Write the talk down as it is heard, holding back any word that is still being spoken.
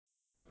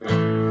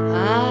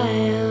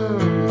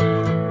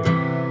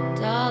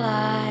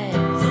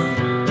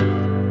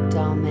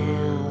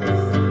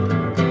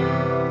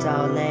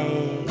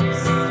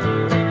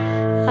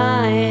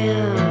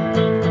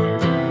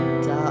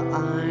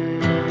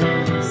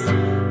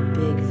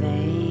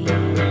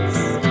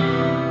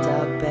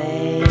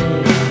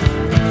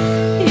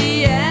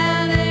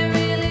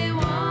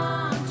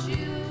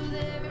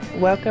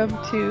welcome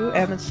to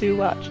Em and Sue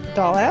Watch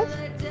Dollhouse.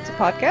 It's a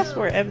podcast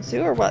where Em and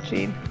Sue are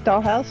watching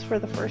Dollhouse for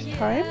the first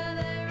time.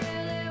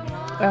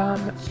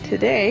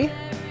 Today,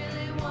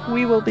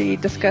 we will be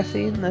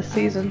discussing the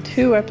season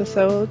 2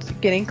 episodes,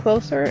 Getting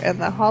Closer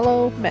and The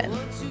Hollow Men.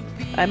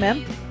 I'm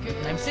Em.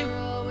 I'm Sue.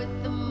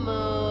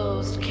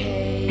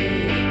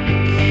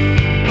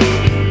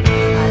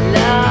 I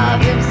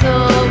love him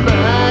so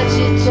much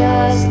it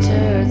just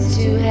turns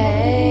to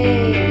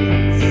hate.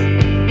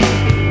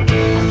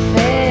 I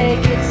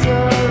fake it so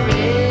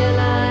real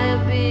I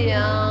am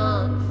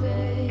beyond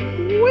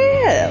fate.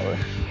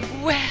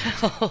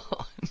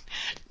 Well,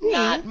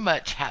 not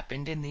much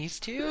happened in these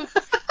two.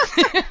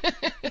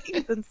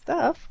 Things and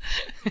stuff.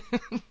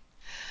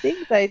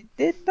 Things I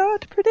did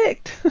not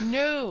predict.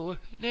 No.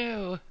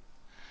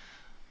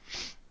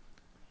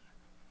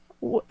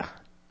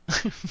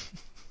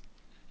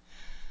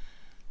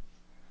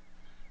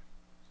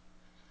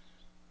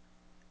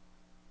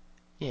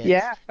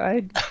 Yeah,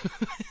 I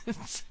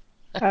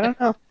don't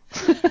know.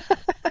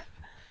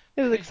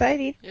 It was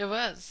exciting. It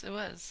was.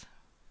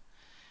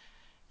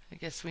 I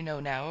guess we know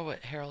now what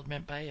Harold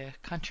meant by a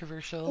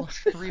controversial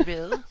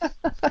reveal.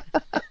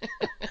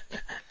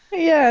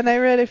 Yeah, and I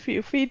read a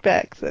few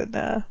feedbacks,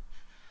 and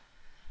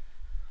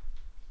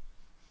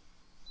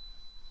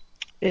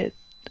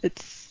it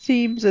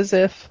seems as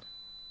if,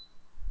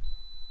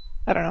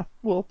 I don't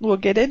know. We'll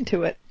get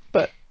into it,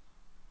 but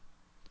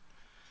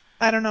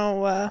I don't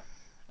know.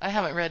 I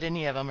haven't read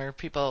any of them. Are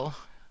people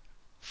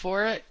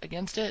for it,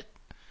 against it?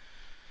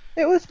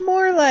 It was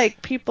more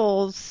like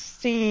people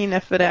seeing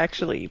if it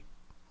actually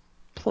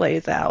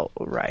plays out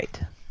right.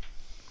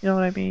 You know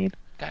what I mean?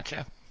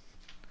 Gotcha.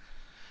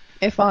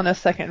 If on a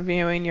second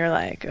viewing you're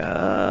like,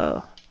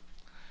 oh.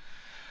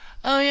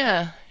 Oh,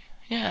 yeah.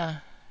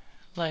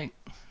 Like,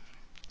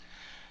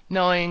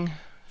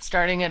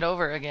 starting it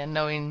over again,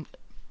 knowing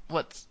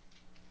what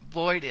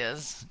void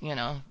is,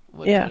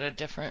 would Yeah. put a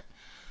different.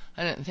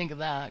 I didn't think of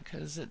that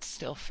because it's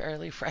still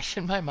fairly fresh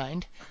in my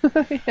mind.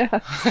 Yeah.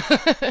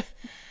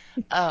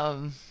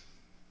 um,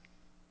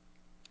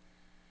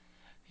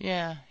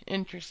 yeah,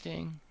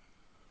 interesting.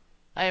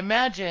 I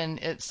imagine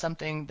it's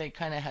something they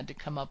kind of had to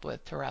come up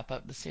with to wrap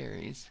up the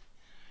series.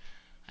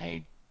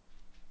 I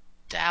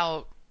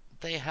doubt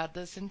they had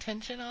this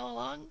intention all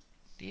along.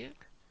 Do you?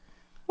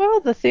 Well,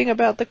 the thing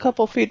about the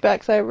couple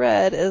feedbacks I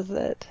read is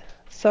that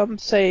some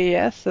say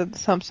yes and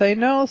some say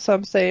no,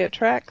 some say it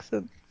tracks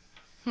and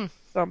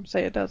some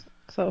say it doesn't.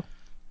 So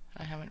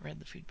I haven't read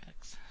the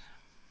feedbacks.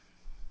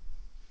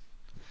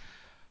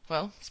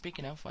 Well,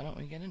 speaking of, why don't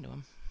we get into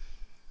them?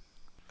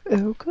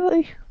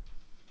 okay.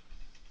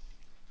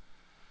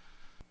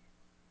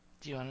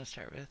 Do you want to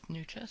start with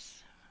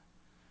Nuchas?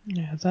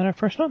 Yeah, is that our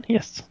first one?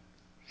 Yes.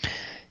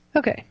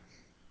 Okay.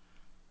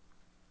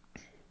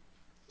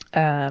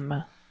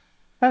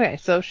 Okay,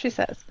 so she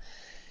says,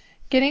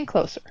 Getting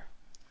Closer.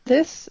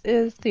 This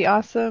is the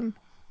awesome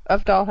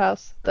of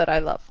Dollhouse that I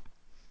love.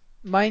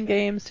 Mind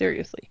games,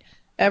 seriously.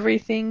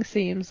 Everything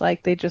seems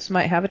like they just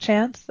might have a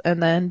chance,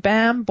 and then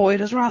bam, boy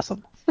does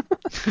Rossum.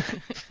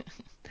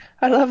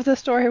 I love the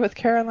story with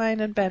Caroline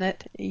and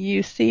Bennett.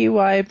 You see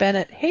why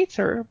Bennett hates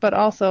her, but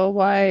also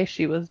why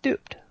she was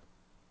duped.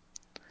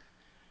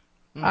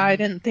 I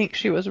didn't think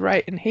she was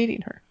right in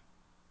hating her.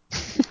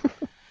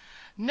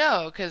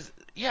 No, because,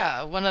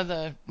 yeah, one of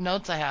the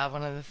notes I have,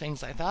 one of the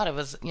things I thought of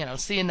was,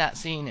 seeing that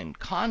scene in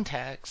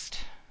context,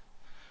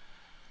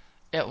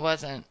 it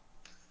wasn't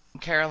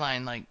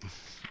Caroline, like,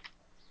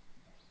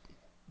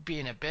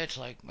 being a bitch,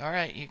 like, all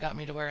right, you got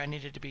me to where I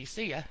needed to be,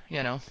 see ya.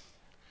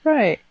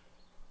 Right.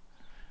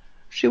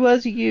 She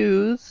was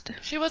used,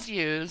 She was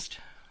used.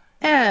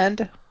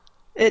 and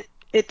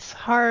it's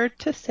hard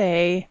to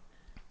say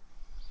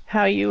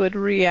how you would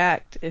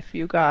react if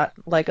you got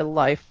like a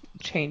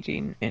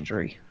life-changing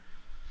injury.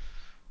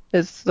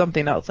 Is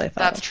something else I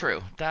thought That's of.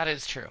 true. That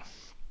is true.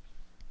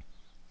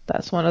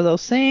 That's one of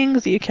those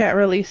things you can't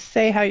really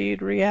say how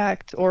you'd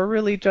react or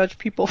really judge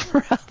people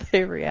for how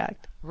they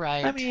react. I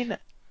Right. mean,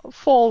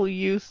 full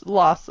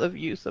loss of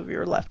use of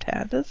your left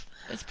hand is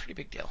It's a pretty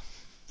big deal.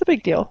 it's a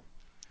big deal.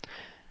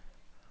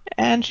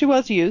 And she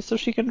was used, so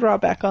she can draw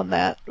back on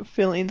that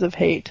feelings of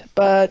hate.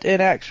 But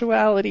in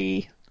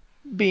actuality,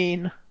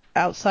 being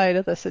outside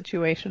of the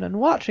situation and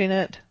watching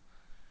it,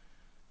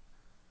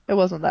 it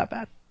wasn't that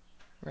bad.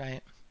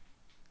 Right.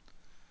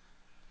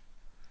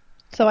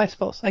 So I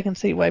suppose I can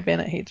see why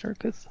Bennett hates her,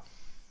 because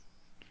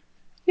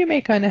you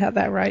may kind of have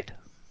that right.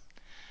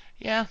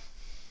 Yeah.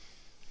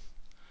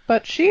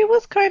 But she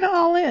was kind of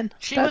all in.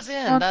 She was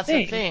That's in. one That's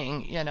the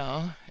thing. thing,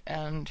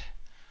 and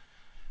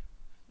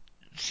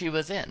she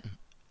was in.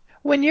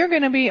 When you're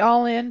going to be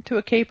all in to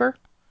a caper,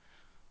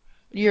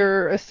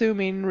 you're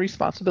assuming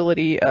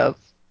responsibility of,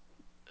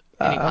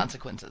 Any uh,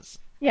 consequences.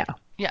 yeah.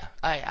 Yeah,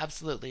 I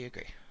absolutely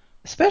agree.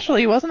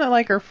 Especially, wasn't it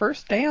like her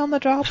first day on the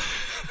job?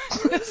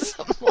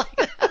 Something like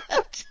that.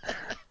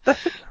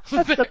 That's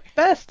the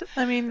best.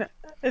 I mean,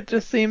 it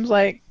just seems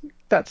like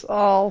that's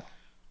all.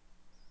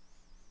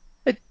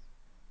 It,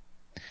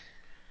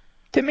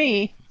 to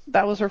me,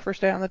 that was her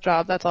first day on the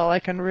job. That's all I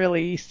can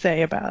really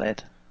say about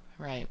it.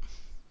 Right.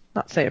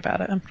 not say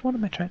about it. What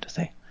am I trying to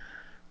say?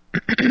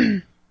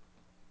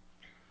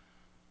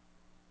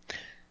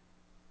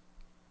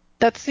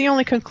 That's the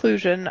only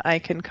conclusion I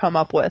can come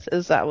up with,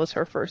 is that was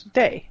her first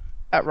day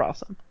at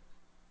Rossum.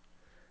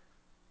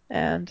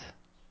 And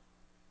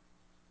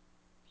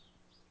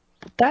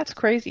that's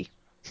crazy.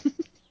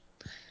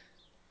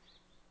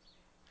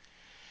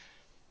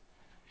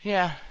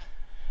 Yeah.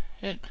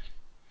 I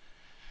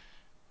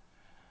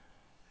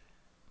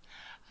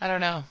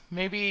don't know.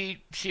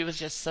 Maybe she was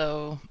just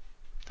so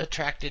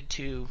attracted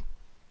to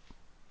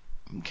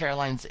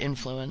Caroline's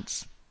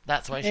influence.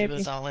 That's why she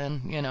was Maybe. all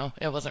in.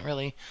 It wasn't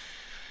really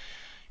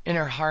in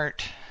her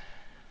heart.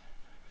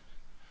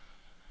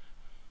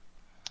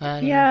 I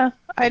don't know. Yeah,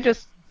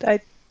 I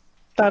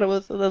thought it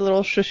was a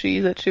little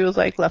shushy that she was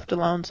like left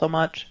alone so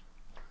much.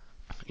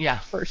 Yeah,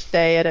 First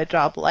day at a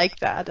job like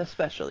that,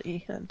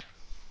 especially, and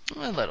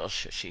a little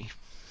shushy.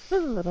 a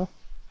little.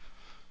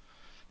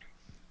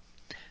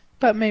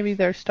 But maybe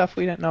there's stuff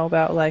we didn't know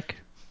about, like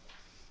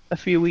a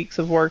few weeks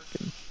of work,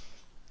 and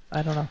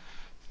I don't know.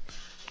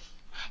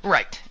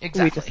 Right, We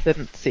exactly. just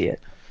didn't see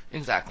it.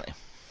 Exactly.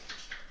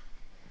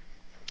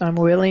 I'm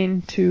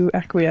willing to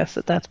acquiesce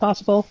that that's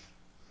possible.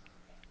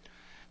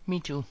 Me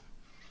too.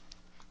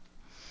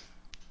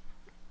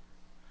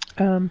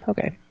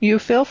 Okay. You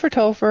feel for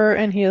Topher,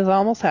 and he is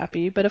almost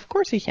happy, but of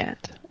course he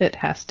can't. It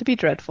has to be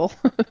dreadful.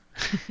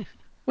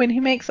 When he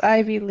makes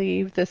Ivy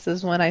leave, this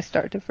is when I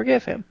start to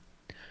forgive him.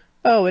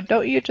 Oh, and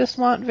don't you just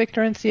want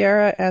Victor and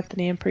Sierra,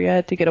 Anthony and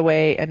Priya to get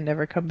away and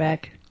never come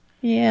back?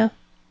 Yeah.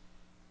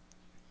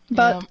 Yeah,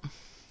 But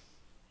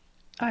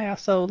I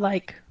also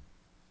like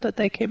that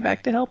they came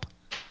back to help.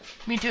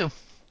 me too.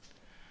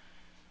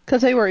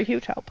 Because they were a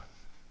huge help.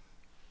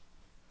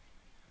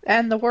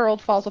 And the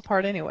world falls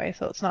apart anyway,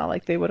 so it's not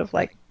like they would have,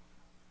 like,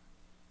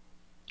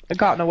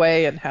 gotten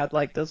away and had,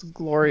 like, this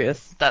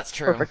glorious, That's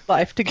true. perfect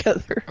life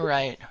together.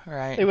 Right,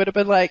 right. They would have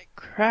been like,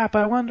 crap,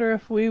 I wonder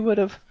if we would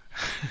have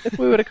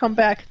come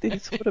back,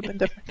 these would have been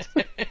different.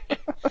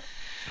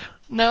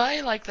 No,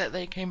 I like that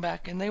they came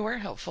back and they were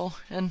helpful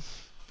and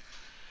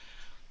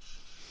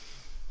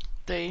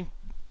they,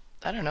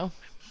 I don't know,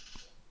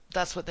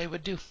 that's what they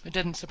would do. It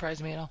didn't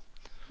surprise me at all.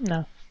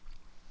 No.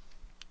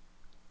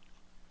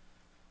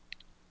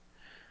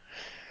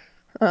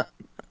 Uh,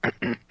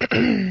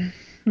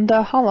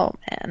 the Hollow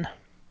Man.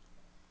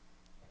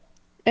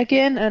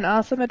 Again, an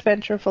awesome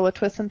adventure full of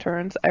twists and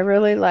turns. I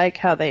really like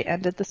how they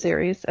ended the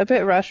series. A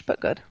bit rushed, but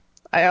good.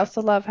 I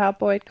also love how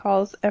Boyd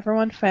calls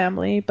everyone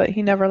family, but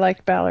he never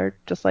liked Ballard,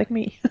 just like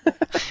me.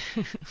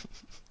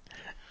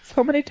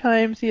 So many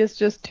times he is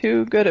just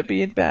too good at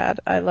being bad.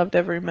 I loved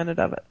every minute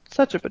of it.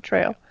 Such a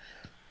betrayal.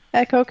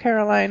 Echo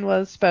Caroline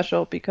was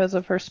special because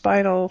of her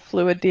spinal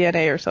fluid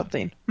DNA or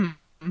something.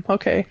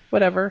 Okay,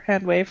 whatever.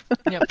 Hand wave.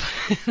 Yep.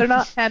 They're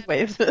not hand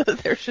waves. They're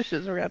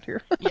shushes around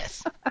here.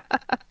 Yes.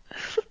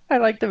 I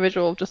like the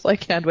visual of just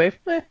like hand wave.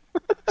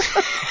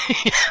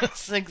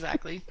 Yes,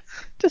 exactly.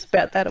 Just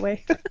bat that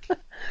away.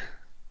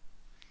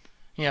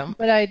 Yeah.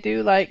 But I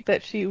do like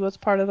that she was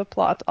part of the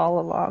plot all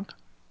along.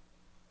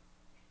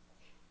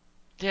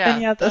 And Yeah.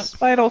 yeah, the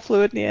spinal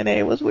fluid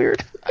DNA was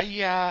weird.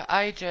 Yeah,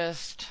 I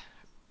just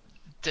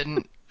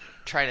didn't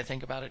try to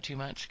think about it too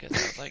much because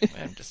I was like,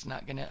 I'm just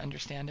not going to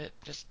understand it.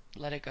 Just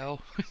let it go.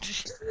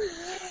 Shh.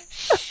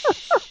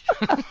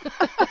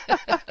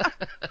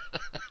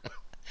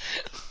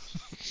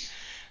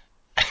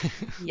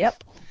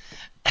 Yep.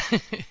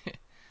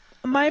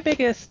 My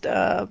biggest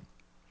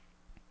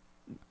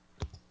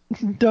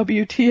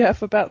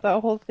WTF about that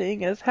whole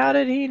thing is, how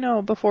did he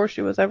know before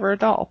she was ever a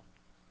doll?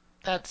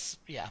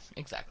 Yeah,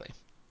 exactly.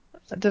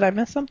 Did I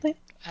miss something?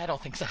 I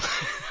don't think so.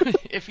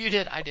 If you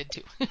did, I did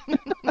too.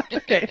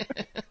 Okay.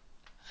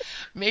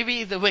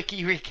 Maybe the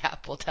wiki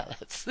recap will tell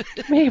us.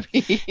 Maybe.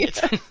 It's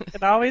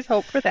Can always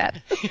hope for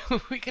that.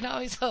 we can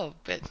always hope,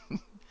 but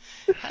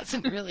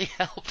hasn't really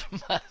helped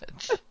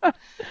much.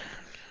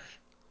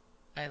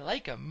 I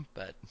like them,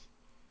 but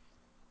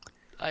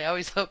I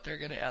always hope they're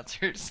going to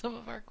answer some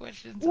of our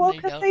questions, and Well, they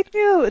because don't. they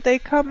do. They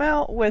come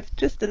out with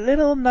just a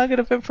little nugget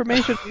of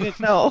information we didn't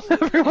know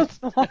every once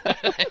in a while.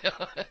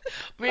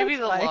 Maybe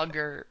That's the why.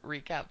 longer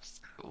recaps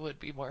would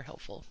be more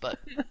helpful, but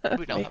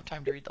we don't Maybe. have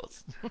time to read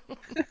those.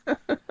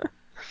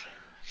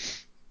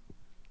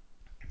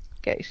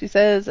 Okay, she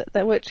says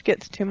that, which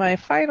gets to my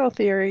final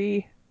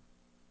theory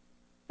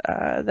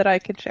that I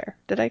can share.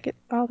 Did I get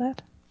all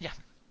that? Yeah.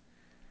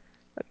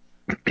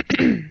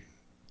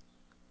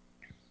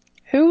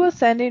 Who was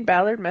sending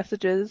Ballard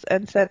messages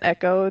and sent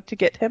Echo to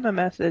get him a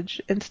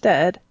message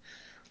instead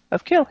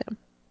of kill him?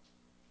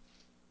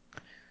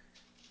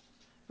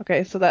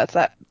 Okay, so that's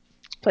that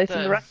place in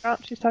the The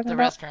restaurant she's talking the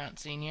about. restaurant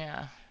scene,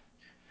 yeah.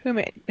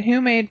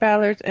 Who made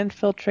Ballard's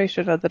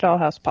infiltration of the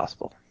dollhouse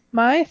possible?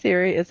 My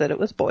theory is that it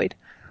was Boyd.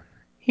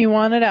 He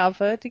wanted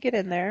Alpha to get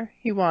in there.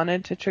 He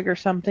wanted to trigger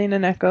something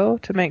in Echo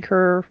to make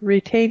her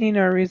retaining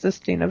or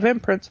resisting of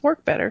imprints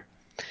work better.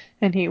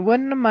 And he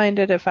wouldn't have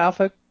minded if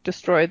Alpha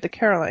destroyed the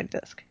Caroline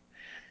disc.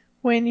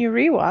 If you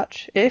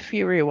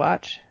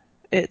rewatch,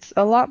 it's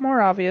a lot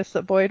more obvious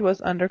that Boyd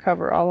was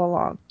undercover all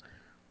along.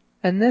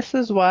 And this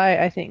is why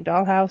I think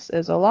Dollhouse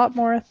is a lot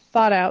more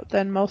thought out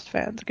than most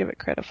fans give it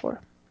credit for.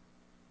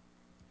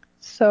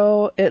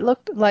 So it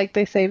looked like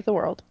they saved the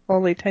world.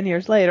 Only 10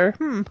 years later,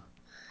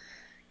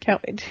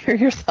 can't wait to hear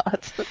your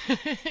thoughts.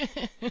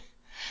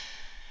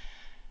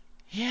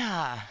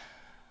 Yeah.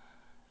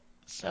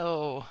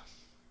 So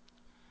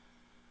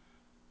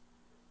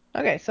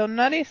Okay, so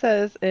Nutty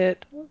says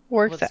it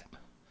works out. was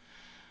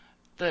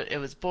that it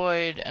was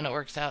Boyd, and it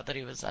works out that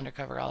he was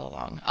undercover all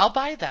along. I'll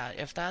buy that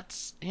if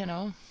that's,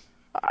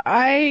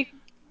 I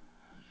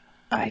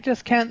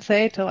just can't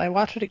say till I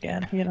watch it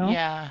again,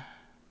 Yeah.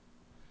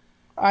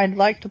 I'd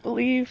like to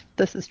believe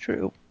this is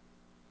true.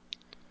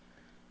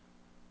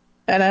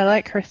 And I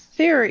like her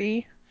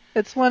theory.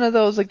 It's one of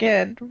those,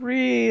 again,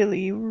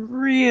 really,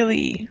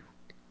 really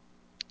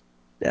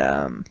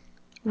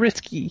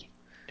risky.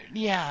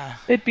 Yeah.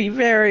 It'd be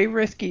very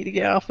risky to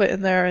get Alpha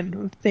in there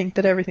and think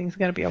that everything's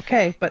going to be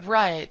okay. But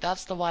Right.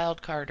 That's the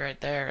wild card right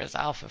there is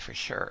Alpha for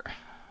sure.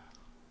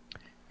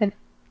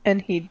 and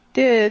he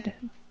did,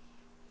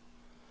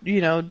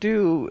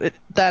 do it,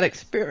 that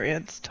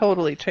experience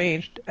totally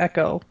changed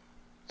Echo's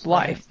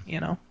Right. life.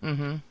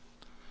 Mm-hmm.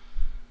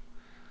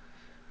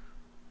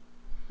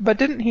 But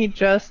didn't he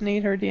just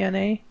need her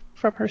DNA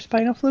from her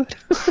spinal fluid?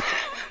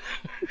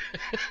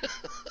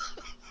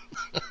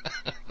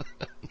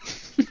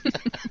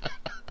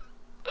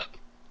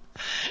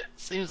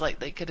 Seems like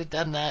they could have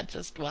done that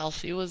just while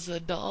she was a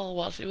doll,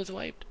 while she was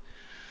wiped.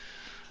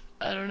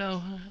 I don't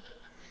know.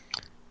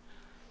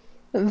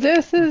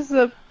 This is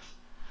a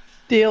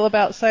deal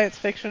about science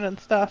fiction and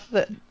stuff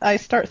that I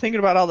start thinking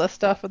about all this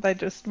stuff and I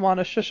just want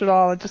to shush it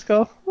all and just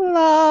go,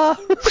 la.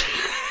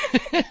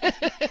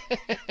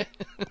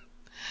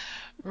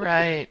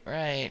 Right,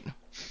 right.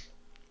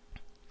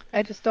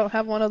 I just don't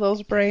have one of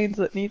those brains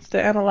that needs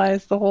to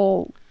analyze the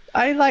whole.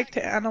 I like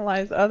to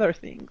analyze other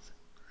things,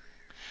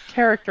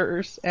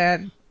 characters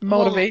and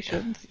Well,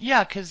 motivations.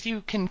 yeah, 'cause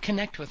you can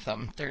connect with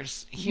them.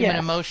 There's human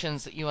Yes,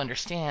 emotions that you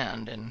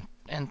understand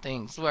and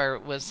things. Where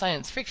with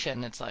science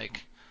fiction, it's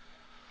like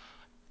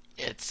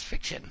it's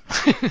fiction.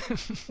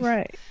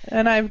 right.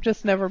 And I've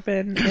just never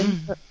been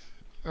into.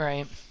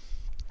 Right.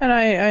 And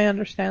I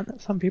understand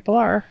that some people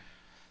are.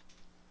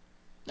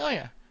 Oh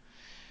yeah.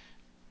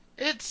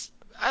 It's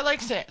I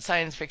like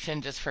science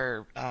fiction just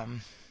for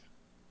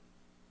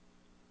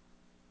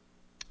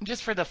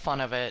the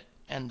fun of it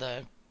and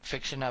the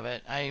fiction of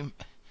it.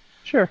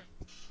 Sure.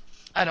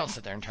 I don't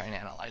sit there and try and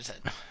analyze it.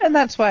 And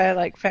that's why I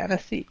like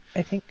fantasy,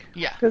 I think.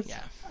 Yeah, Because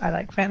yeah. I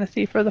like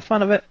fantasy for the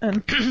fun of it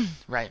and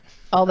Right.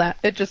 all that.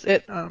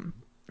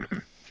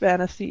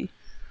 Fantasy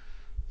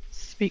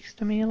speaks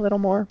to me a little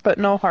more, but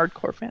no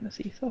hardcore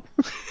fantasy. So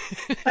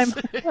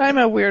I'm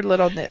a weird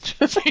little niche.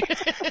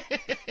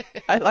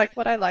 I like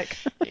what I like.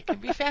 It can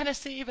be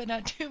fantasy, but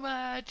not too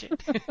much.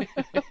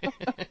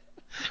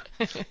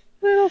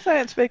 Little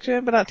science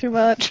fiction, but not too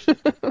much.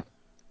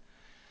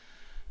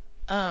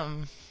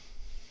 um,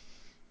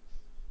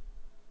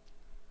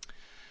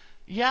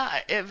 yeah,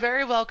 it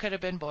very well could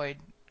have been Boyd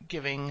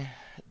giving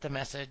the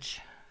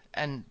message,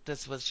 and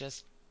this was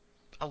just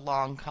a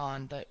long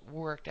con that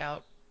worked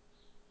out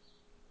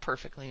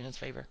perfectly in his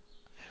favor.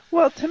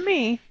 Well, to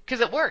me,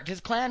 Because it worked.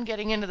 His plan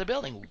getting into the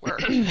building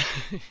worked. you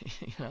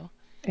know?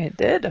 it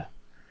did.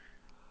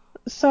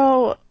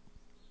 So,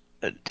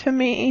 to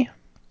me,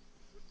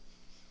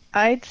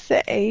 I'd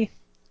say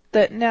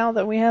that now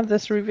that we have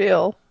this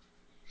reveal,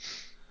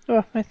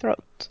 oh, my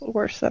throat's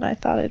worse than I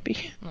thought it'd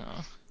be.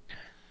 Oh,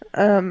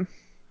 Um,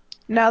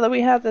 Now that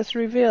we have this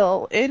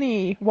reveal,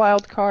 any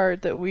wild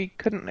card that we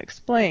couldn't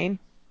explain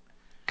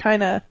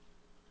kind of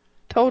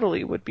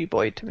totally would be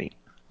Boyd to me.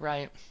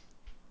 right.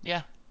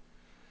 Yeah.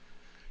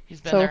 He's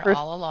been So there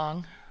all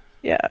along.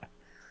 yeah,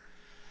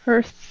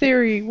 her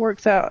theory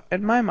works out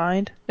in my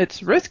mind.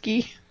 It's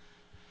risky.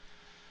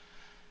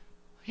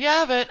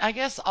 Yeah, but I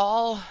guess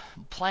all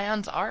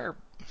plans are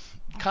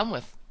come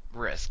with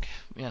risk.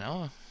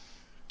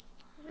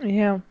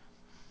 Yeah,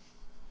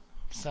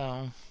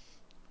 So,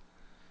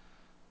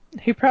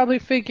 he probably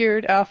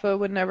figured Alpha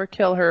would never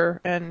kill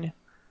her, and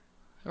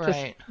just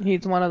right,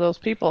 he's one of those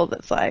people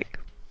that's like,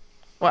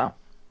 well,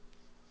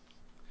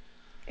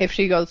 if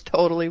she goes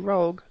totally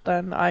rogue,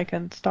 then I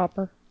can stop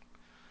her.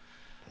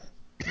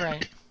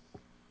 right.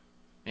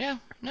 Yeah,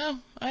 no,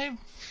 I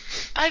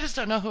just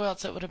don't know who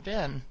else it would have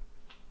been.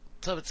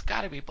 So it's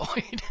got to be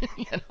Boyd.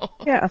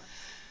 Yeah,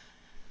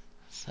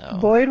 So,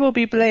 Boyd will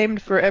be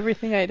blamed for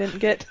everything I didn't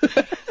get,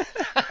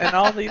 and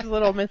all these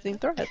little missing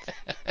threads.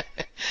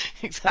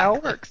 That's how it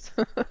exactly. works.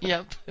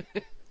 Yep.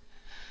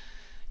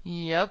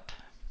 Yep.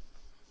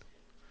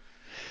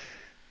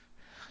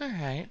 All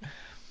right.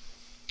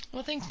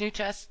 Well, thanks, New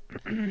Chess.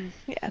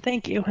 Yeah,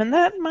 thank you. And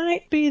that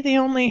might be the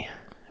only.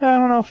 I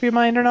don't know if you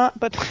mind or not,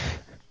 but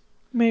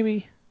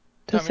maybe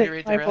Do you to want me to save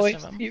read the my rest of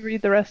voice, them? you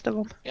read the rest of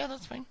them. Yeah,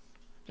 that's fine.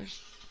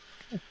 There's...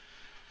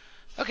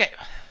 Okay.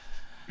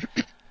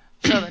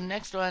 So the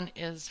next one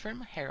is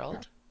from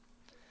Harold.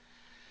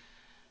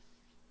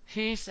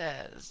 He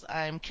says,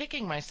 I'm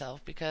kicking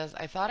myself because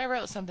I thought I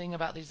wrote something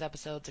about these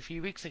episodes a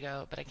few weeks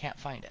ago, but I can't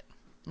find it.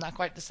 Not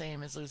quite the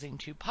same as losing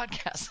 2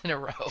 podcasts in a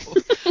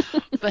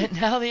row. But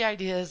now the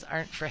ideas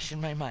aren't fresh in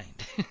my mind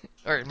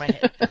or in my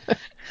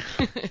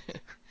head.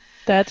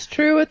 That's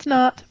true, it's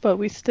not, but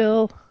we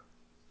still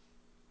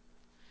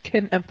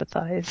can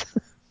empathize.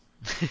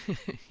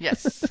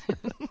 Yes.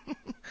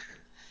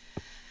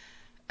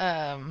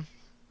 um,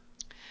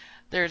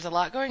 there's a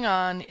lot going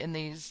on in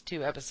these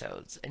 2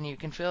 episodes, and you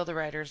can feel the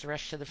writers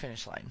rush to the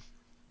finish line.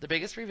 The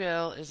biggest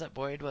reveal is that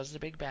Boyd was the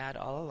big bad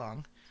all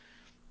along.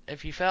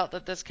 If you felt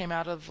that this came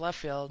out of left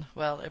field,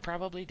 well, it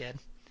probably did.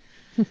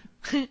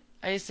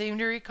 I seem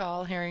to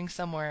recall hearing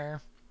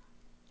somewhere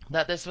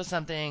that this was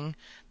something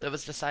that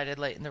was decided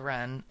late in the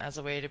run as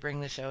a way to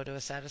bring the show to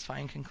a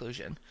satisfying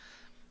conclusion.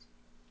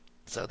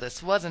 So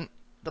this wasn't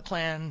the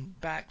plan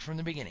back from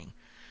the beginning.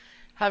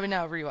 Having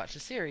now rewatched the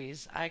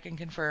series, I can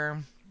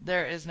confirm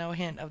there is no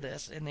hint of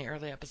this in the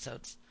early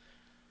episodes.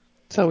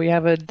 So we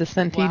have a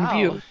dissenting Wow,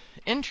 view.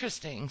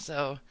 interesting.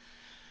 So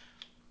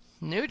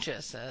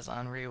Nucha says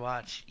on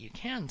rewatch, you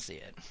can see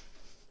it.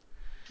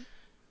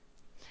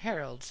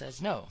 Harold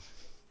says no.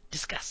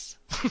 Discuss.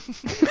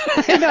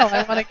 I know,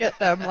 I want to get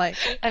them, like,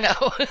 I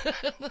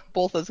know.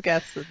 both as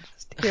guests and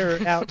just hear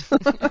it out.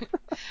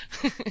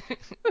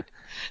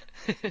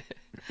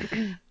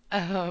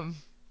 um,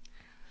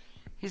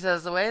 he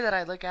says, the way that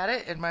I look at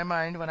it in my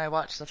mind when I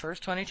watch the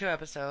first 22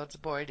 episodes,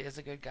 Boyd is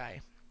a good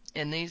guy.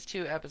 In these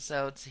 2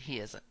 episodes, he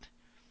isn't.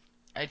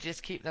 I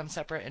just keep them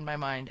separate in my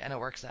mind, and it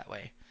works that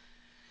way.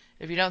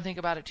 If you don't think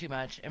about it too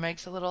much, it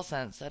makes a little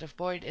sense that if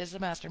Boyd is the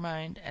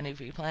mastermind, and if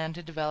he planned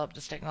to develop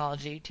this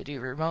technology to do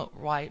remote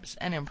wipes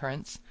and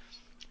imprints,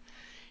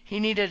 he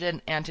needed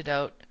an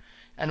antidote,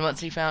 and once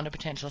he found a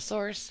potential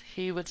source,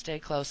 he would stay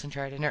close and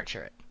try to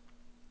nurture it.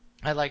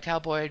 I liked how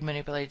Boyd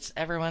manipulates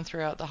everyone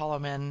throughout the Hollow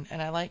Men,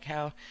 and I like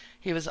how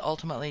he was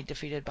ultimately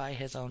defeated by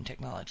his own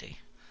technology.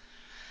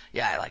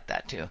 Yeah, I like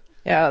that too.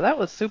 Yeah, that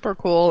was super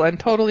cool and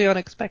totally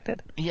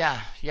unexpected. Yeah,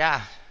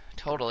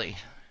 totally.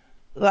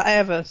 I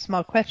have a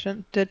small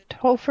question. Did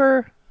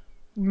Topher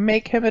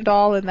make him a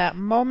doll in that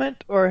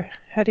moment, or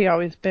had he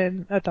always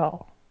been a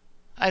doll?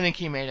 I think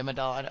he made him a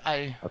doll.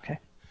 Okay.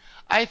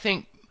 I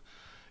think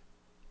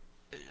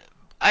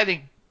I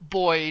think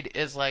Boyd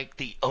is like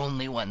the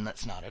only one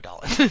that's not a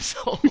doll in this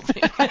whole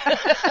thing.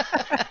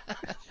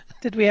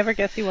 Did we ever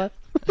guess he was?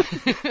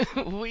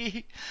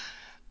 we,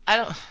 I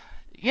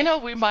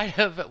don't, we might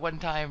have at one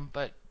time,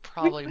 but We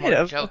probably might more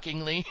have.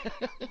 jokingly.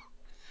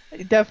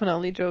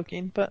 Definitely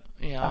joking, but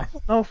you I know,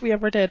 don't know if we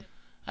ever did.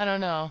 I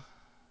don't know.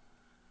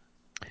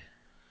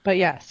 But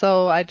yeah,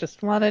 so I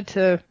just wanted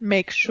to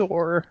make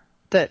sure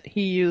that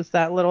he used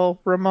that little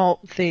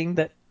remote thing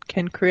that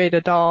can create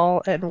a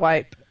doll and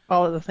wipe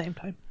all at the same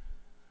time.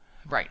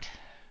 Right.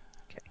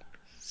 Okay.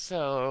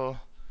 So,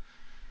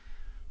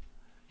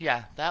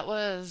 yeah, that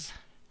was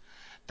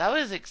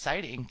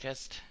exciting.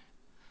 Just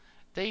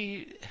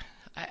they,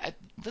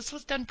 this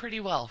was done pretty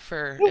well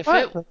for It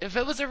was. if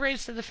it was a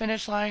race to the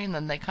finish line,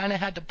 then they kind of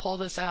had to pull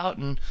this out,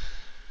 and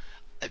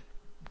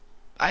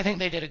I think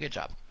they did a good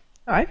job.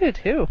 I did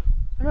too.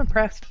 I'm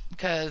impressed.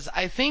 Because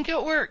I think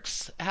it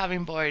works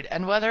having Boyd,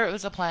 and whether it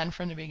was a plan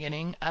from the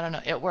beginning, I don't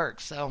know. It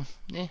works, so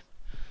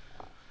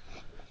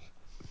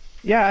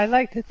Yeah, I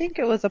like to think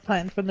it was a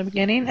plan from the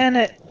beginning, and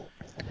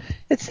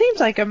it seems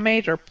like a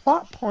major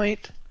plot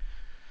point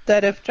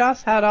that if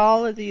Joss had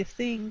all of these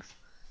things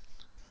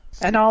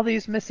and all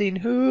these missing,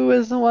 who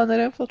is the one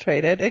that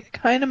infiltrated? It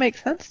kind of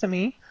makes sense to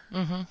me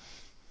hmm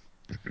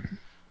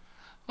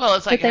Well,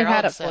 it's like that they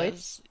had Harold it, Boyd.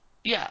 says.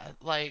 Yeah,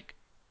 like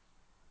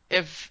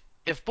if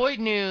Boyd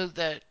knew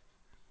that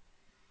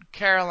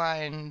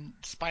Caroline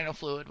spinal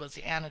fluid was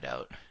the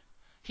antidote,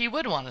 he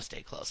would want to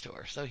stay close to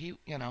her. So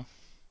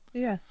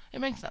Yeah. it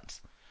makes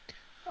sense.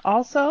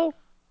 Also,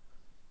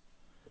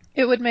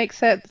 it would make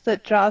sense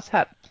that Joss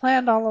had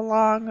planned all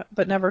along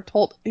but never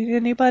told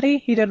anybody.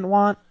 He didn't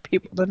want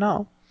people to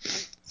know.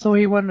 So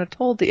he wouldn't have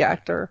told the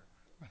actor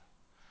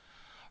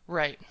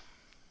Right.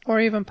 or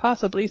even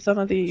possibly some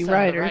of the Some of the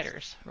writers.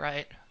 writers.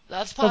 Right.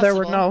 That's So there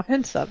were possible. no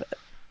hints of it.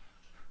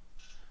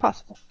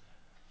 Possible.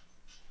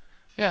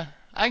 Yeah.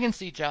 I can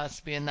see Joss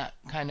being that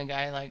kind of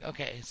guy. Like,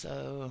 okay,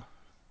 so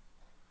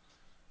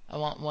I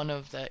want one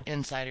of the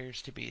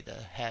insiders to be the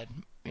head.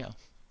 You know,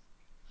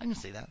 I can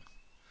see that.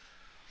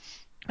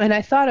 And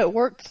I thought it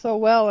worked so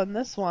well in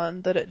this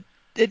one that it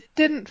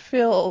didn't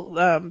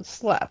feel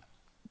slap.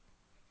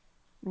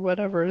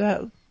 Whatever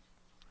that.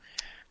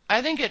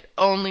 I think it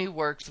only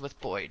works with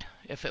Boyd.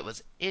 If it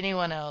was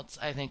anyone else,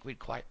 I think we'd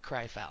quite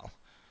cry foul.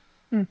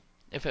 Hmm.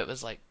 If it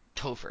was like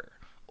Topher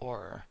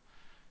or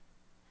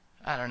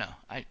I don't know,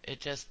 it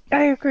just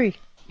I agree.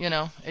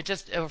 it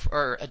just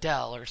or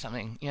Adele or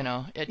something.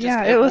 Yeah, it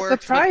it was works with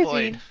Boyd.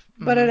 surprising,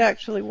 but it Mhm.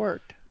 actually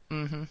worked.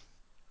 Mhm.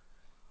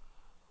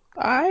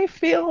 I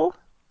feel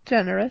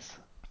generous,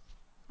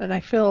 and I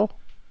feel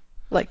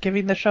like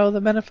giving the show the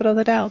benefit of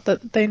the doubt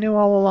that they knew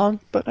all along,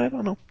 but I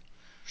don't know.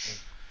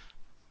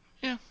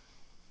 Yeah.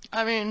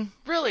 I mean,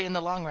 really, in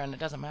the long run, it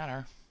doesn't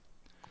matter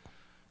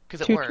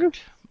because it Too true.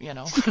 worked.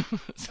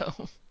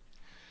 So,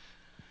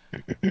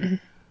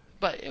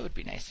 but it would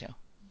be nice to.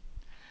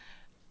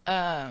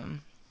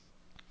 Um,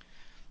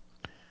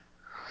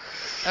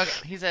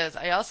 okay, he says,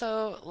 I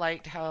also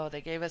liked how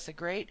they gave us a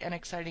great and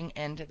exciting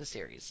end to the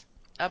series,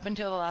 up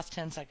until the last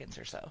 10 seconds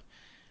or so.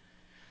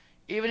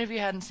 Even if you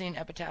hadn't seen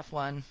Epitaph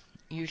 1,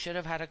 you should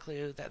have had a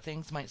clue that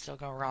things might still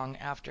go wrong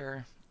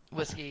after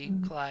Whiskey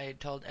Clyde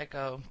told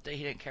Echo that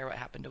he didn't care what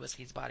happened to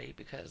Whiskey's body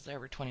because there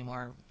were 20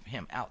 more of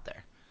him out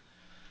there.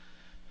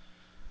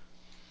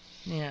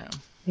 Yeah.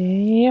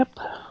 Yep.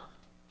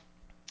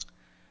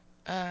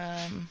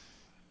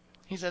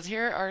 He says,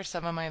 here are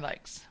some of my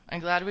likes.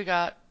 I'm glad we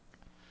got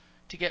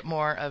to get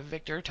more of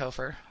Victor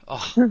Topher.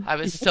 Oh, I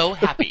was so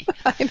happy.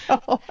 I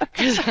know.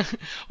 Because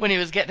when he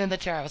was getting in the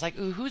chair, I was like,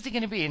 ooh, who's he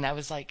going to be? And I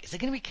was like, is it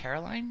going to be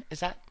Caroline? Is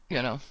that,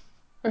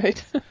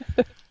 Right.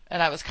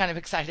 And I was kind of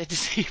excited to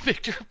see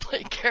Victor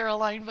play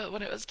Caroline, but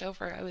when it was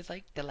Topher, I was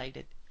like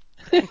delighted.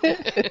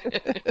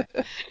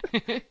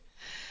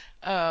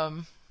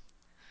 um,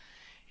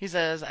 he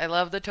says, I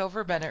love the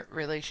Topher Bennett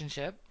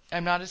relationship.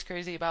 I'm not as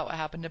crazy about what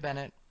happened to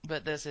Bennett,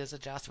 but this is a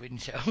Joss Whedon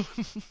show.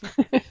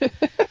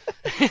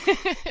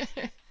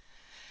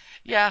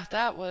 Yeah,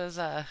 that was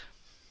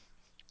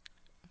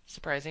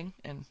surprising,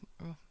 and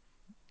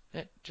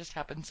it just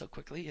happened so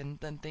quickly, and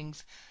then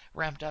things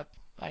ramped up.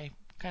 I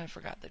kind of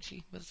forgot that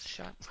she was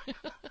shot.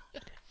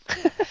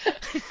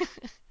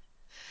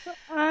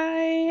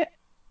 I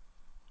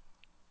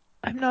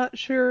I'm not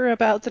sure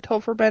about the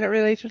Topher Bennett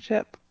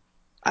relationship.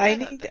 I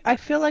thought that. I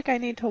feel like I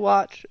need to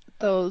watch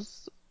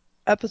those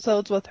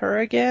episodes with her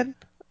again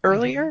Hmm.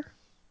 earlier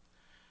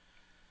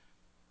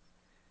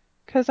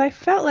because I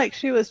felt like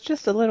she was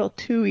just a little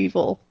too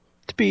evil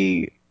to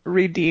be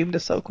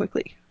redeemed so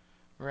quickly.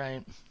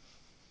 Right.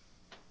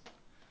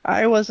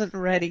 I wasn't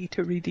ready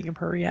to redeem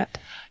her yet.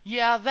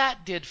 Yeah,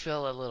 that did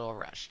feel a little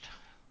rushed.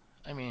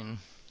 I mean,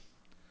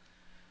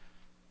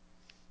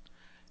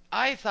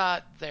 I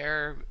thought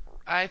they're.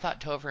 I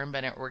thought Topher and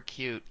Bennett were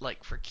cute,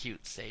 like for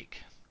cute sake.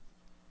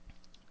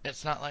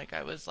 It's not like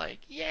I was like,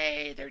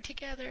 yay, they're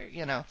together.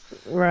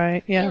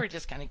 Right, They yeah. were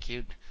just kind of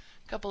cute.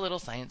 A couple little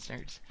science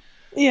nerds,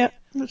 Yeah,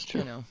 that's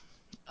you true. know,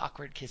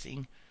 awkward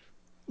kissing.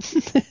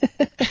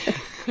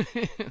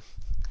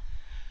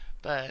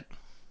 But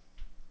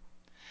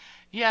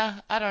yeah,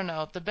 I don't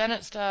know. The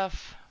Bennett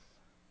stuff,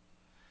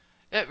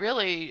 it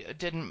really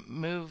didn't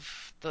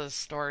move the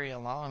story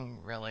along,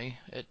 really.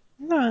 It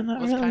No,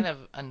 not was kind really.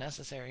 of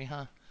unnecessary,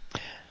 huh?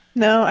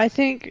 No, I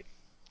think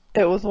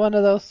it was one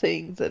of those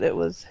things that it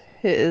was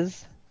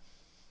his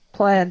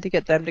plan to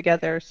get them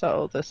together,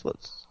 so this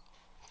was,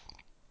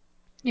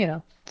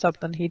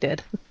 something he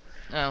did.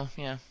 Oh,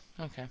 yeah.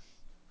 Okay.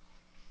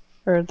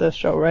 Or the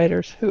show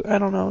writers, who, I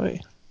don't know,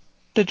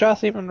 did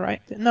Joss even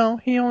write? No,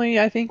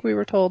 I think we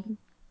were told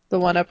the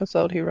one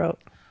episode he wrote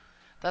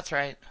That's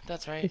right.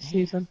 That's right. this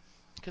season.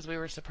 Because we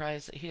were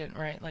surprised that he didn't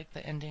write like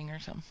the ending or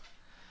something.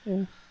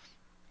 Yeah.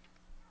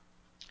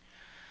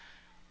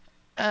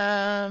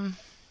 Um,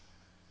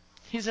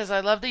 he says, I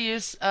love the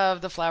use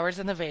of the flowers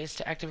in the vase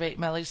to activate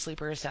Melly's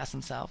sleeper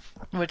assassin self,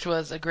 which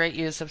was a great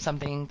use of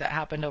something that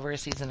happened over a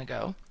season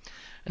ago,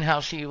 and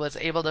how she was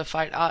able to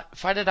fight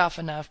it off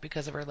enough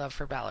because of her love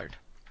for Ballard.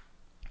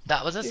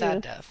 That was a Yeah.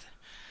 sad death.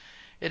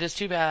 It is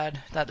too bad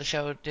that the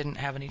show didn't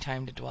have any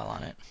time to dwell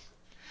on it.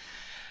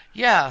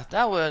 Yeah,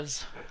 I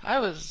was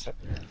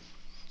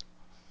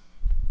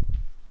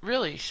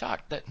really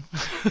shocked that.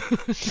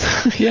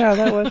 Yeah,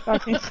 that was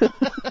shocking.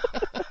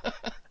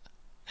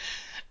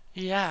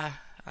 Yeah,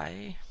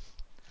 I.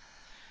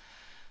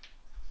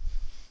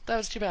 That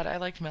was too bad. I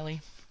liked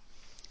Melly.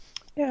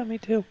 Yeah, me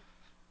too.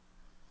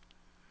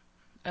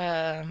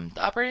 The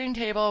operating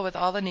table with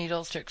all the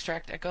needles to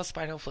extract Echo's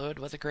spinal fluid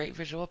was a great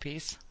visual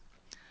piece.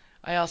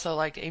 I also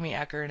liked Amy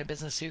Acker in a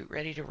business suit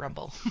ready to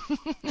rumble.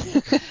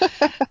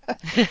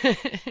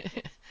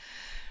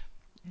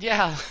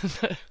 Yeah,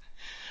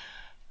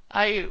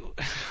 I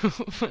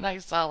when I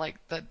saw like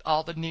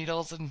all the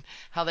needles and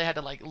how they had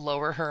to like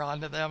lower her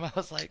onto them, I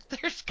was like,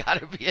 there's got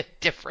to be a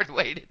different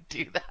way to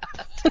do that.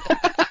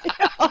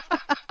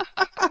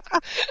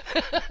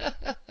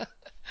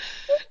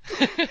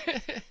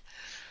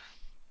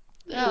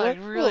 It Oh, was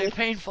like really cool.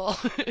 painful.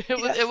 It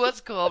Yes.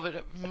 was cool, but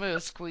it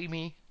was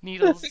squeamy.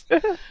 Yeah.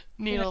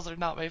 Needles are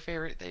not my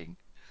favorite thing.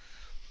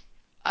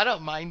 I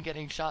don't mind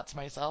getting shots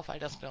myself. I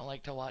just don't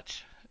like to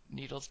watch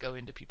needles go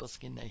into people's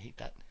skin. I hate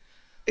that.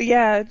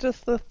 Yeah,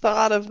 just the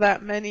thought of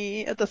that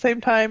many at the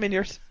same time in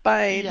your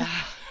spine.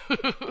 Yeah.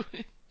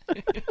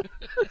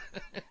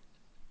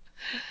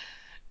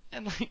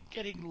 And like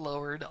getting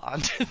lowered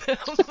onto them.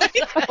 I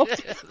know, I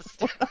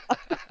just-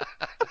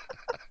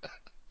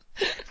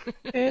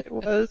 it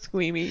was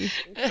squeamy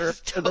for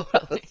it's the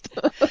totally.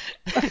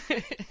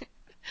 toughest.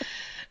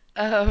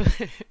 um,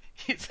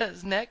 he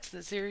says next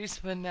the series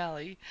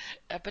finale,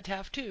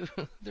 Epitaph 2,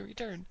 the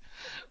return.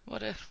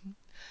 What a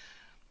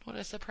what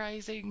a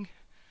surprising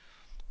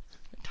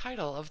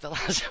title of the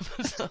last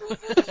episode.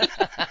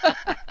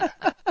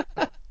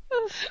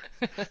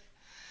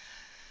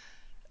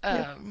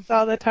 Yep. um,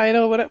 Saw the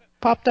title when it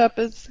popped up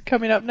as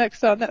coming up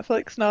next on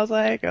Netflix, and I was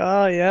like,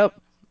 oh, yep.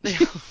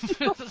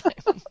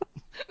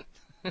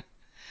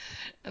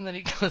 And then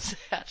he goes,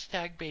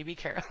 hashtag baby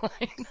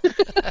Caroline.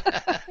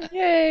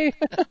 Yay!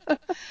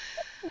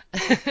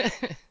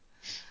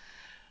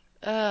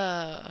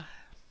 uh,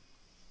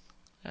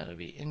 that'll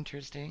be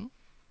interesting.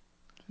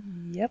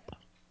 Yep.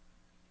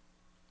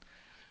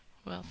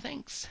 Well,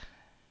 thanks,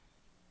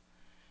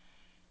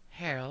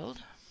 Harold.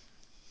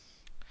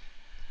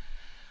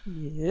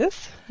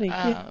 Yes. Thank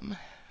you.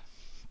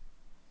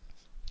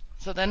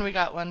 So then we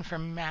got one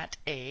from Matt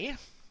A.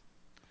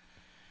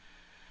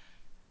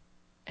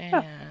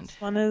 And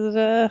This one is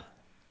an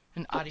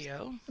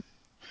audio.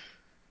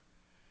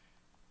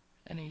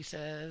 And he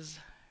says,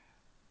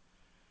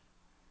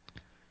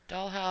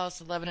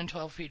 Dollhouse 11 and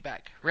 12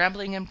 feedback.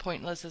 Rambling and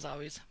pointless as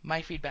always.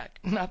 My feedback,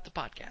 not the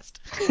podcast.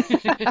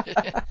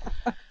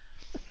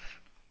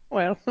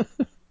 well,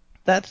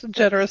 that's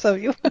generous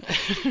of you.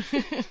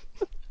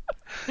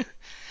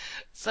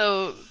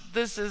 So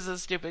this is a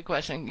stupid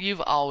question.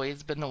 You've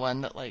always been the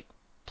one that like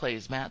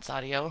plays Matt's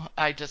audio.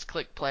 I just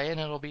click play and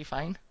it'll be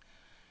fine.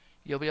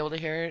 You'll be able to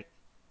hear it.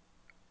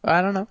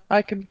 I don't know.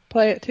 I can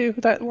play it too.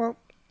 That won't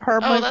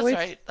harm Oh, my that's voice.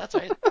 right. That's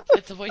right.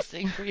 It's a voice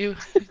thing for you.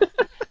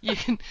 You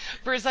can.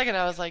 For a second,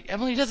 I was like,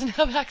 Emily doesn't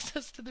have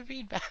access to the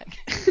feedback.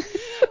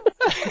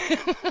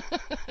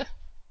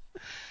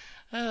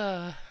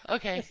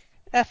 Okay.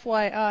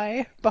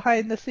 FYI,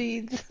 behind the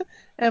scenes,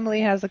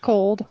 Emily has a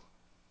cold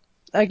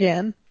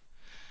again,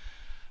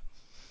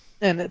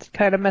 and it's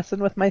kind of messing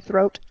with my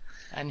throat.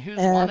 And who's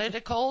And wanted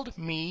a cold?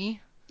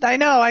 Me. I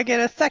know I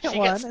get a second She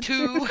one. gets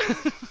two.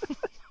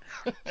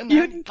 And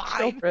You I'm need fine.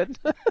 children.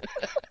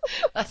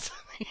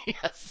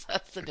 Yes,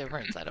 that's the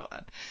difference. I don't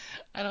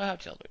have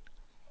children.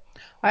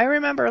 I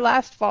remember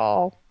last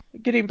fall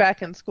getting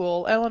back in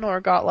school, Eleanor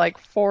got like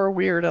 4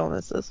 weird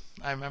illnesses.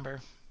 I remember.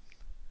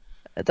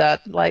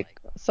 That like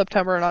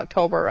September and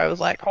October, I was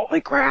like, holy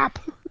crap!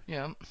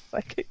 Yeah.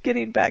 Like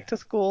getting back to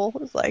school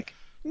was like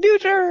new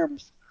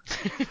germs,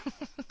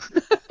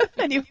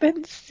 and you've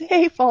been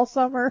safe all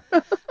summer.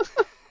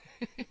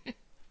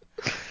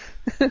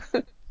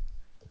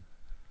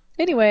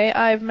 Anyway,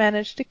 I've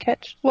managed to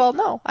catch. Well,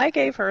 no, I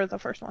gave her the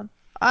first one.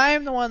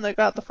 I'm the one that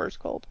got the first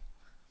cold.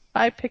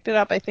 I picked it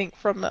up, I think,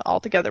 from the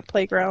Altogether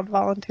Playground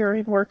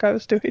volunteering work I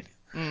was doing.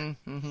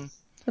 Mm-hmm.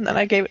 And then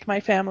I gave it to my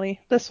family.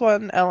 This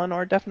one,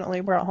 Eleanor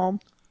definitely brought home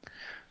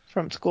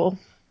from school.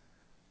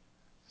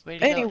 Way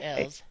to go,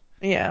 Els.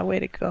 Yeah, way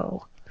to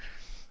go.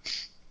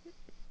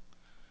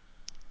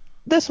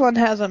 This one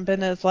hasn't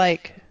been as,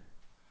 like,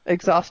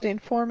 exhausting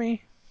for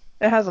me.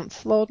 It hasn't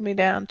slowed me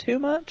down too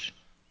much.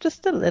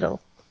 Just a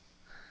little.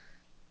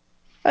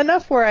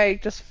 Enough where I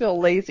just feel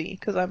lazy,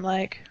 because I'm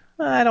like,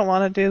 I don't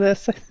want to do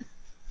this.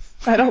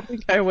 I don't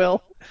think I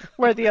will.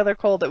 Where the other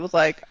cold, it was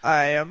like,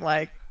 I am,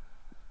 like,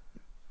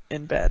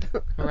 in bed.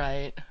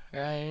 Right.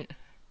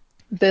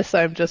 This,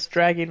 I'm just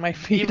dragging my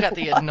feet. You've got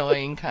the a lot.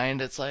 annoying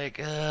kind. It's like,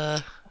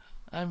 I'm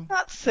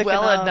Not sick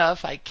well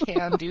enough. I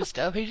can do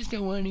stuff. I just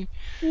don't want to.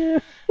 Yeah.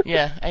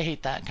 Yeah, I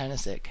hate that kind of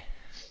sick.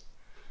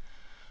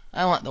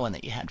 I want the one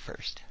that you had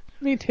first.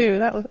 Me too.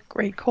 That was a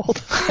great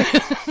cold.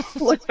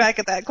 Look back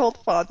at that cold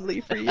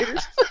fondly for years.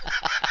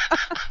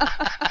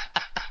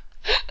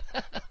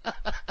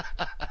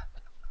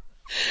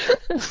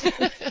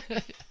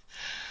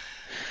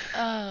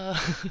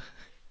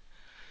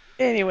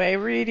 Anyway,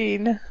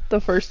 reading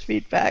the first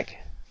feedback,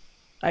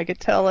 I could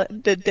tell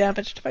it did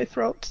damage to my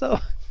throat, so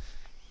I'm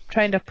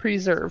trying to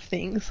preserve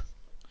things.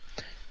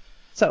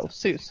 So,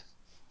 Suze,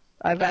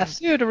 I've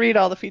asked you to read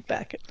all the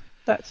feedback.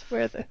 That's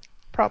where the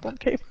problem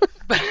came.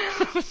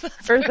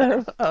 Or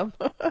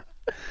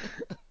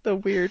the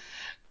weird.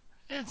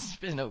 It's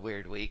been a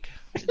weird week.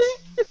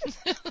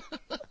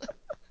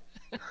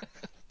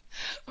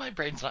 My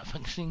brain's not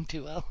functioning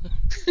too well.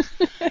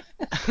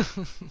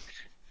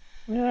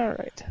 All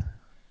right.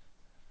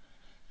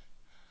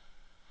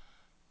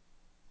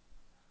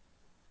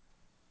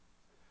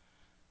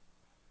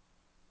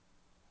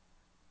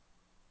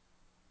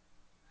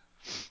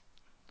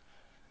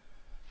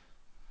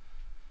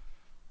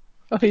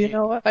 Oh, you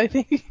know what? I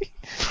think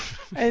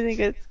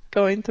it's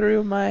going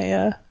through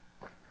my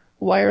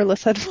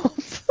wireless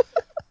headphones.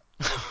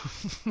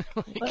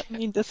 Let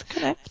me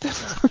disconnect.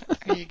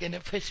 Are you gonna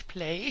push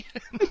play?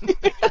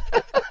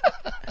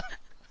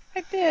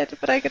 I did,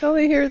 but I could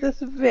only hear this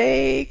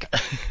vague,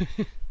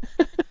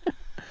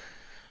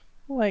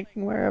 like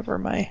wherever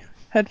my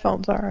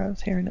headphones are, I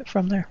was hearing it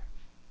from there.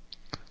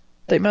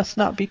 They must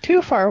not be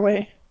too far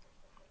away.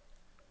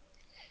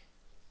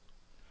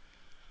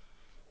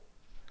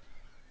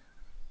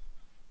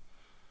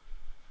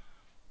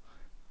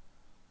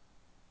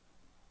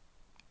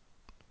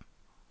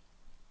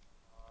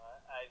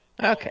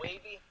 Okay,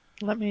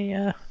 let me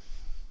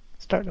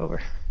start over.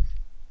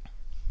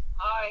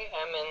 Hi,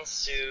 Em and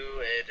Sue.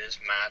 It is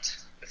Matt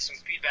with some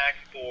feedback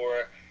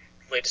for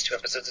the latest 2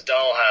 episodes of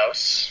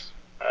Dollhouse.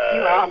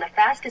 You are on the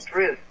fastest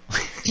route.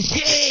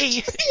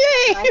 Yay!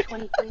 Yay!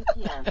 5:23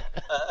 p.m.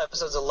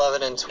 Episodes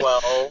 11 and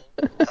 12.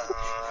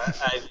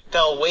 I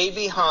fell way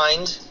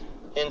behind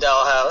in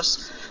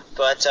Dollhouse,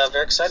 but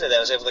very excited that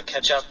I was able to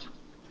catch up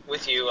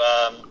with you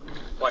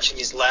watching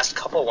these last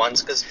couple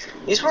ones, because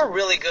these were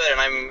really good,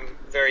 and I'm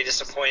very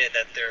disappointed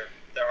that there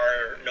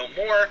are no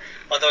more,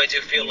 although I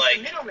do feel Use like...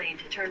 the middle lane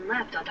to turn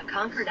left onto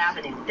Concord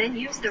Avenue, then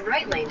use the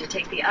right lane to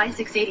take the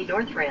I-680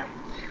 North rail.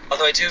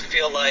 Although I do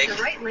feel like... Use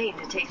the right lane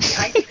to take the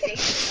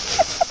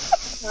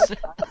I-680 North.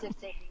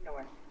 I-680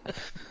 North.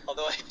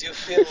 Although I do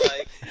feel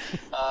like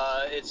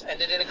it's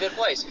ended in a good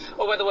place.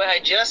 Oh, by the way, I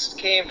just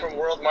came from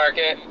World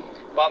Market,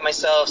 bought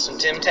myself some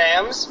Tim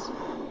Tams,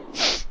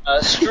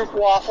 Stroop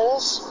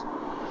waffles,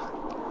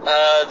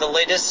 the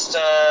latest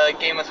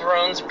Game of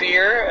Thrones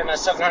beer in a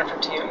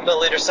 750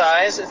 milliliter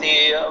size, the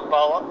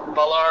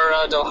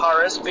Valar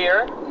Dollhouse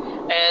beer,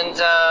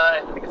 and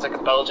I think it's like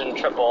a Belgian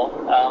triple.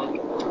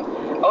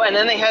 Oh, and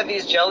then they had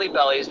these Jelly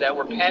Bellies that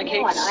were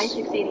Continue pancakes. on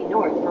I-680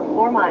 North for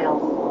 4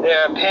 miles.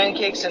 They're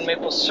pancakes and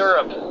maple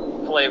syrup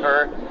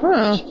flavor,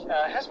 Huh. which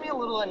has me a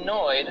little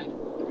annoyed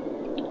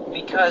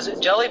because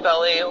Jelly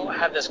Belly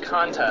had this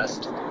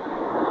contest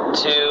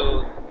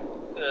to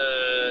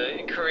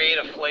create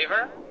a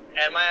flavor,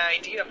 and my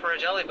idea for a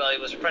Jelly Belly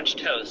was French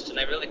toast, and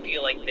I really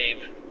feel like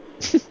they've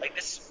like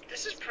this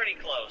is pretty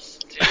close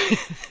to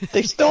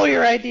They stole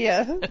your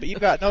idea, but you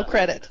got no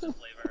credit.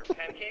 flavor.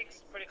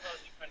 Pancakes, pretty close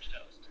to French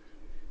toast.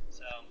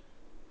 So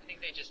I think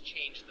they just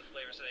changed the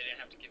flavor so they didn't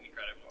have to give me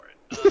credit for it.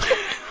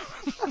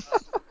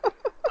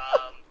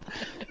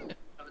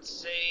 I would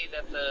say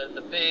that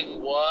the big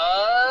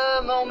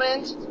what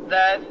moment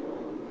that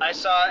I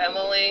saw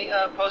Emily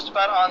post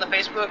about on the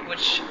Facebook,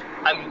 which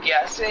I'm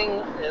guessing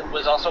it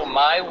was also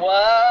my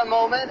what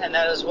moment, and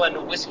that is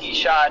when Whiskey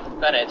shot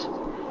Bennett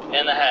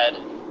in the head.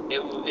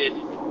 It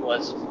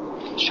was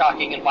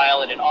shocking and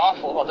violent and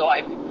awful, although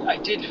I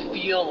did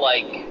feel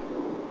like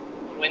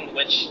when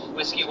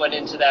Whiskey went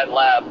into that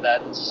lab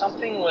that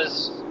something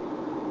was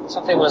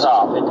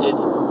off.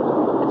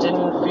 It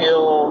didn't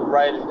feel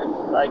right.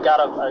 I got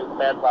a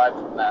bad vibe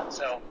from that.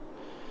 So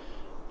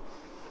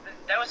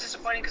that was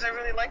disappointing because I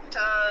really liked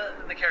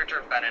the character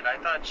of Bennett. I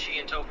thought she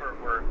and Topher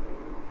were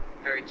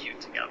very cute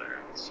together.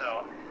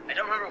 So I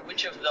don't remember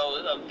which of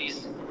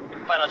these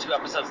final 2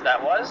 episodes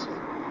that was,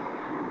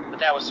 but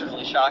that was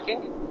certainly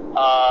shocking.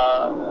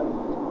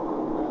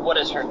 What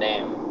is her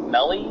name?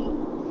 Melly?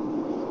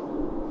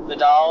 The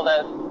doll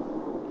that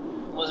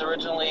was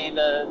originally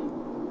the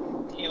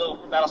Hilo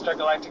from Battlestar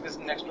Galactica's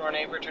next door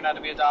neighbor turned out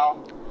to be a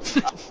doll.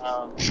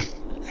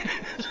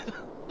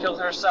 Killed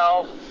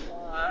herself.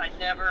 I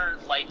never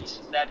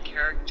liked that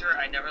character.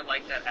 I never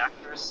liked that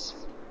actress.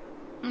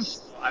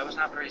 So I was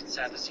not very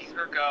sad to see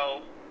her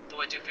go,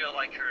 though I do feel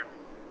like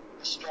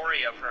the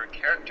story of her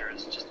character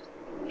is just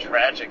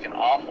tragic and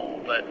awful,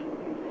 but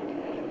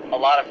a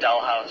lot of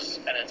Dollhouse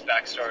and its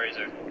backstories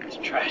are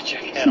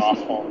tragic and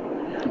awful.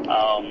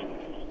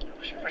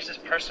 I wish this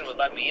person would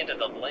let me into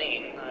the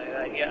lane.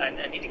 I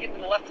need to get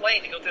in the left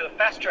lane to go through the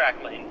fast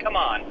track lane. Come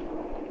on.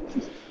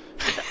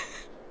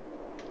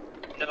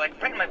 They're like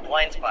right in my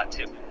blind spot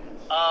too.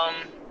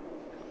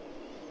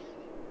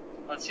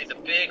 Let's see, the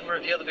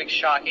big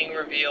shocking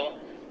reveal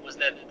was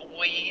that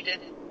Boyd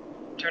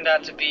turned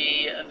out to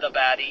be the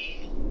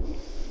baddie.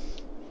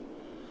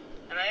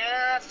 And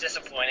that's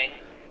disappointing.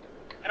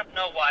 I don't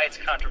know why it's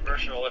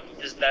controversial,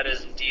 if that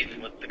is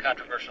indeed what the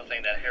controversial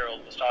thing that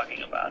Harold was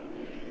talking about.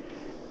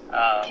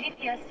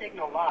 GPS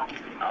signal lost.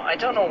 I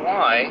don't know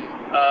why.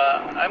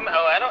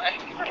 I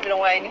don't even know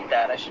why I need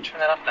that. I should turn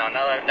that off now.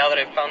 Now that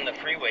I've found the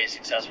freeway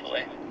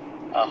successfully.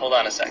 Hold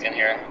on a second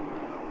here.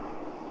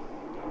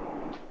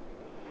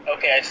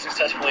 Okay, I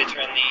successfully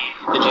turned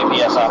the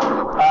GPS off.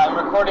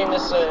 I'm recording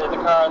this in the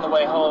car on the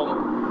way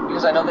home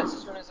because I know that as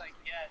soon as I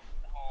get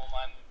home,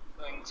 I'm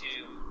going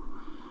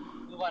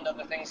to move on to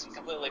other things and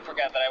completely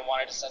forget that I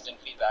wanted to send in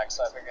feedback.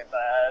 So I figured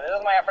this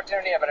is my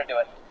opportunity. I better do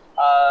it.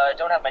 I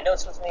don't have my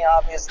notes with me,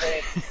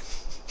 obviously.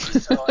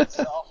 So it's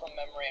all from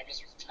memory. I'm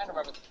just trying to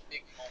remember the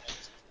big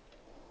moment.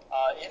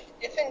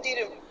 If indeed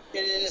it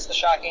is the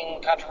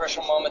shocking,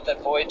 controversial moment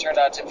that Boyd turned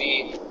out to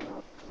be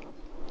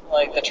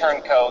like the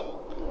turncoat,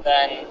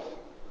 then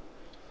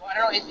I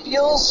don't know. It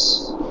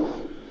feels.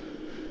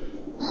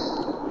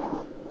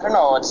 I don't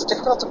know. It's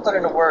difficult to put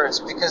into words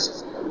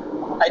because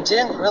I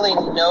didn't really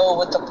know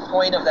what the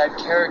point of that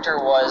character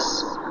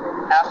was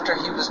after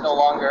he was no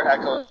longer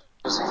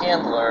Echo's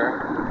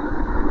handler.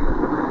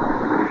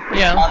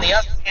 Yeah. On the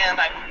other hand,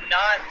 I'm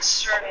not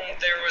certain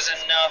there was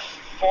enough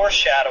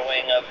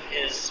foreshadowing of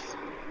his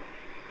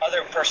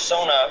other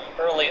persona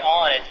early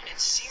on. It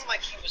seemed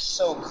like he was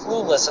so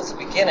clueless at the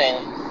beginning.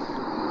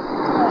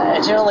 I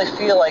generally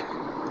feel like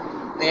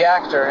the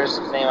actor, whose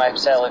name I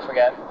sadly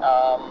forget,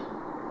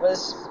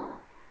 was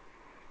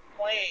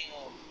playing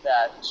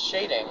that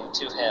shading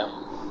to him,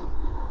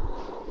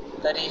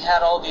 that he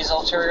had all these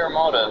ulterior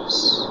motives.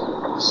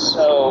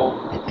 So,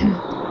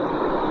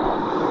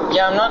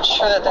 yeah, I'm not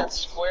sure that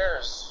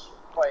squares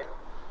quite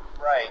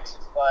right,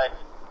 but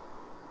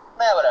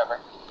whatever.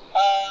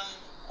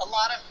 A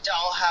lot of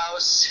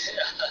Dollhouse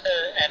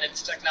and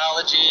its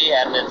technology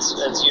and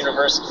its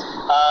universe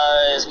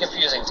is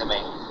confusing to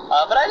me.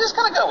 But I just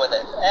kind of go with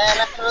it. And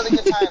I had a really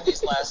good time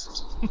these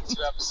last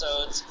 2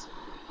 episodes.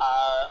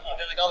 I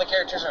feel like all the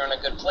characters are in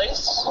a good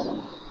place.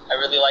 I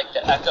really like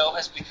that Echo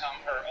has become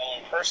her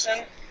own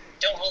person.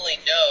 Don't really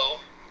know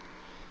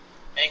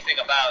anything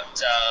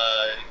about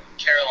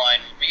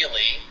Caroline,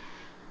 really,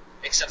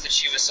 except that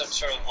she was some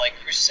sort of, like,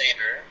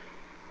 crusader.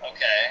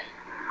 Okay.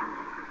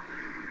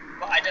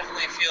 But I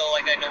definitely feel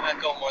like I know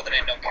Echo more than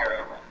I know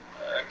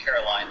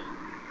Caroline.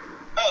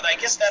 Oh, I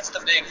guess that's the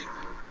big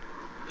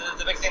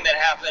thing that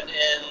happened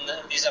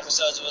in these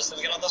episodes was that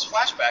we get all those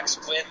flashbacks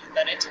with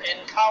Bennett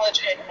in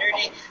college and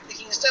nerdy,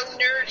 looking so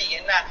nerdy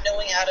and not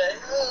knowing how to,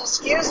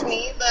 excuse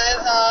me, but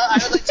I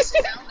would like to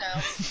sit down now.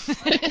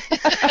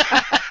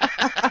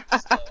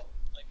 So,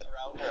 like,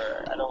 around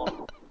her,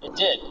 it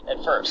did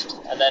at first,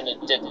 and then it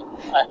didn't.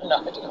 I don't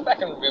know, I have to go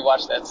back and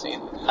rewatch that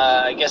scene.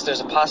 I guess there's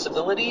a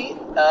possibility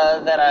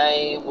that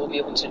I will be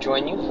able to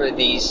join you for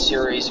the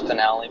series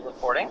finale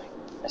recording.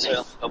 I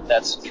certainly hope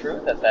that's true,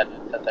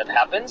 that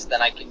happens.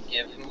 Then I can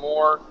give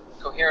more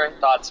coherent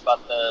thoughts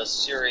about the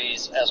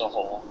series as a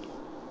whole.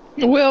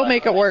 We'll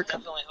make it work. I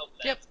definitely hope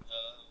that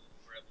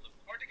we're able to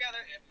record together.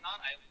 If not,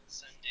 I will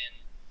send in,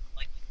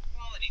 like,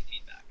 quality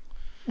feedback.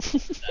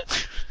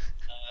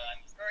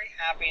 I'm very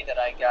happy that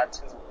I got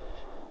to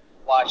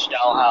watch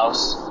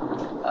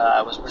Dollhouse.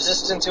 I was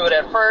resistant to it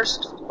at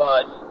first,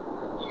 but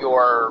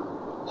your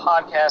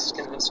podcast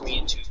convinced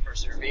me to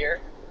persevere.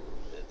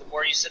 The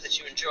more you said that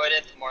you enjoyed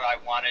it, the more I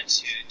wanted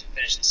to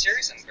finish the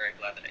series. I'm very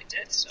glad that I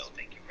did, so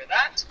thank you for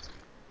that.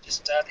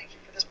 Just thank you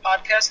for this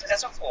podcast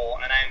as a whole,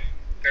 and I'm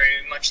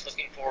very much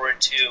looking forward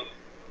to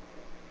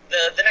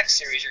the next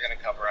series you're going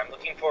to cover. I'm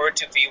looking forward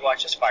to B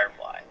watches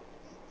Firefly.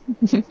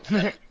 And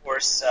then, of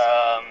course,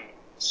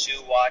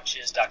 Sue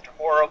watches Dr.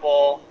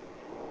 Horrible,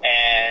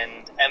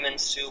 and Em and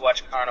Sue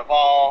watch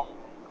Carnival,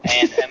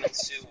 and Em and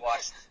Sue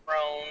watch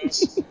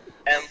Thrones.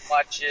 M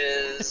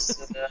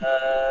watches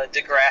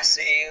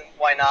Degrassi,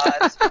 why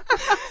not?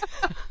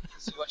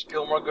 C watches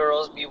Gilmore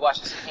Girls, B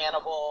watches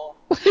Hannibal. All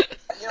of that.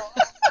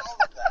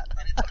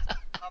 And it's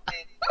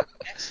coming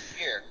next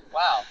year.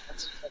 Wow,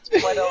 that's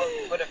quite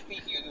a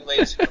feat you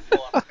ladies are going to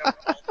pull off to cover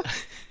all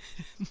those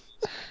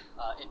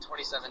in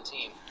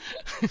 2017.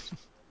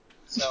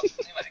 So,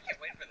 anyway, I can't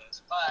wait for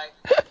those.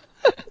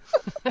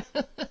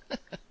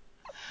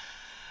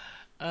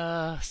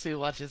 Bye. Sue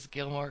watches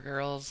Gilmore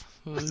Girls.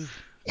 Ooh,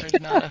 there's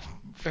not a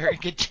very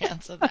good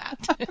chance of that.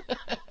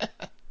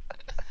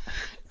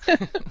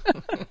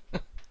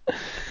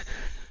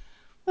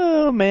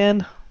 Oh,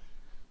 man.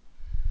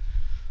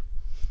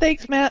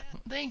 Thanks, Matt.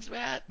 Thanks,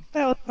 Matt.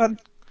 That was fun.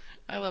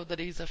 I love that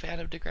he's a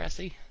fan of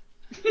Degrassi.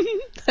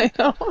 I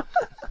know.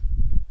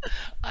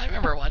 I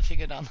remember watching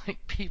it on, like,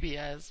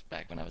 PBS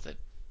back when I was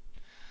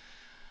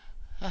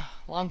a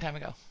long time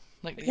ago.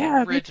 Like the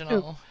Yeah, me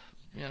original,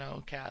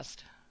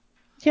 cast.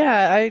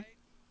 Yeah,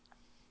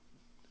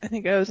 I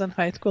think I was in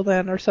high school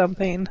then or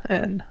something,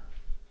 and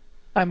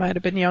I might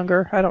have been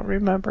younger. I don't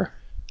remember.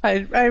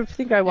 I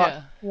think I watched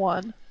Yeah.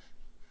 one.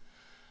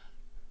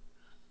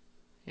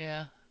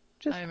 Yeah,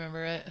 Just I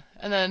remember it.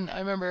 And then I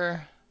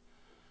remember,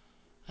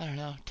 I don't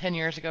know, 10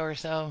 years ago or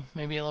so,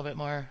 maybe a little bit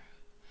more,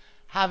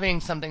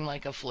 having something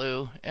like a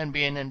flu and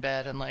being in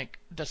bed and, like,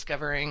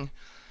 discovering.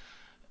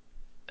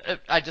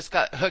 I just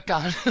got hooked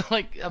on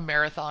like a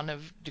marathon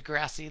of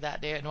Degrassi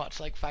that day and watched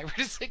like 5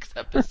 or 6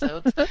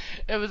 episodes.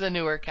 It was a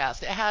newer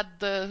cast. It had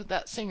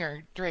that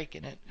singer Drake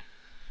in it.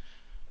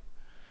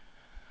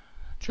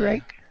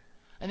 Drake.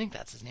 I think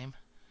that's his name.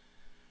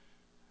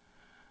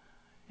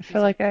 I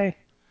feel like I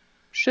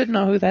should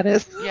know who that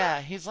is.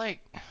 Yeah, he's like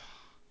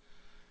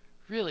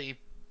really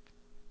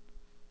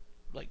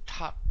like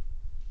top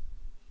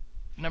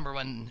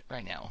 #1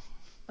 right now.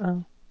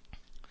 Oh.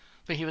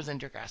 But he was in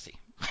Degrassi.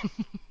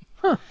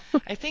 Huh.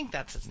 I think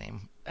that's his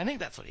name. I think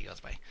that's what he goes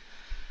by.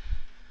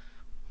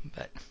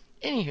 But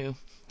anywho,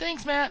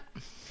 thanks, Matt.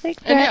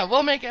 Thanks, And Matt. yeah,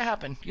 we'll make it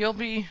happen. You'll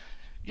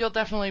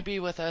definitely be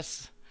with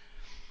us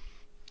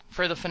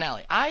for the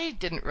finale. I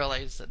didn't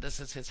realize that this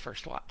is his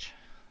first watch.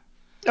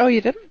 Oh,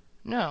 you didn't?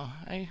 No,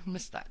 I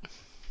missed that.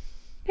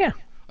 Yeah.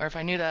 Or if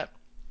I knew that,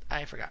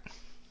 I forgot.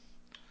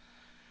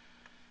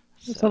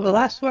 So the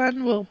last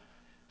one will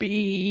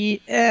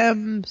be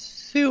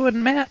Sue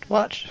and Matt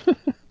watch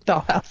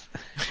Dollhouse.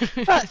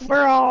 But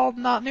we're all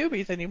not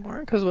newbies anymore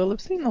because we'll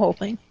have seen the whole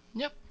thing.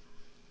 Yep.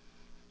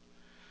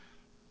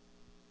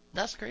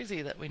 That's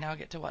crazy that we now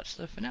get to watch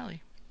the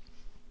finale.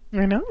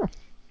 I know.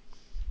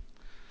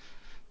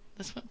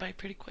 This went by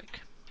pretty quick.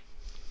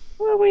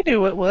 Well, we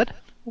knew it would. It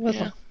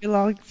wasn't Yeah. a very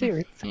long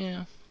series.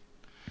 Yeah.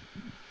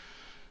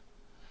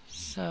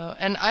 So,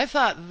 and I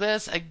thought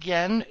this,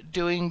 again,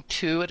 doing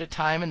 2 at a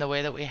time in the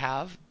way that we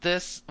have,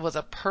 this was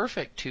a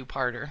perfect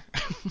 2-parter.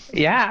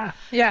 Yeah.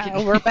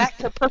 We're back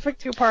to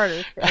perfect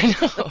 2-parters. I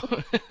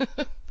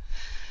know.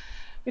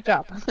 Good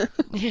job.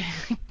 Yeah.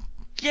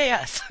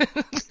 Yes.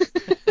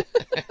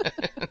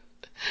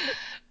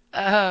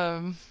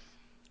 um,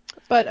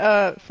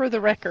 But for the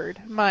record,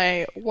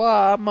 my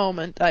wah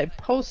moment I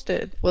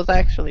posted was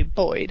actually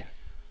Boyd.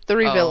 The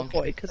reveal of okay.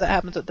 Boyd, because it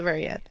happens at the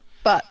very end.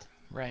 But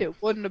Right.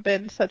 it wouldn't have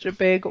been such a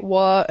big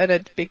wah and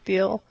a big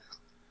deal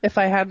if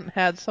I hadn't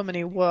had so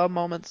many wow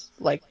moments.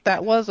 Like,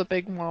 that was a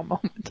big wow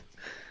moment.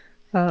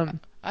 Um,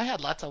 I had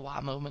lots of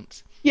wow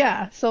moments.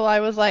 yeah, so I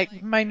was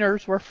like, my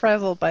nerves were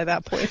frazzled by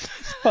that point.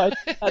 So I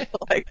just had to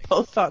like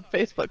post on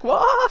Facebook,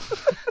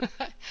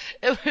 wah!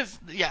 It was,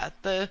 yeah,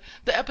 the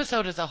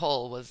episode as a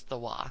whole was the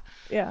wah.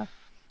 Yeah,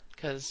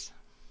 Because,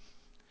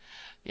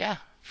 yeah,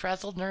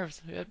 frazzled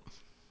nerves.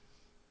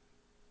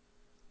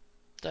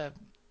 The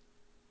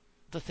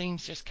the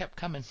things just kept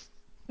coming.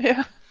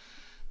 yeah.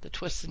 The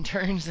twists and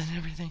turns and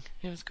everything.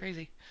 It was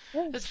crazy.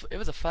 Yeah. It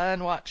was a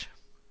fun watch.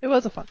 It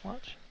was a fun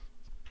watch.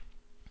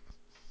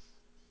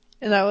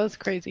 And that was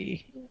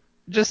crazy.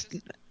 Just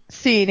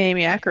seeing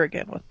Amy Acker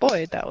again with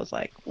Boyd, that was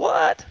like,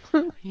 what?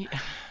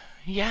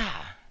 Yeah.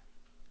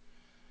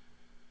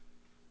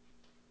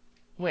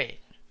 Wait.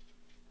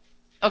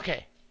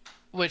 Okay.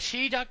 Was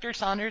she Dr.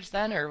 Saunders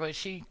then, or was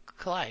she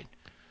Clyde?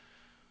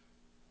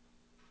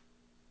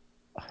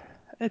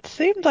 It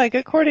seemed like,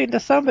 according to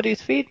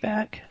somebody's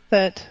feedback,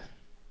 that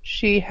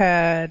she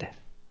had.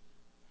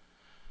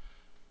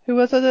 Who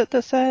was it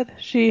that said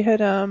she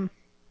had,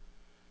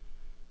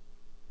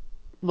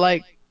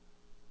 like,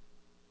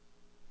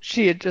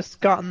 she had just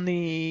gotten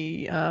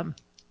the,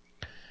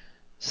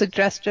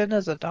 suggestion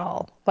as a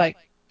doll, like,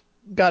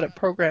 got it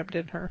programmed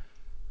in her.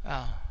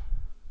 Oh,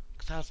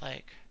 because I was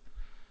like,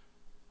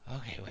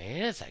 okay,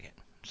 wait a second.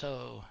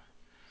 So,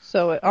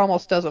 So it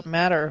almost doesn't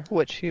matter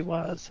which she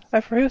was.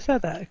 I forget who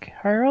said that.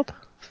 Harold?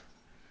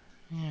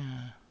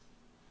 yeah.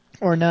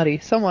 Or Nutty.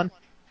 Someone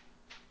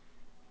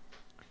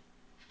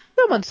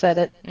said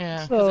it.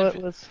 Yeah, because So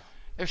it was.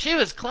 if she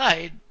was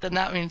Clyde, then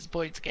that means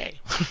Boyd's gay.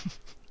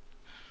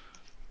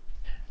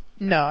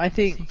 No, I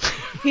think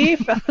he.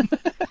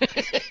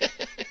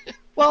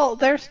 Well,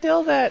 there's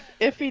still that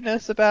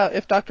iffiness about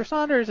if Dr.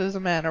 Saunders is a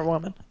man or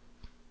woman.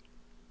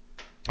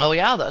 Oh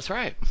yeah, that's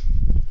right.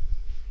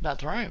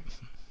 That's right.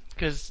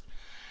 Because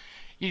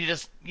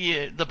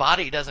the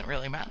body doesn't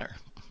really matter.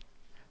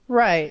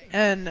 Right,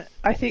 and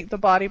I think the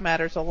body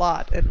matters a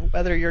lot, and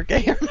whether you're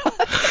gay or not.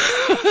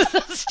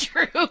 That's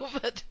true,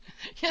 but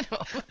you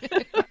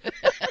know.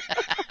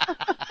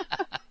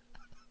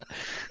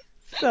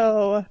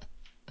 So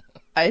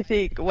I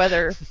think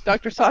whether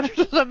Dr. Saunders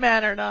was a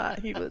man or not,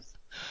 he was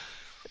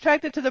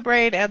attracted to the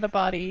brain and the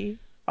body,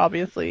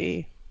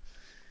 obviously.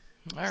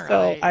 All So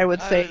right. I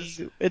would say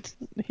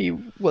he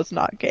was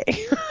not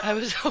gay. I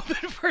was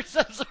hoping for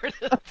some sort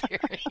of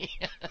theory,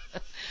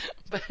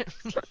 but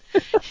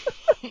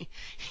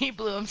he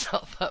blew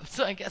himself up,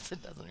 so I guess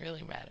it doesn't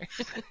really matter.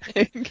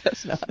 I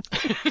guess not.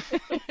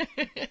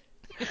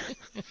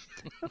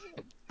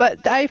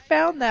 But I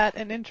found that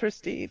an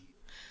interesting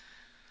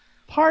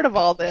part of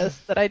all this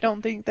that I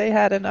don't think they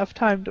had enough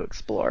time to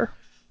explore.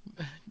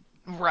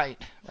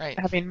 Right, right.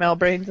 Having male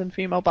brains and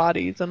female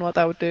bodies and what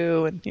that would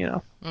do, and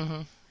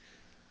Mhm.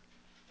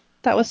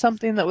 that was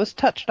something that was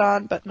touched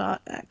on but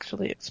not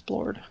actually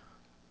explored.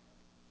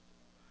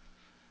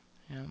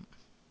 Yeah.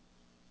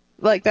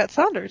 Like that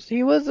Saunders,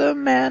 he was a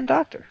man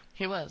doctor.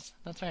 He was.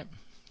 That's right.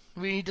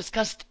 We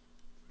discussed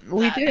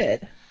We that.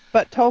 did.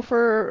 But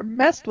Topher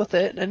messed with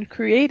it and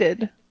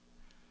created,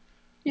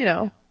 you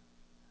know,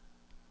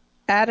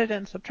 added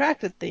and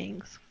subtracted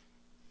things.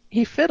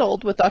 He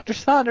fiddled with Dr.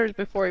 Saunders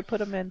before he put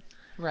him in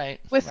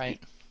Right, right. whiskey.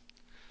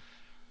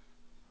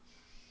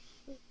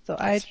 So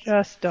I That's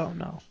just don't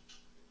know.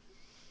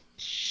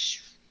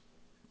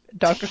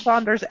 Dr.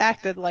 Saunders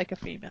acted like a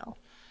female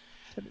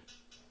to me.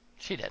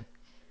 she did.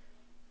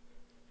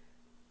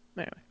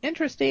 Anyway,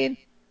 interesting.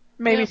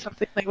 Maybe Yep.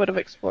 something they would have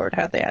explored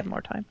had they had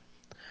more time.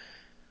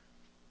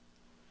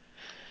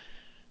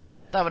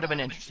 That would have been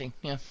interesting.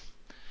 Yeah.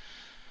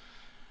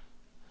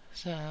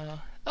 So,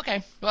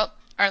 okay. Well,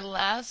 our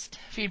last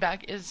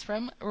feedback is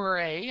from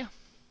Ray,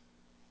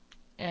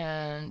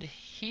 and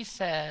he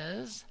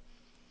says,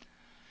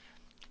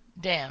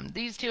 "Damn,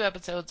 these two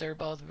episodes are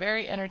both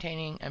very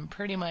entertaining and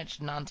pretty much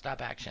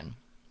nonstop action.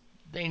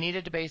 They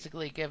needed to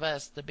basically give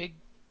us the big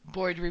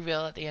Boyd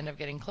reveal at the end of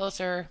Getting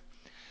Closer,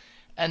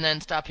 and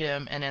then stop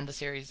him and end the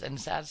series in a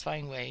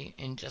satisfying way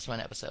in just one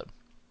episode.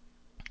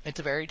 It's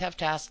a very tough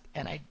task,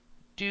 and I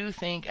do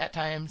think at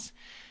times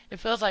it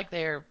feels like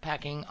they're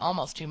packing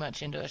almost too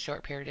much into a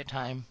short period of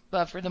time,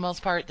 but for the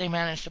most part, they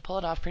managed to pull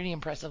it off pretty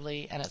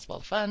impressively, and it's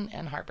both fun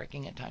and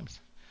heartbreaking at times."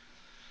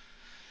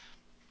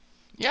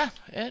 Yeah,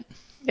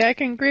 Yeah, I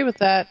can agree with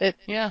that.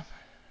 yeah,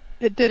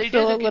 It did they did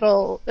feel a a good.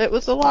 little. It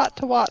was a lot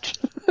to watch,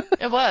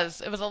 It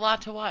was a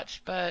lot to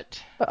watch,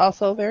 but but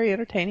also very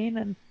entertaining,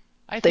 and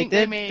I they think they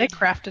did. They made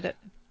crafted it.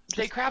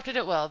 they Just crafted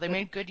it well. They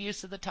made good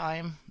use of the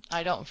time.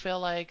 I don't feel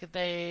like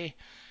they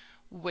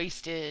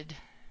wasted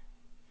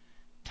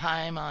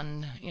time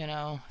on,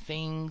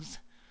 things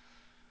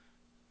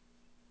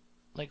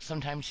like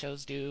sometimes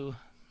shows do.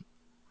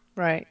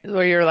 right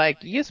where you're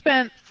like, you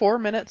spent 4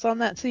 minutes on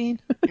that scene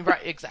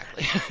Right,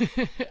 exactly.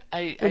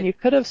 I, when I you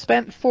could have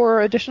spent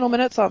 4 additional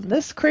minutes on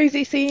this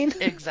crazy scene.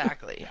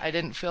 exactly. I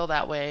didn't feel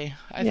that way.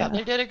 I thought Yeah.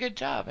 they did a good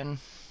job, and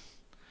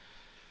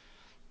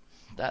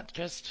that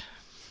just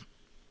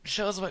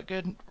shows what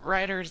good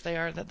writers they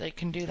are that they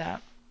can do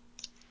that.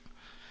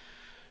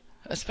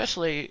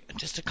 especially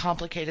just a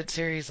complicated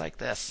series like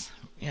this,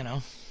 you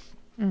know.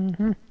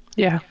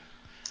 Yeah.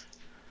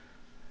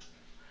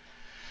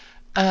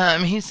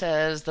 He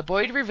says, the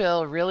Boyd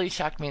reveal really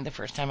shocked me the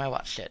first time I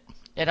watched it.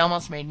 It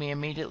almost made me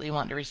immediately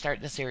want to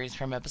restart the series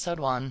from episode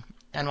 1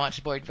 and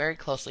watch Boyd very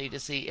closely to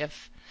see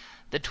if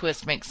the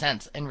twist makes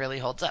sense and really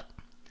holds up.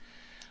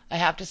 I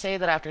have to say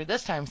that after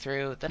this time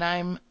through, that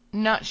I'm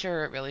not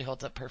sure it really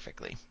holds up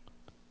perfectly.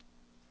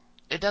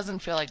 It doesn't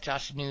feel like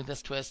Josh knew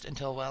this twist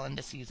until well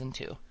into season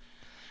 2.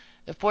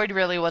 If Boyd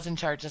really was in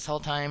charge this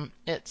whole time,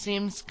 it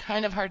seems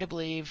kind of hard to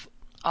believe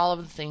all of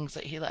the things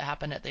that he let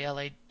happen at the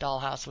LA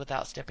Dollhouse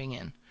without stepping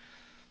in.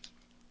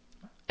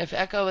 If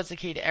Echo was the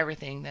key to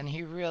everything, then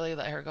he really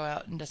let her go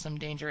out into some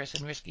dangerous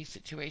and risky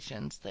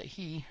situations that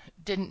he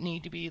didn't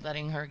need to be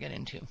letting her get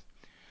into.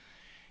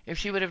 If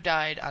she would have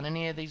died on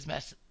any of these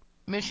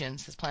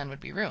missions, his plan would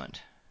be ruined.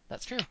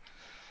 That's true.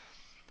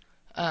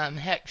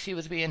 Heck, she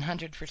was being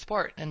hunted for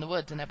sport in the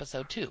woods in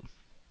episode 2.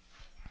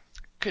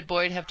 Could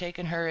Boyd have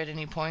taken her at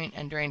any point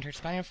and drained her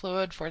spinal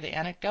fluid for the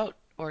anecdote,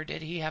 or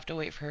did he have to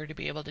wait for her to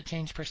be able to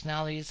change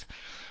personalities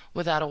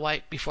without a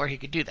wipe before he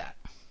could do that?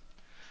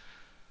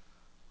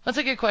 That's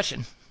a good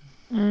question.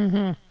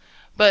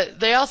 But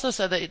they also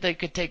said that they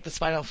could take the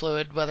spinal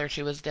fluid whether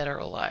she was dead or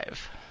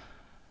alive.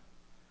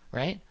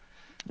 Right?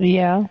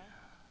 Yeah.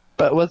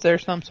 But was there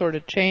some sort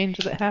of change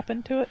that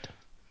happened to it?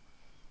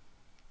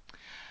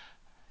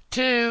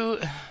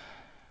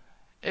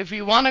 If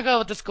you want to go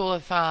with the school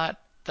of thought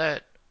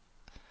that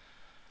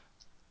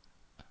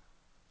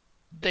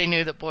they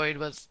knew that Boyd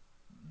was,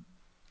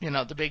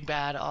 the big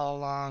bad all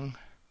along,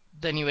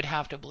 then you would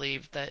have to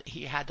believe that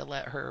he had to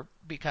let her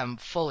become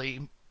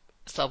fully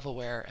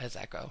self-aware as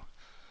Echo.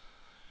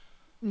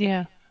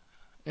 Yeah.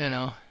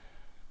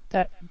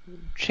 That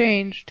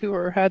change to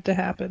her had to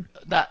happen.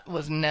 That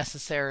was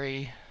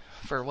necessary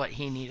for what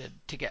he needed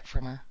to get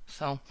from her.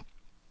 So,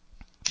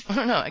 I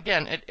don't know.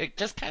 Again, it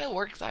just kind of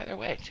works either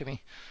way to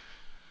me.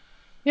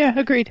 Yeah,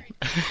 agreed.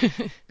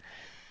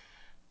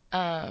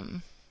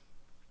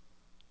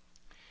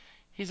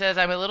 He says,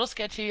 I'm a little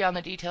sketchy on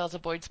the details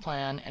of Boyd's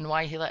plan and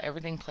why he let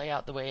everything play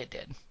out the way it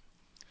did.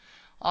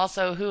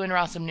 Also, who in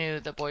Rossum knew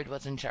that Boyd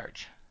was in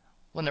charge?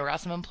 When the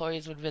Rossum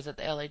employees would visit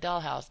the LA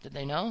Dollhouse, did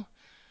they know?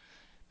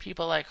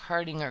 People like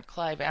Harding or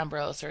Clive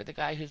Ambrose or the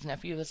guy whose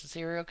nephew was a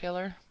serial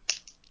killer?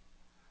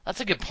 That's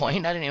a good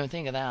point. I didn't even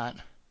think of that.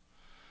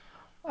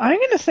 I'm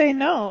going to say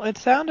no. It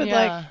sounded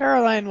like Yeah.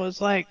 Caroline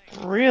was like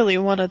really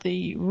one of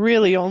the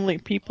really only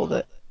people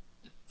that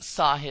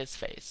Saw his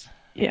face.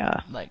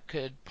 Yeah. Like,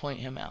 could point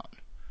him out.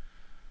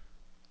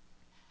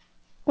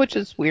 Which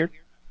is weird.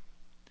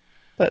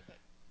 But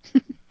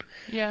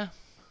Yeah.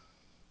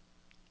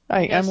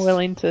 I'm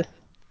willing to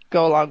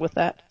go along with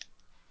that.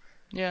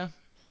 Yeah.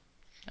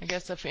 I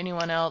guess if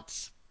anyone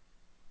else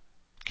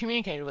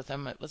communicated with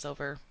him, it was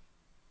over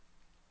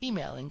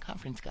email and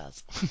conference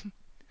calls.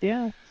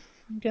 Yeah,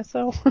 I guess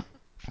so.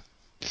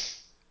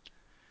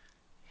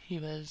 He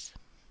was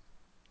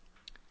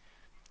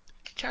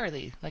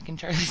Charlie, like in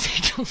Charlie's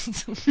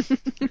Angels.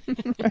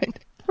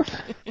 Right.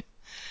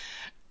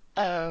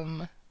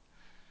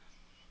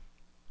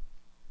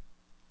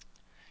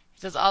 He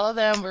says all of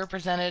them were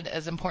presented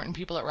as important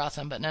people at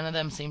Rossum, but none of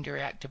them seemed to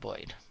react to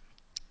Boyd.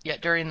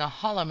 Yet during the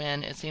Hollow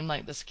Man, it seemed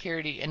like the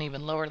security and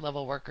even lower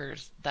level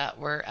workers that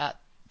were at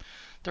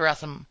the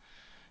Rossum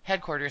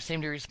headquarters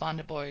seemed to respond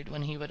to Boyd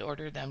when he would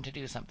order them to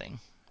do something.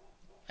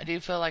 I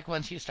do feel like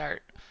once you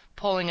start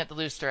pulling at the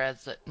loose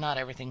threads that not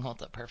everything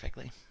holds up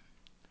perfectly.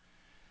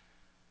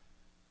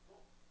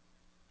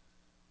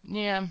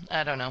 Yeah,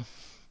 I don't know.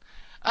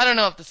 I don't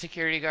know if the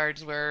security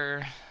guards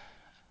were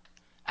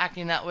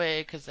acting that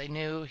way because they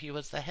knew he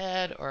was the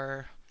head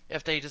or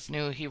if they just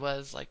knew he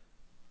was like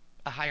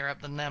a higher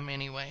up than them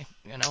anyway,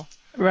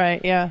 Right,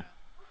 yeah.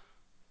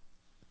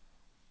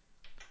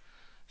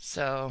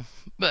 So,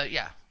 but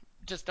yeah,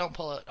 just don't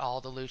pull at all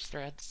the loose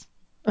threads.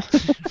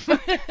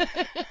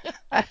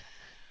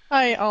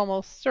 I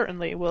almost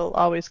certainly will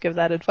always give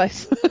that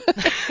advice.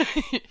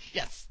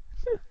 Yes.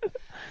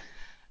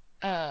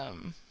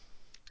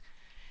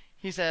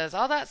 He says,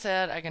 all that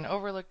said, I can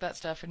overlook that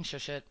stuff and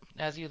shush it,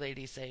 as you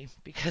ladies say,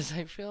 because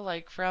I feel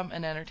like from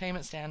an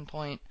entertainment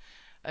standpoint,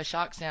 a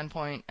shock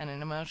standpoint, and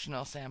an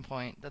emotional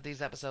standpoint, that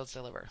these episodes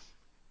deliver.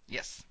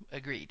 Yes,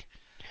 agreed.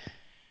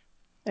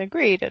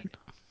 Agreed. And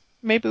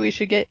maybe we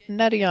should get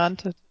Nettie on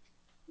to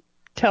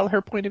tell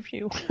her point of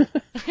view.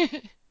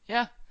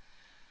 Yeah.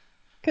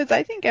 Because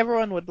I think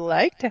everyone would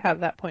like to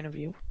have that point of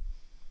view.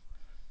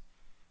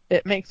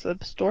 It makes the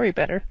story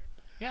better.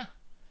 Yeah.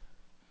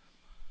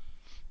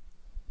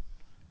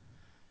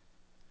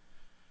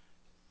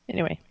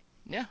 Anyway.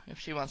 Yeah, if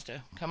she wants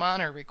to come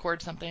on or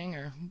record something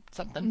or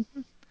something,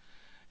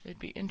 it'd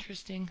be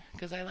interesting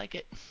because I like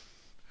it.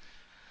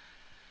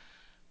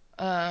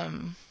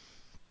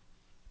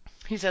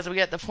 He says we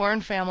get the foreign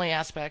family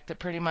aspect that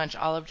pretty much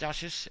all of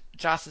Josh's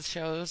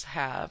shows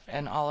have,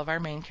 and all of our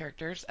main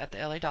characters at the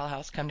LA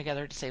Dollhouse come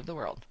together to save the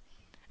world.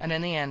 And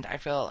in the end, I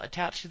feel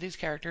attached to these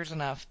characters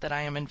enough that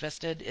I am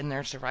invested in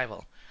their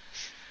survival.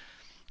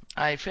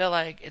 I feel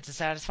like it's a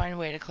satisfying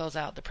way to close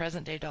out the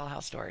present day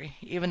Dollhouse story,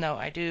 even though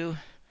I do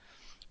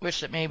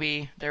wish that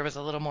maybe there was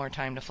a little more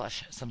time to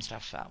flesh some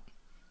stuff out.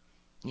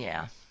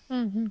 Yeah,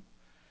 Mm-hmm.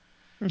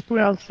 We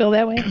all feel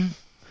that way.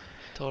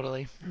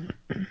 totally.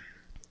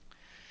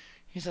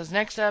 He says,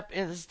 next up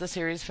is the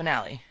series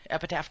finale,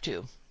 Epitaph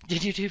 2.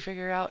 Did you two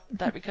figure out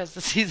that because the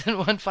season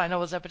 1 final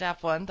was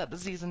Epitaph 1, that the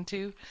season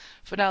 2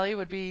 finale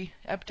would be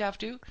Epitaph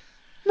 2?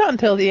 Not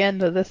until the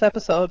end of this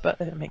episode,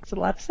 but it makes a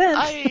lot of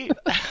sense.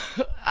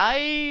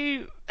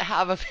 I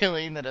have a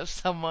feeling that if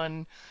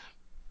someone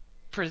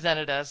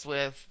presented us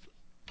with,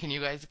 can you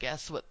guys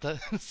guess what the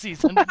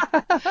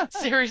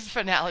series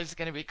finale is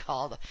going to be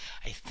called?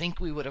 I think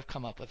we would have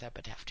come up with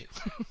Epitaph 2.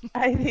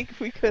 I think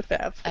we could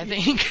have. I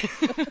think.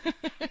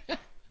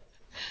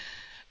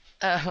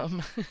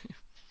 um,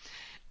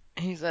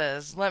 he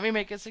says, let me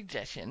make a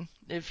suggestion.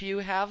 If you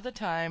have the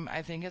time,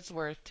 I think it's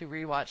worth to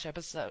rewatch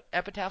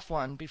Epitaph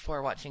 1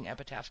 before watching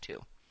Epitaph 2.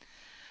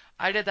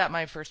 I did that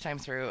my first time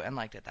through and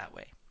liked it that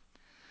way.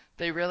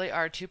 They really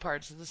are two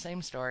parts of the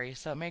same story,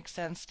 so it makes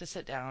sense to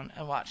sit down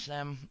and watch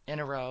them in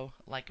a row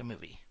like a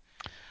movie.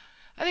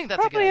 I think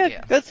that's a good Probably a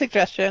idea. good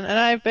suggestion, and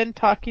I've been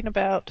talking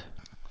about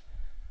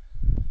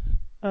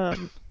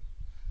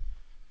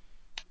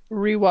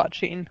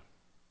rewatching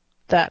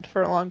that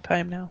for a long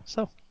time now,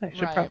 so that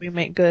should Right. probably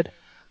make good.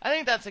 I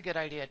think that's a good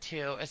idea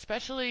too.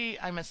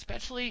 I'm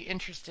especially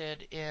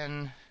interested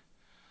in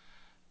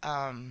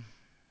um,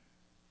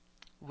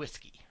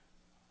 whiskey.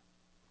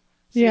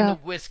 Seeing the Yeah.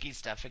 whiskey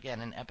stuff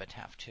again in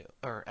Epitaph 2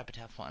 or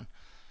Epitaph 1,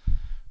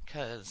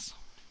 because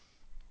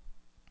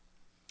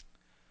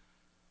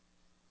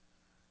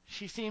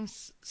she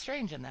seems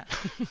strange in that.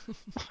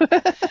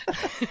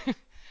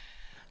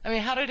 I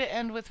mean, how did it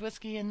end with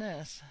whiskey in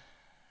this?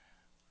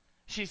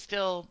 She's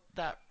still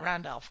that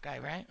Randolph guy,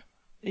 right?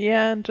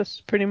 Yeah, and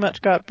just pretty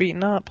much got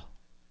beaten up.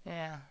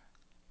 Yeah.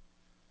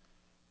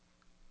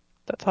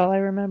 That's all I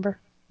remember.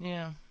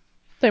 Yeah.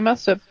 They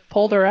must have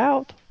pulled her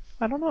out.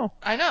 I don't know.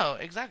 I know,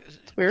 exactly.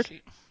 It's weird.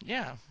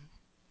 Yeah.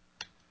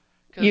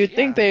 Because, You'd yeah,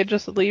 think they'd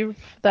just leave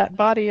that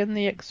body in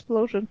the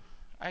explosion.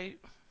 I,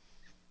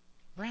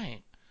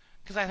 right.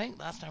 Because I think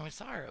last time we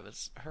saw her, it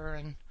was her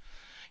and,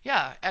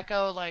 yeah,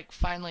 Echo, like,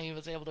 finally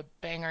was able to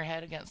bang her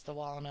head against the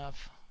wall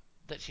enough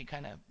that she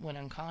kind of went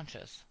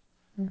unconscious.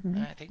 Mm-hmm.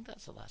 And I think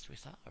that's the last we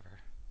saw of her.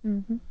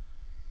 Mm-hmm.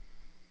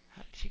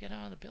 How did she get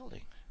out of the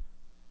building?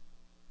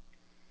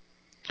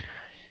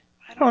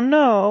 I don't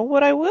know.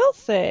 What I will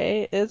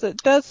say is it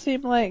does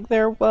seem like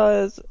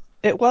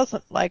it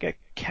wasn't like a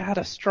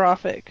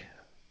catastrophic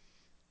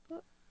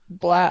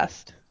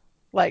blast.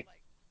 Like,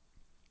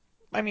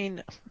 I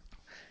mean,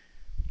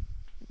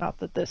 not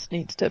that this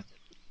needs to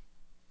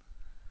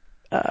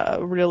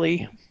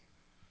really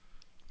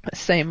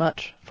say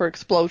much for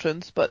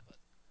explosions, but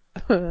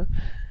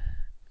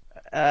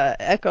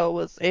Echo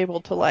was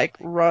able to like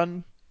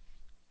run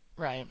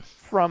Right.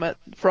 from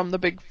the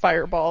big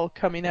fireball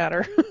coming at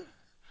her.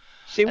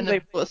 She And was the,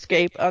 able to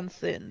escape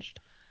unsinged.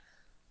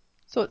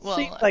 So it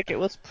seemed well, like it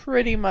was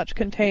pretty much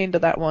contained to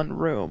that one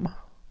room.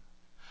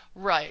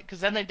 right,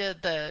 because then they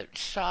did the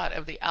shot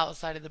of the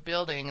outside of the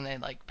building and they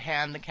like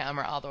panned the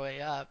camera all the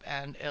way up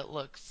and it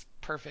looks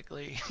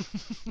perfectly.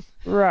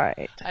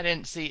 Right. I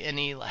didn't see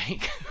any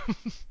like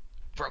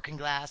broken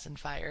glass and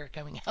fire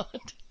coming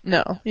out.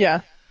 No,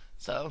 yeah.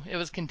 So it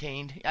was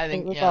contained. I It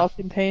think, was yeah, all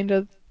contained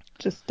to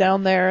just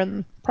down there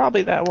in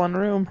probably that one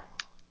room.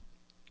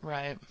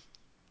 right.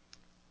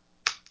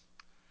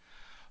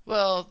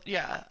 Well,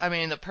 yeah, I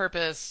mean, the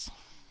purpose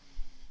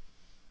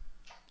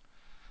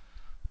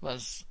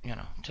was,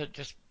 to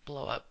just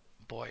blow up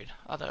Boyd,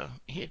 although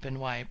he had been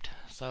wiped.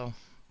 So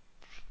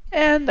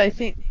And I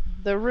think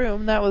the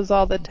room, that was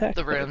all the tech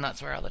the there. room,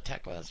 that's where all the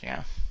tech was,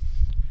 yeah.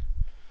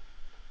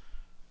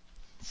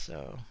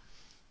 So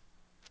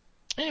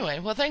anyway,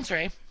 well, thanks,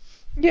 Ray.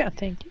 Yeah,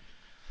 thank you.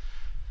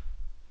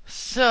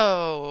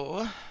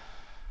 So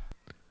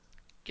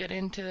get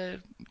into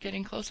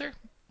getting closer.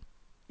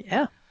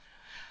 Yeah.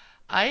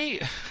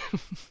 I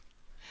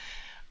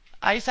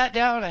I sat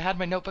down, I had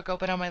my notebook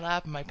open on my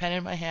lap and my pen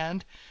in my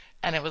hand,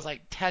 and it was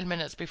like 10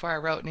 minutes before I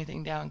wrote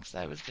anything down because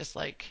I was just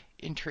like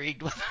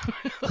intrigued with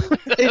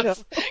I I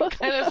know.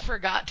 kind of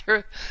forgot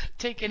to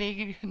take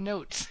any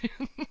notes.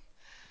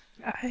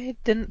 I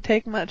didn't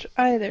take much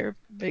either,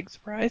 big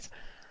surprise.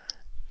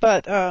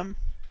 But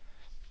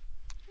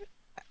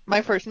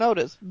my first note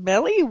is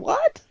Melly,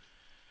 what?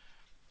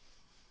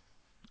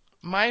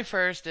 My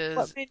first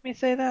What is made me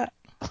say that?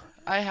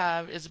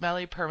 is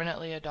Melly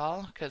permanently a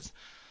doll? Because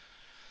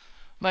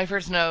my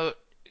first note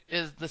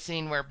is the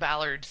scene where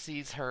Ballard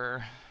sees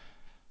her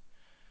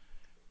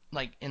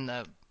like in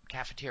the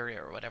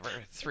cafeteria or whatever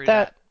through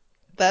That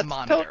that that's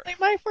monitor. totally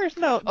my first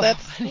note. Oh,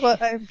 That's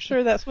what I'm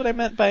sure that's what I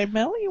meant by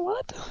Melly,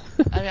 what?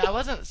 I mean, I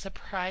wasn't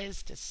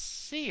surprised to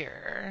see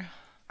her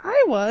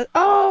I was.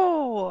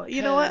 Oh,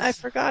 you know what? I because,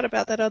 forgot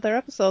about that other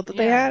episode that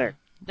they had yeah, her.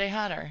 they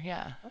had her,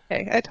 yeah.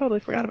 Okay, I totally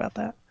forgot about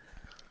that.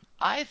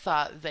 I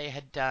thought they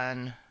had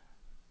done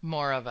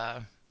more of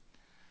a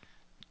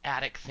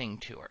attic thing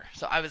to her.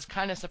 So I was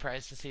kind of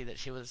surprised to see that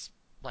she was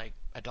like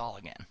a doll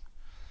again.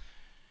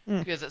 Mm.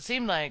 Because it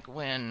seemed like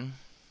when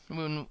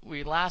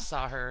we last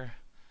saw her,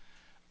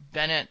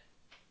 Bennett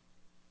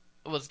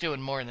was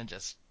doing more than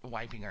just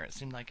wiping her. It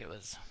seemed like it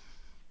was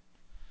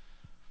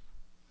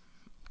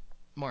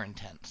more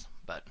intense,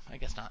 but I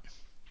guess not.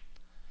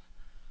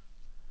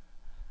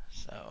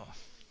 So,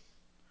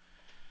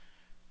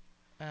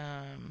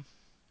 um,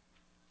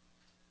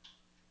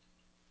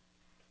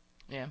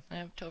 yeah,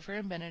 Topher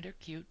and Bennett are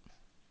cute.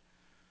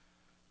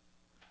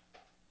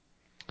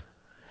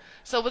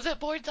 So was it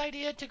Boyd's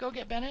idea to go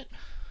get Bennett?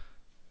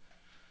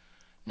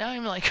 Now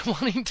I'm like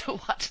wanting to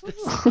watch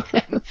this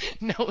again,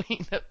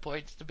 knowing that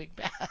Boyd's the big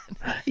bad.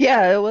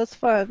 Yeah, it was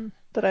fun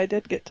that I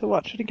did get to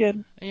watch it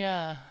again.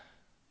 Yeah.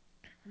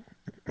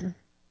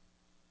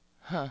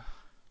 Huh.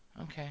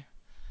 Okay.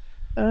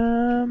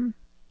 Um,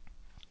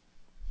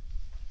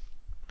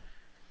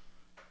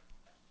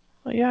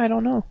 well, yeah, I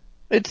don't know.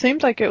 It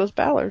seemed like it was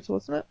Ballard's,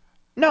 wasn't it?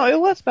 No, it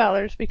was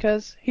Ballard's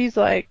because he's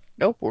like,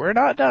 nope, we're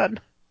not done.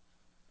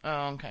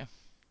 Oh, okay.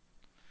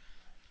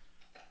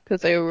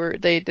 Because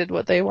they did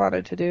what they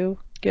wanted to do,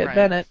 get Right.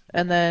 Bennett,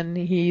 and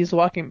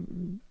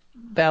then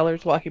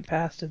Ballard's walking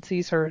past and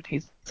sees her, and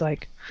he's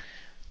like,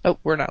 oh,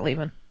 we're not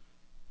leaving.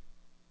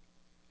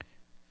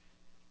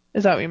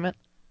 Is that what you meant?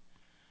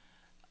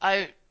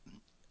 I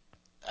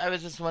I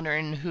was just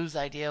wondering whose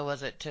idea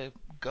was it to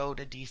go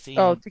to DC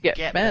Oh, and to get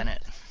get Bennett.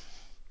 Bennett,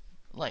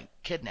 like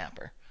kidnap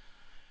her.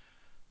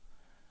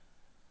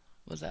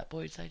 Was that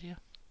Boyd's idea?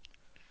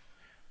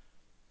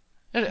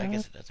 I Uh,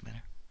 guess it doesn't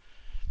matter.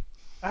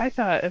 I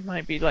thought it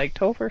might be like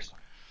Topher's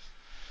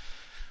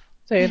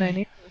saying I Maybe.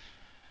 need her.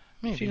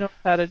 She Maybe. knows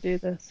how to do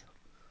this.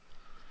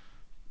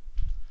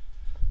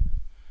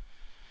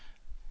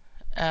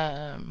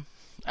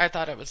 I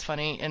thought it was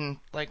funny in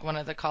like one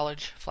of the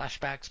college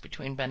flashbacks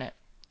between Bennett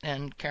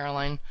and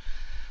Caroline.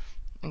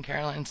 And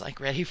Caroline's like,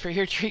 ready for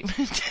your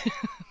treatment?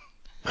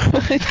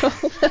 I know.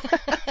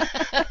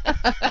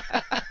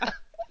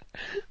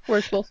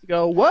 We're supposed to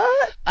go,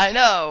 what? I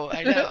know,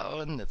 I know.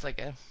 And it's like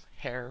a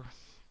hair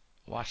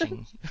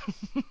washing.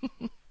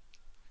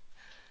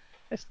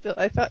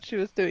 I thought she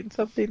was doing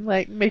something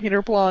like making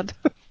her blonde.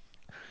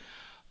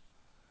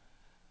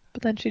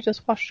 But then she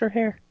just washed her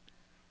hair.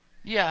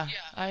 Yeah,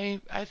 I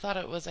thought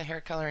it was a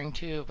hair coloring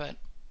too, but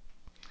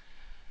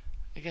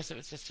I guess it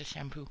was just a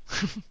shampoo.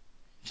 Kind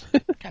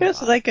It of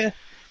was odd. like a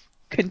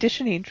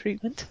conditioning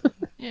treatment.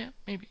 Yeah,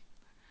 maybe.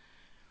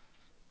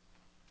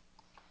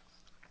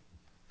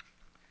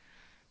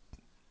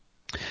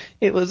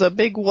 It was a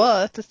big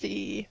what to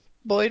see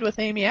Boyd with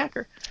Amy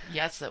Acker.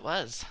 Yes, it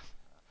was.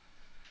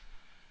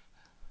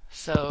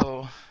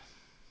 So,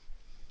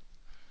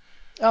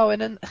 Oh,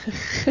 and in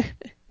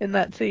in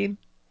that scene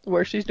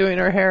where she's doing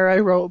her hair, I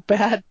wrote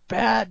bad,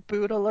 bad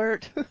boot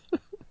alert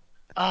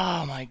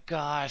oh my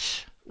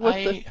gosh. with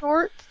the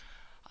shorts.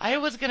 I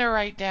was gonna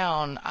write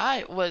down.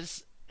 I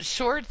was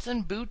shorts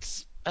and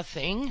boots a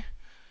thing?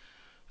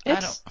 I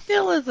It don't.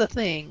 still is a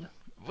thing.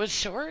 Was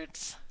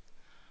shorts?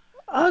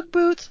 Ugg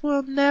boots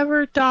will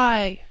never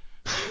die.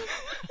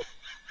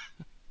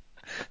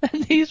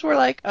 And these were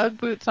like Ugg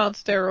boots on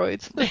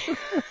steroids.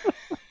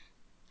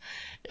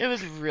 It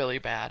was really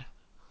bad.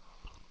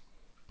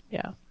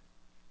 Yeah.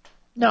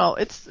 No,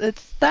 it's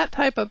that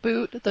type of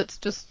boot that's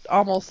just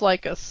almost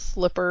like a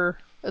slipper.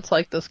 It's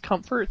like this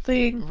comfort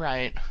thing.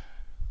 Right.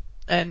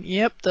 And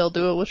yep, they'll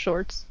do it with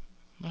shorts.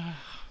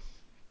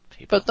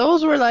 People. But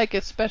those were like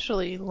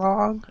especially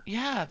long.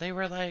 Yeah, they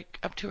were like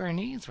up to her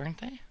knees, weren't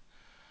they?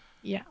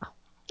 Yeah.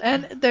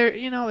 And there,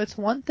 it's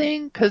one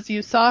thing because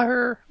you saw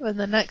her in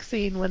the next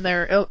scene when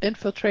they're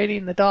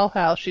infiltrating the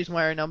dollhouse. She's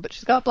wearing them, but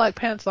she's got black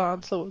pants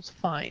on, so it was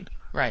fine.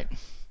 Right.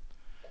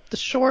 The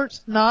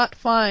shorts, not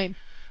fine.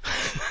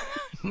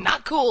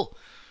 Not cool.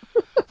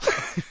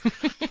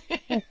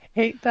 I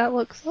hate that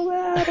look so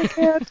bad. I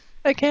can't.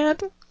 I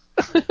can't.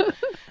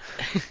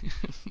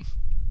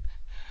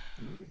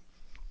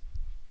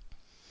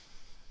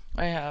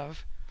 I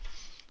have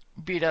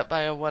beat up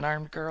by a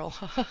one-armed girl.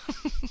 I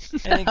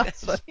think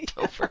That's that's funny.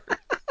 Topher.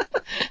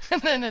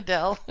 And then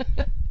Adele,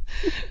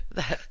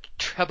 that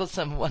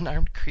troublesome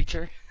one-armed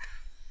creature.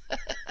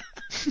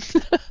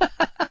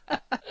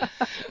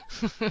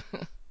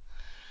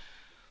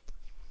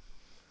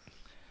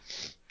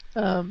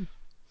 um.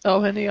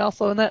 Oh, and he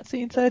also in that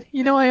scene said,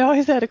 I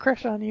always had a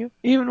crush on you,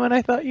 even when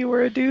I thought you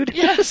were a dude.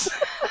 Yes.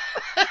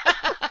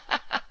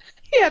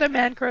 He had a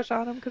man crush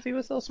on him because he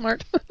was so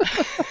smart.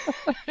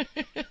 I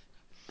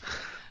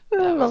That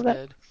was love that.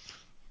 good.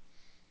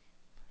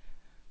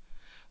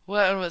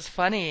 What was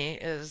funny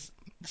is,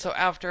 so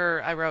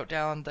after I wrote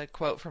down the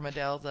quote from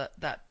Adele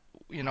that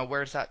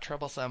where's that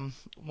troublesome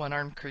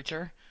one-armed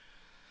creature?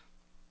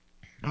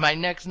 My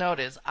next note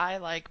is, I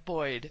like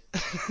Boyd.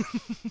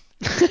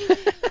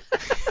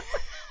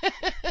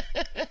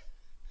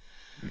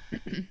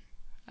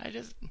 I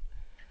just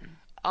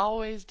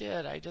always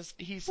did.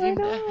 He I seemed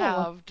to know.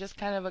 have just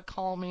kind of a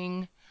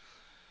calming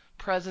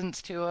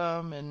presence to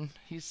him, and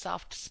he's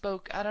soft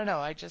spoke. I don't know.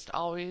 I just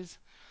always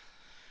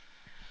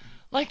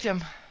liked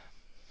him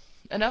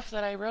enough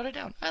that I wrote it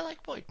down. I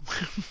like Boyd.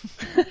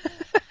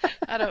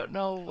 I don't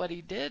know what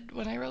he did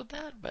when I wrote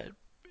that, but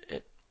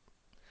it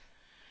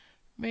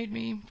made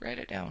me write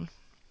it down.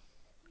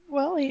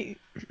 Well, he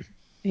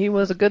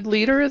was a good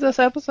leader this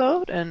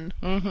episode, and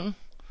Mm-hmm.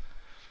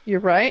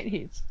 you're right.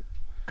 He's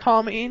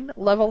calming,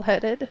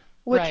 level-headed,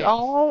 which Right.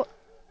 all,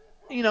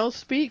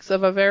 speaks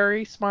of a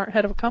very smart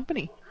head of a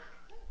company.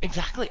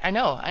 Exactly. I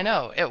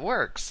know. It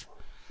works.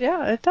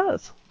 Yeah, it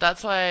does.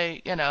 That's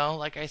why,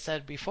 like I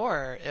said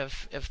before,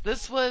 if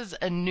this was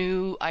a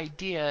new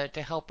idea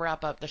to help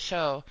wrap up the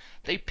show,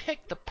 they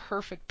picked the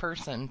perfect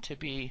person to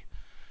be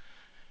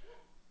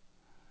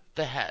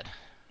the head.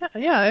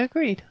 Yeah, I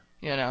agreed.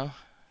 You know,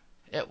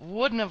 it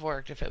wouldn't have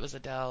worked if it was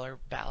Adele or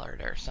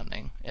Ballard or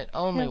something. It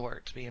only Yeah.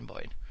 worked being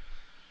Boyd.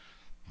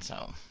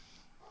 So,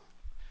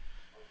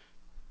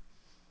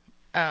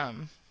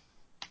 um,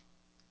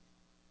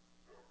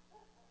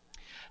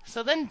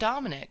 so then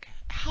Dominic,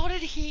 how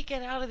did he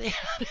get out of the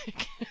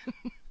attic?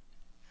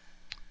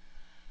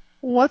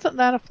 Wasn't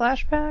that a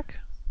flashback?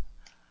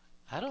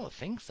 I don't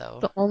think so.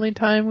 The only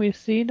time we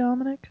see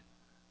Dominic?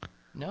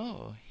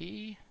 No,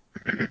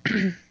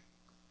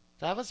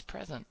 that was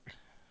present.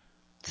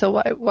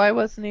 So why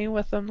wasn't he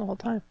with them the whole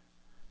time?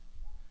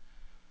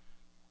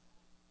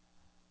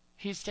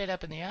 He stayed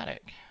up in the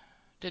attic.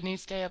 Didn't he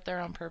stay up there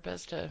on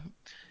purpose to?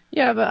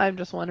 Yeah, but I'm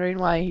just wondering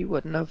why he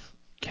wouldn't have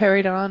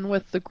carried on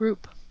with the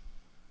group.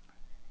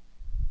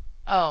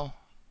 Oh,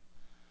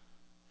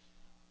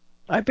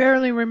 I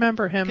barely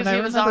remember him, and because I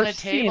he was on remember a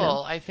seeing him.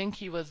 table. I think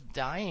he was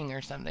dying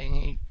or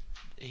something.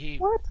 He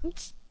What?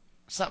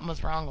 something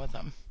was wrong with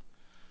him.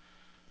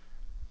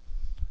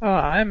 Oh,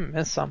 I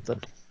missed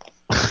something.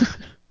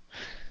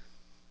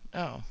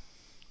 Oh,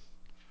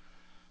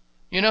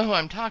 you know who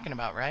I'm talking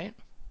about, right?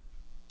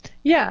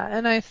 Yeah,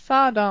 and I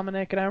saw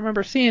Dominic, and I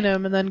remember seeing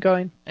him, and then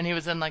going, And he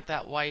was in like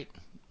that white,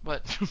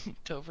 what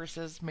Topher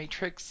says,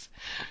 Matrix,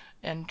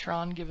 and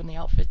Tron given the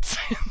outfits.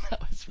 That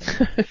was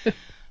funny.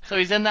 So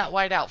he's in that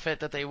white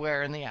outfit that they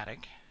wear in the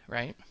attic,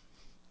 right?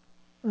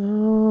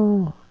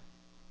 oh.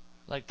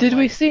 Like the Did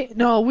we white. see?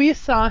 No, we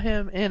saw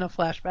him in a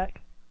flashback.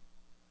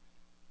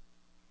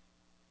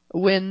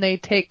 When they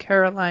take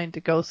Caroline to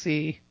go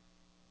see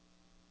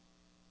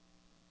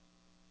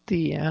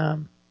the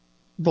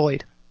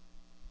Void.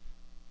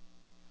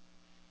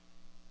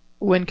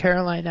 When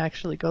Caroline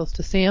actually goes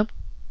to see him.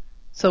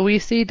 So we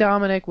see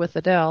Dominic with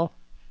Adele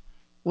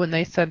when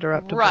they send her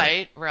up to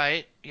Void.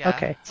 Right, yeah.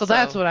 Okay, so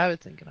that's what I was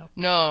thinking of.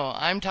 No,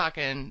 I'm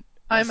talking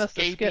I must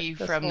have escapee skipped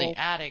this from the whole.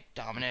 attic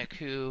Dominic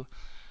who,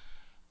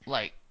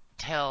 like,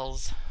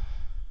 tells.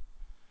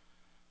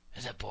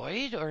 Is it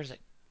Boyd or is it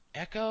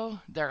Echo?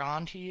 They're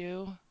on to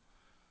you.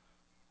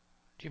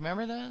 Do you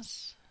remember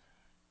this?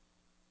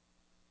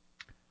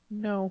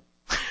 No,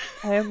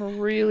 I am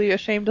really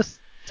ashamed to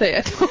say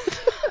it.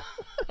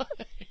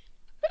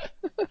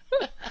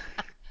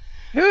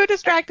 Who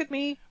distracted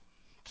me?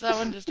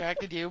 Someone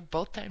distracted you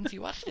both times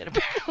you watched it,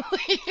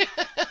 apparently.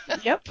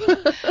 Yep.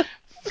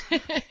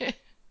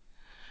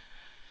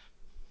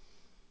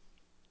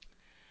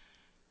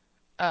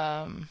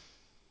 um,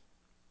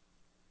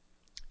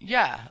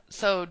 yeah,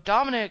 so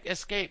Dominic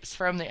escapes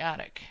from the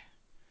attic.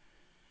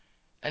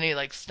 And he,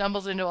 like,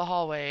 stumbles into a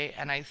hallway,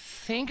 and I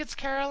think it's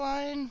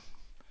Caroline.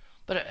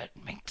 But it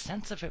makes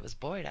sense if it was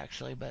Boyd,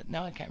 actually. But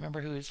now I can't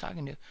remember who he's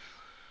talking to.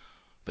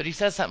 But he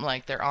says something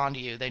like, they're on to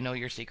you. They know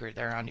your secret.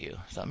 They're on to you.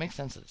 So it makes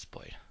sense that it's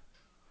Boyd.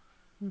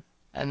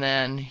 And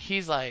then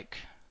he's like,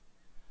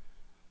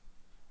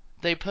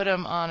 they put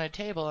him on a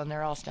table and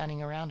they're all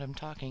standing around him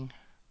talking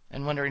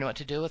and wondering what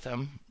to do with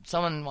him.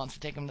 Someone wants to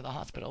take him to the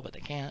hospital, but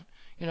they can't.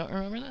 You don't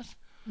remember this?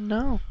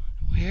 No.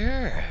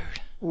 Weird.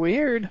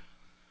 Weird.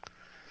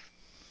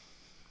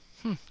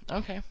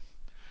 Okay.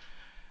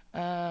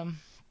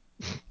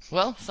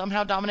 Well,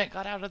 somehow Dominic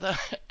got out of the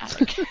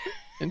attic.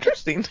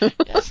 Interesting.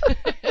 Yes.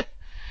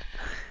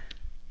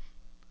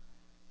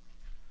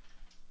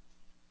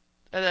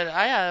 And then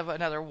I have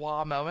another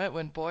wah moment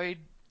when Boyd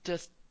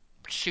just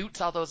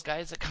shoots all those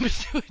guys that come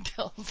into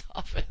Adele's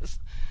office.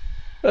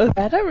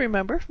 That I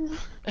remember.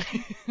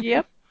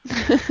 Yep.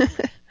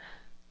 That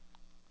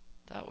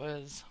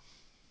was.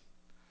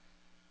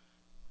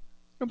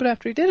 But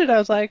after he did it, I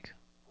was like,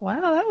 wow,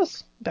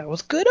 that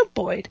was good of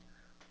Boyd.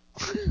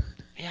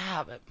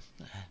 Yeah, but.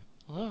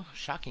 Oh,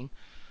 shocking.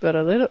 But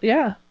a little,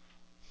 yeah.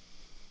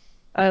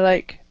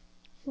 I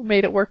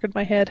made it work in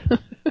my head.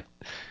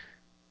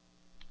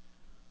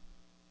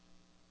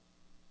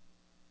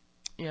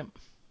 Yep.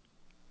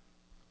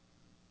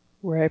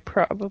 Where I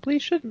probably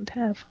shouldn't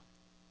have.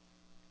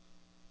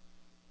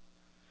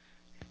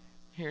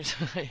 Here's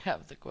I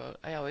have the quote.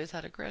 I always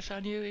had a crush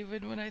on you,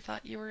 even when I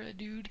thought you were a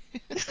dude.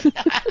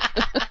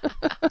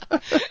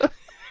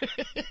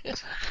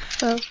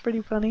 That was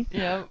pretty funny.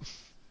 Yep.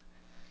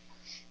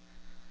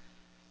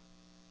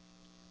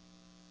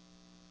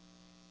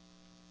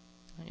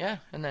 Yeah,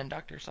 and then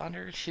Dr.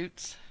 Saunders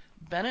shoots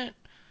Bennett.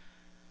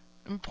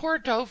 And poor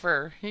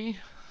Topher. He.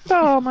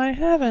 Oh, my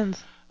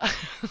heavens.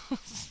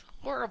 It's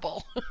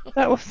horrible.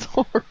 That was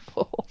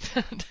horrible.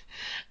 And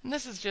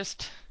this is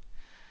just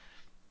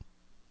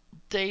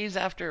days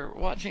after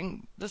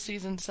watching the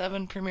season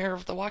 7 premiere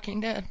of The Walking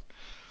Dead.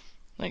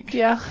 Like,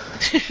 Yeah.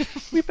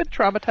 We've been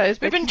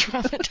traumatized. we've been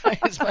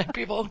traumatized by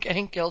people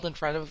getting killed in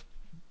front of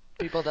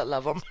people that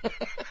love them.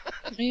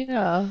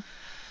 Yeah.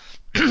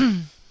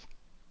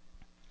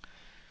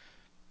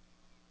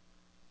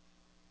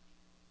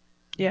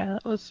 Yeah,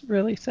 that was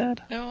really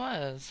sad. It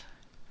was.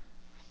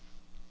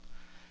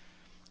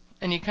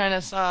 And you kind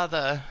of saw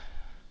the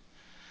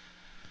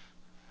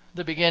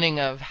beginning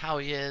of how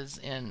he is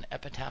in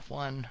Epitaph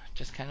 1,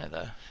 just kind of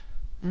the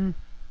Mm.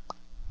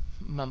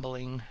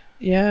 mumbling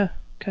Yeah,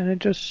 kind of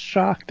just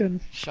shocked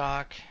and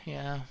shock,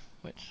 yeah,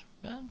 which,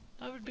 well,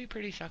 that would be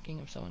pretty shocking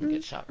if someone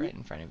gets shot right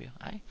in front of you.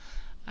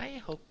 I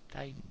hope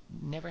that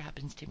never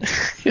happens to me.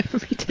 me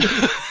too.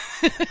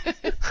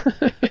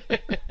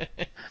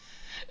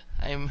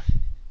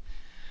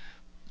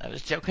 I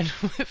was joking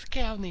with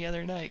Cam the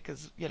other night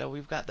because,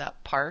 we've got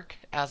that park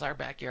as our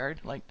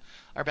backyard. Like,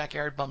 our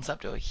backyard bumps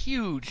up to a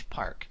huge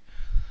park.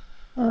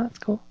 Oh, that's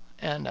cool.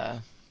 And I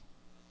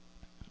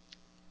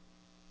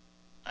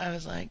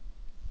was like,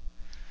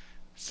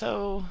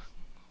 so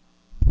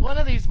one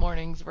of these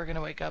mornings we're going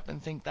to wake up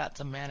and think that's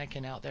a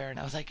mannequin out there. And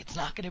I was like, it's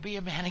not going to be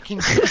a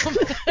mannequin.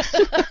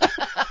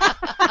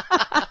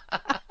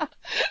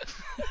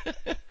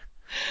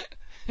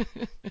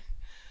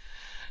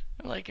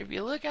 Like, if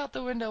you look out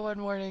the window one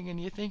morning and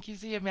you think you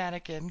see a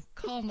mannequin,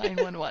 call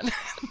 911.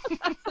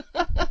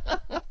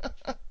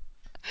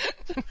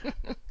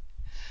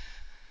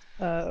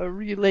 A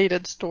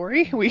related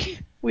story.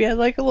 We had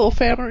like a little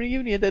family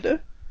reunion at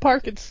a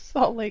park in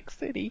Salt Lake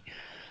City.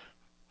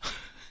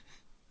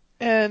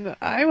 And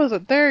I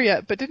wasn't there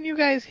yet, but didn't you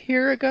guys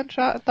hear a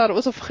gunshot and thought it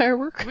was a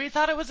firework? We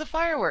thought it was a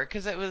firework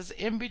because it was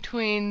in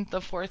between the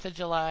 4th of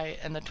July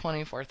and the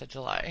 24th of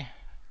July.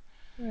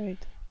 Right.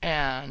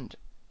 And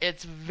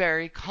it's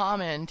very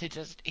common to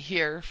just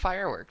hear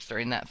fireworks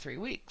during that 3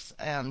 weeks.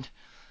 And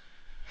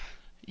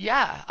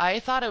yeah, I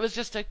thought it was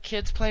just a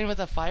kids playing with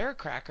a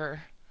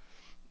firecracker.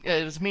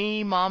 It was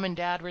me, Mom, and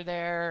Dad were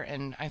there,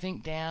 and I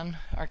think Dan,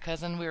 our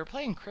cousin, we were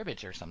playing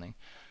cribbage or something.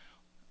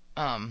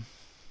 And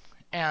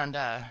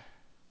I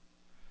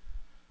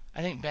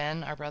think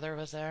Ben, our brother,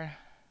 was there.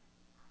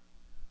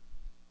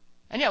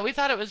 And yeah, we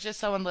thought it was just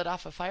someone lit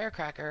off a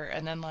firecracker,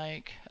 and then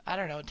like, I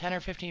don't know, 10 or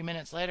 15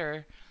 minutes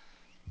later,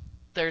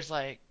 there's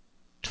like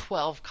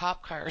 12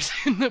 cop cars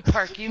in the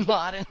parking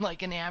lot and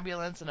like an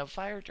ambulance and a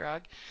fire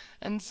truck,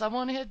 and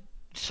someone had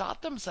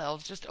shot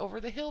themselves just over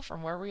the hill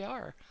from where we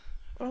are.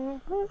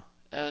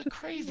 Uh-huh.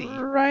 Crazy.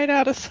 Right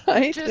out of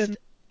sight. Just,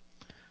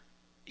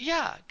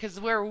 yeah, because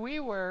where we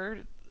were,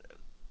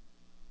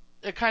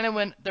 it kind of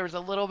went, there was a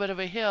little bit of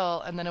a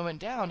hill, and then it went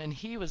down, and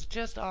he was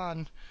just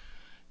on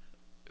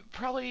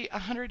probably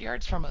 100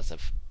 yards from us,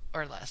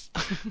 or less.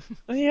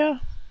 Yeah.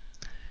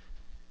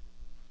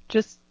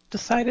 Just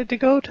decided to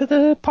go to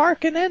the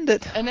park and end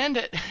it. And end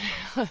it.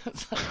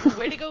 It's like,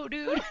 way to go,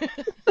 dude.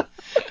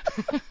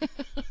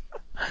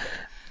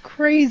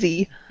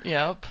 Crazy.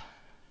 Yep.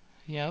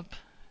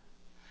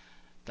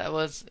 It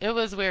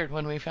was weird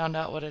when we found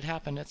out what had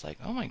happened. It's like,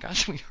 oh my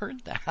gosh, we heard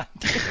that.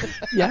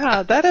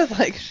 Yeah, that is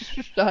like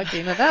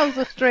shocking. And that was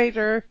a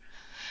stranger.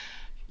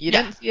 You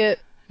Yeah. didn't see it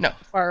No.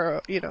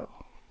 far,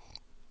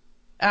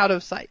 out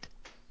of sight.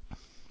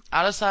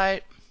 Out of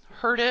sight.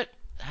 Heard it.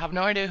 Have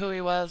no idea who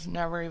he was.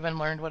 Never even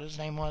learned what his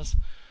name was.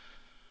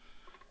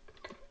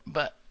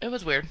 But it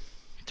was weird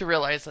to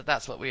realize that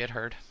that's what we had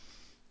heard.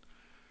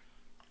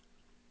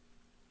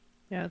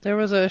 Yeah, there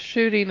was a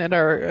shooting at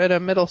a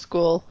middle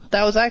school.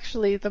 That was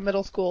actually the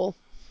middle school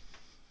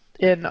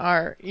in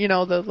our,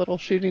 the little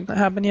shooting that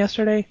happened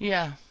yesterday.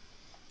 Yeah.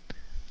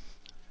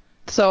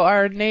 So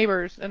our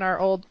neighbors in our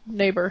old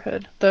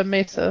neighborhood, the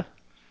Mesa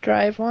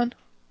Drive one,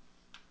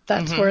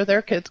 that's where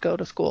their kids go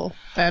to school.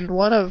 And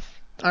one of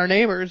our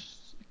neighbors'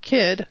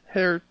 kid,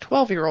 her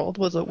 12-year-old,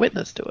 was a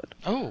witness to it.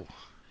 Oh.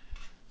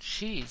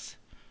 Jeez.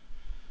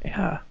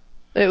 Yeah.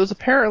 It was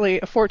apparently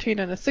a 14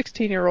 and a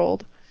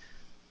 16-year-old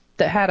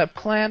that had a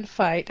planned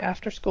fight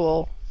after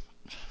school.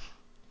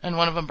 And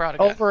one of them brought a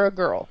gun. Over a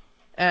girl.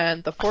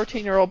 And the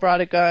 14-year-old brought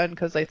a gun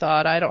because they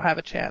thought, I don't have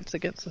a chance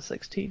against the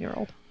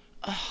 16-year-old.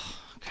 Oh,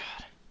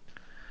 God.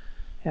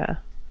 Yeah.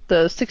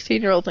 The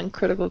 16-year-old's in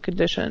critical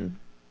condition,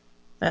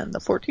 and the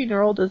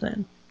 14-year-old is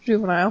in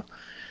juvenile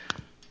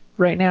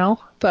right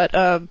now. But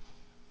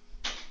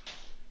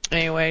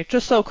anyway,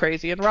 just so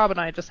crazy. And Rob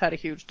and I just had a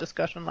huge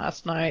discussion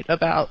last night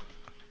about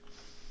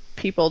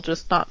people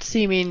just not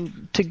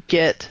seeming to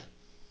get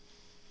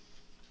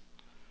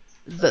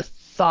the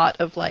thought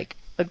of like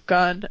a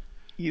gun,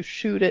 you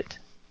shoot it,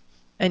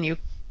 and you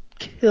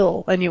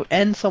kill, and you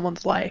end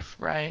someone's life.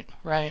 Right.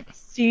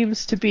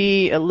 Seems to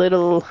be a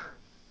little,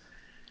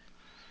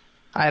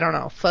 I don't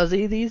know,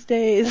 fuzzy these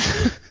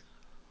days.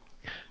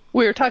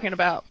 We were talking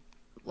about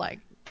like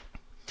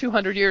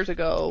 200 years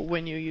ago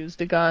when you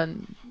used a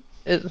gun,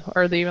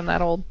 or even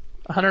that old,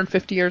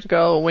 150 years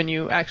ago when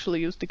you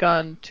actually used a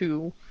gun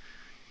to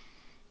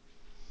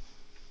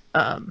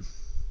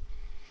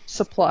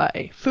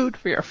supply food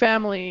for your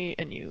family,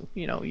 and you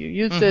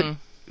used it to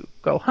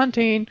go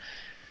hunting.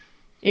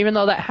 even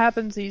though that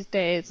happens these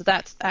days,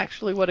 that's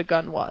actually what a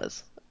gun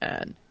was.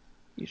 And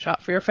you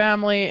shot for your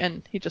family,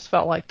 and he just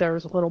felt like there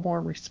was a little more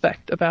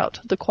respect about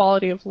the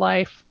quality of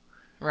life.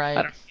 I Right.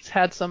 don't know,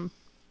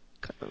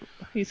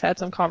 he's had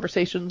some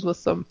conversations with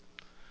some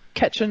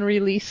catch and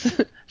release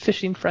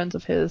fishing friends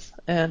of his,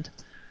 and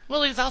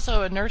Well, he's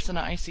also a nurse in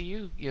an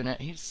ICU unit.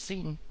 He's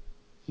seen,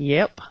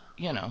 yep.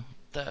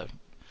 the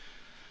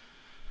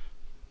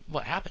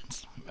what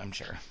happens, I'm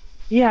sure.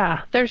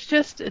 Yeah,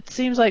 it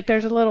seems like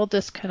there's a little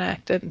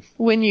disconnect, and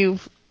when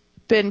you've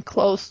been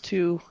close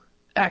to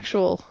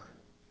the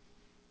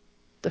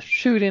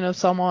shooting of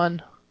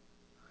someone,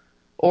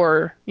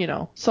 or,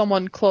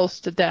 someone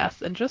close to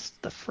death, and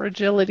just the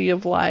fragility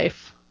of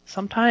life,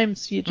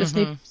 sometimes you just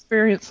need to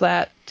experience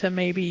that to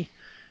maybe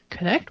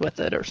connect with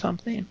it or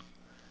something.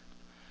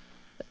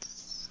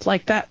 It's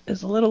like that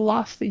is a little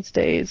lost these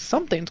days.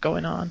 Something's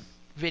going on.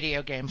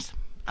 Video games.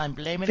 I'm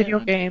blaming Video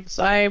it on. games.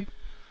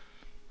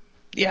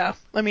 Yeah,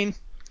 I mean,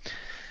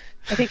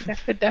 I think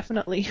that could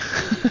definitely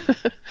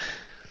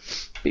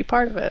be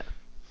part of it.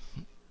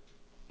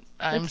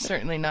 I'm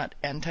certainly not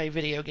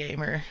anti-video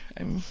gamer.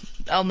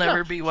 I'll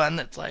never be one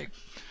that's like,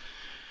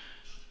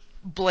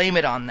 blame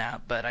it on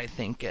that, but I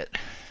think it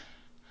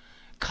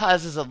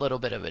causes a little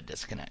bit of a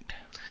disconnect.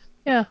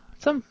 Yeah,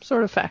 some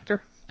sort of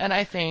factor. And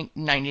I think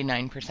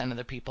 99% of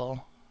the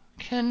people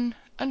can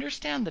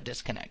understand the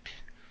disconnect.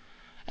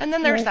 And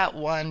then there's that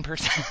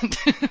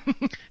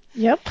 1%.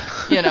 Yep.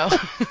 And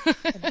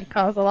they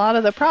cause a lot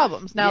of the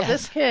problems. Now, Yes.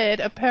 This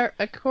kid,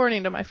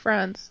 according to my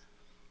friend's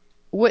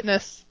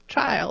witness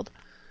child,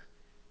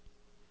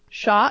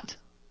 shot,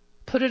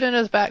 put it in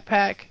his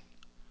backpack,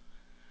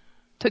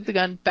 took the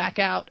gun back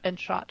out, and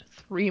shot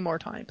 3 more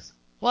times.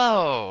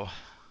 Whoa.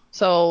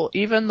 So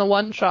even the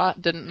one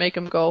shot didn't make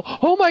him go,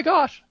 oh my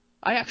gosh,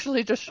 I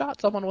actually just shot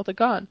someone with a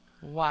gun.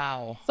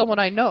 Wow. Someone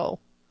I know.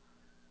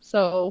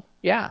 So,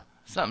 yeah.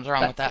 Something's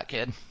wrong with that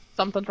kid.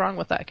 Something's wrong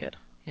with that kid.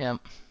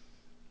 Yep. Too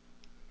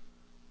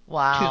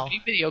Wow.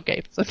 many video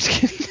games. I'm just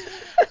kidding.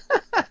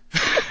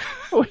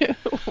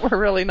 We're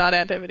really not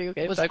anti-video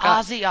games. Was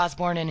Ozzy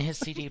Osbourne in his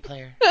CD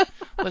player?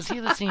 Was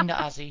he listening to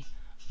Ozzy?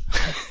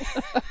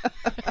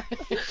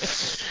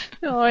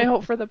 No, I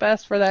hope for the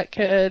best for that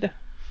kid.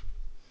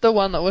 The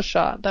one that was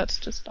shot. That's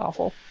just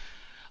awful.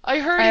 I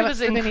heard I he haven't was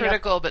heard in any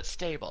critical but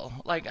stable.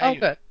 Like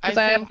good. Because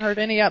I haven't heard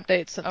any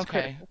updates since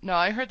Okay. critical. No,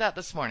 I heard that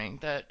this morning.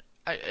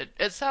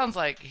 It sounds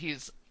like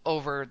he's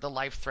over the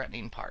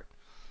life-threatening part.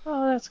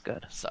 Oh, that's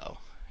good. So,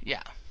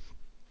 yeah.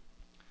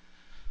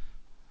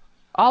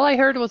 All I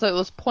heard was it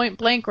was point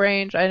blank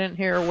range. I didn't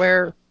hear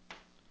where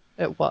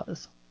it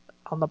was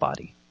on the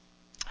body.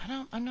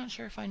 I'm not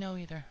sure if I know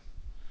either.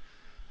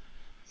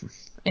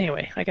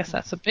 Anyway, I guess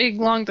that's a big,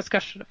 long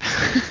discussion.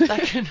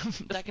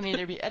 That can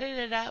either be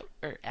edited out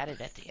or added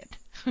at the end.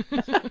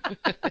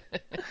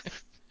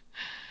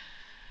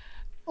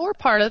 Or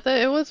part of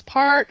it was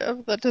part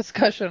of the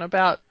discussion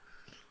about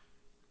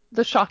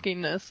the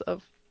shockingness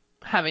of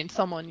having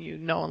someone you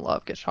know and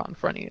love get shot in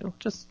front of you.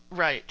 Just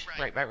Right.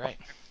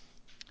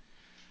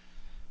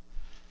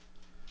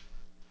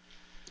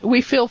 we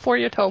feel for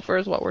you, Topher,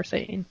 is what we're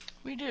saying.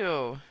 We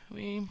do.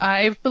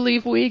 I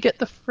believe we get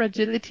the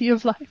fragility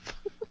of life.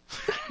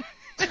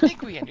 I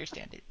think we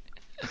understand it.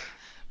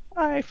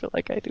 I feel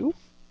like I do.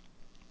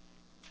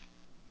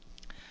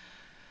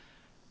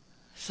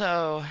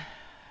 So,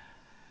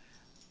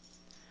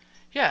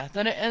 yeah,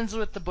 then it ends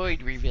with the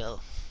Boyd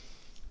reveal.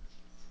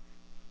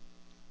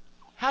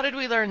 How did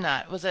we learn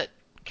that? Was it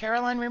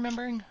Caroline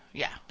remembering?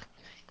 Yeah.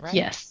 Right?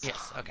 Yes.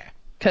 Yes, okay.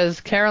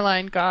 Because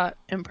Caroline got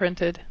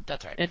imprinted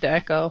That's right. into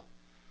Echo.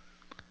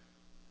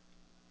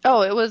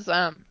 Oh, it was,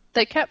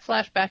 they kept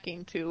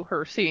flashbacking to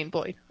her seeing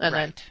Boyd. And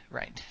then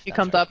she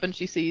comes up and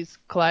she sees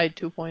Clyde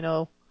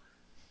 2.0.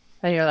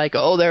 And you're like,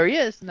 oh, there he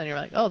is. And then you're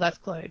like, oh, that's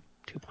Clyde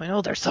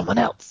 2.0. There's someone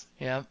else.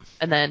 Yep.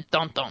 And then,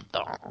 dun, dun,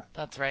 dun.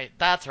 That's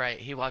right.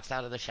 He walks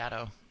out of the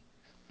shadow.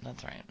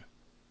 That's right.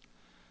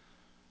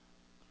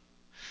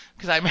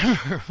 Because I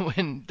remember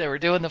when they were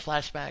doing the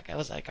flashback, I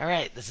was like, all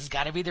right, this has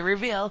got to be the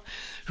reveal.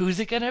 Who's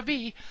it going to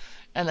be?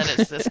 And then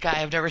it's this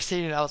guy I've never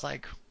seen, and I was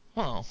like,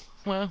 well.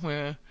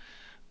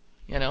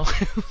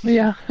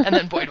 Yeah. And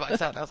then Boyd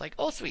walks out, and I was like,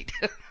 oh, sweet.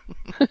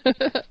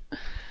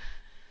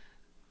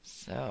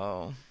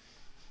 So,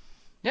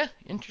 yeah,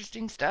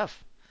 interesting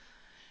stuff.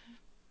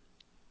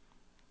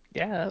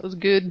 Yeah, that was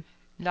good.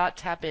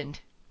 Lots happened.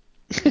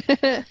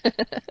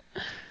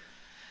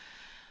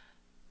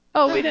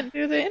 Oh, we didn't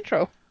do the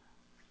intro.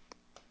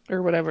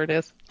 Or whatever it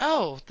is.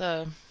 Oh,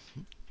 the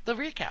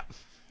recap.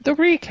 The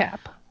recap.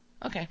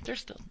 Okay,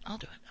 I'll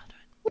do it.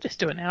 We'll just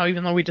do it now,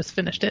 even though we just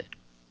finished it.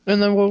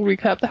 And then we'll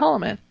recap the Hollow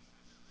Man.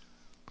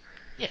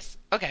 Yes,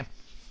 okay.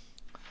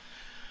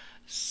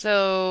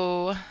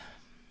 So,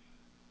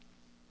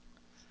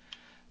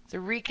 the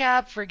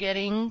recap for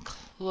Getting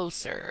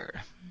Closer.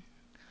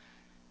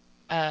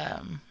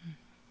 Oh,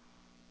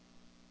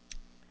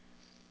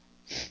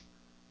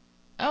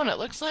 and it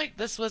looks like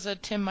this was a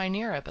Tim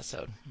Minear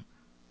episode.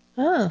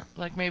 Oh.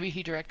 Like maybe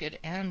he directed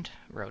and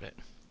wrote it.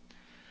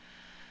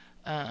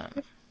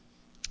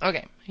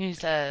 Okay, it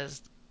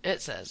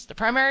says, the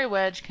primary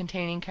wedge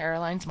containing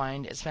Caroline's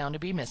mind is found to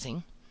be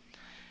missing.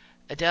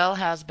 Adele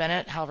has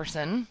Bennett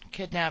Halverson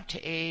kidnapped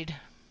to aid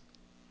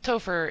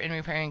Topher in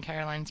repairing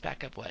Caroline's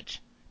backup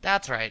wedge.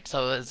 That's right,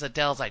 so it's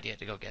Adele's idea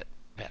to go get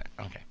Bennett.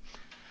 Okay.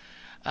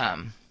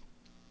 Um,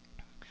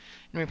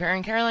 in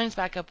repairing Caroline's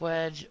backup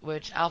wedge,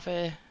 which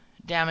Alpha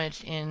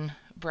damaged in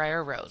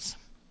Briar Rose.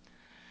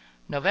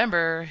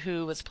 November,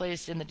 who was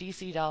placed in the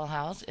DC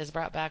Dollhouse, is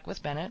brought back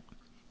with Bennett.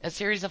 A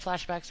series of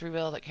flashbacks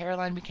reveal that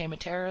Caroline became a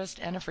terrorist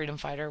and a freedom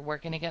fighter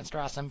working against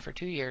Rossum for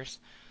 2 years,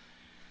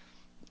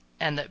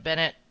 and that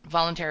Bennett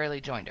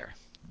voluntarily joined her.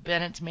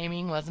 Bennett's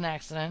maiming was an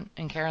accident,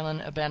 and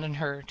Caroline abandoned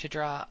her to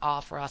draw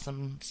off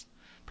Rossum's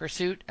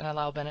pursuit and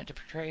allow Bennett to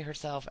portray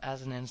herself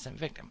as an innocent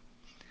victim.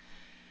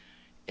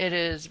 It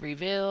is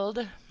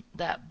revealed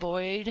that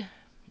Boyd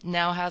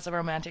now has a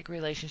romantic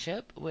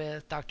relationship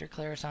with Dr.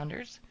 Claire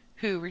Saunders,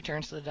 who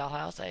returns to the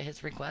dollhouse at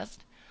his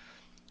request,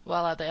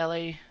 while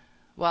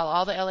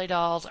all the LA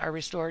dolls are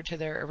restored to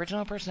their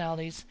original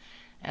personalities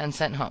and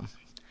sent home.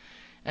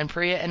 And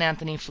Priya and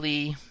Anthony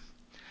flee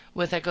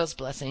with Echo's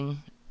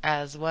blessing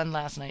as one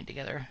last night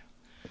together.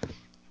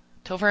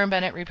 Topher and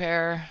Bennett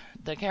repair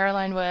the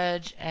Caroline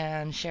wedge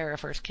and share a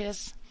first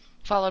kiss,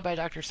 followed by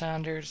Dr.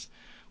 Saunders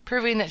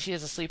proving that she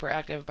is a sleeper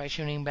active by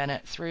shooting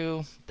Bennett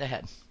through the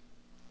head.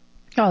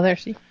 Oh, there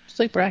she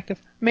sleeper active.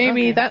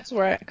 Maybe Okay. that's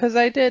where because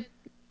I did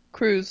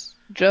cruise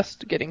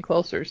just getting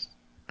closers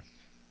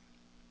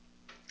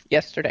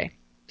yesterday.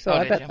 So I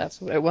did bet you?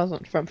 that's it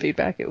wasn't from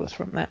feedback, it was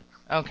from that.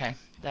 Okay.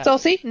 So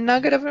see,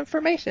 nugget of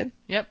information.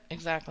 Yep,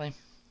 exactly.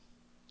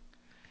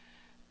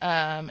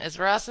 As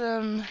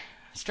Rossum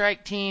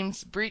strike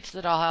teams breach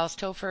the dollhouse,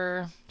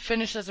 Topher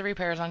finishes the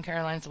repairs on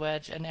Caroline's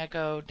wedge, and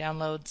Echo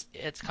downloads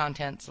its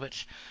contents,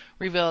 which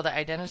reveal the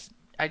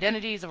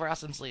identities of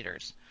Rossum's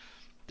leaders.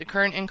 The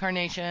current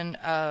incarnation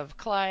of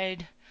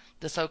Clyde,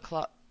 the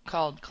so-called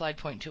Clyde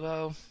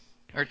 2.0,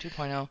 or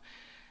 2.0,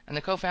 and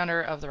the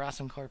co-founder of the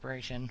Rossum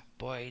Corporation,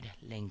 Boyd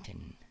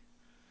Langton.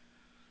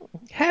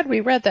 Had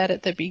we read that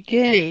at the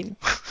beginning,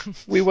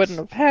 we wouldn't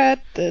have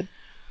had the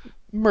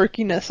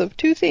murkiness of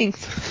two things.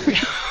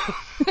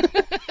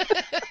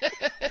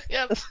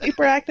 Yep. The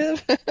sleeper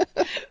active.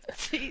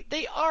 See,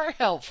 they are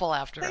helpful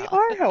after They all.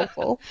 are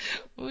helpful.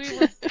 We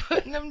were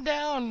putting them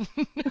down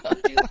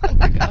not too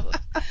long ago.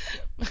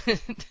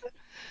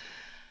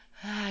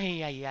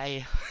 Ay, ay,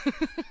 ay.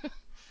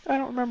 I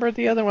don't remember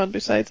the other one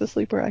besides the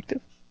sleeper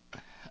active.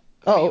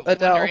 Oh,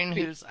 Adele. wondering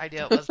whose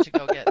idea it was to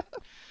go get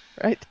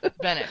Right.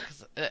 Bennett,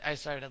 because I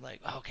started like,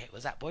 okay,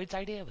 was that Boyd's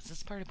idea? Was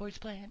this part of Boyd's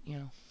plan? You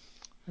know.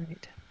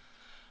 Right.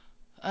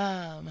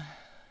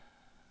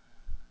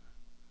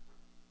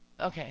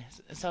 Okay,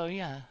 so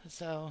yeah,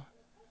 so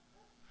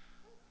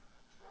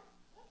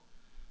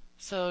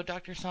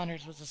Dr.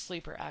 Saunders was a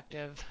sleeper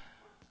active.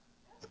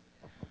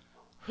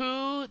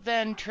 Who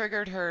then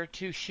triggered her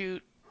to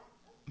shoot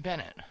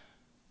Bennett?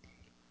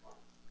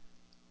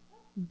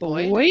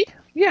 Boyd?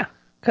 Yeah,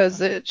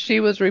 because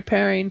she was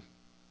repairing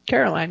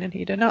Caroline, and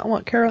he did not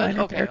want Caroline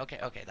repaired.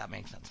 Okay, that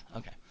makes sense.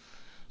 Okay,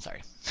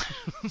 sorry.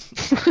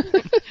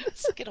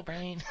 Skittle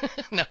brain.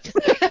 No,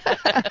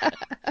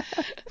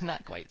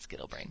 not quite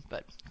skittle brain,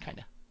 but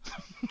kind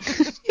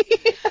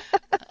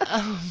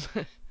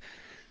of.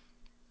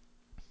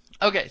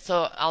 Okay,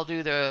 so I'll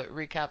do the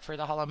recap for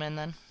the Hollow Men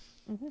then.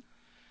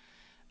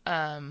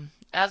 Mm-hmm.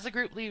 As the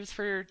group leaves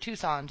for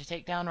Tucson to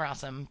take down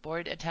Rossum,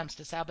 Boyd attempts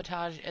to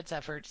sabotage its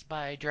efforts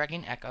by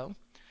drugging Echo.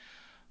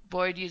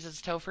 Boyd uses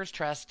Topher's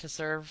trust to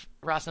serve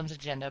Rossum's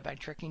agenda by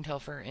tricking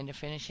Topher into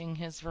finishing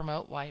his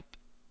remote wipe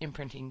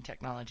imprinting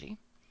technology.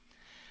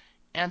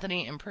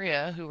 Anthony and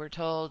Priya, who were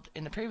told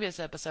in the previous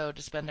episode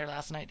to spend their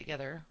last night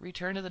together,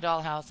 return to the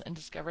dollhouse and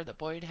discover that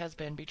Boyd has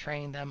been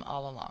betraying them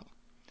all along.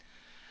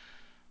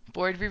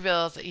 Boyd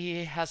reveals that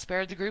he has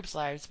spared the group's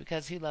lives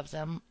because he loves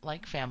them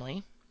like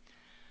family.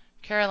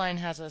 Caroline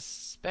has a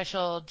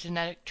special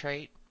genetic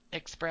trait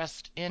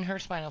expressed in her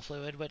spinal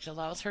fluid which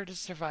allows her to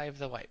survive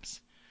the wipes.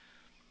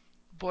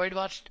 Boyd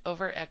watched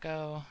over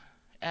Echo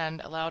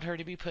and allowed her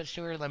to be pushed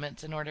to her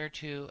limits in order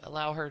to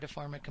allow her to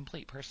form a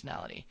complete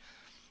personality.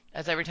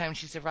 As every time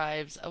she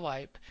survives a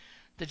wipe,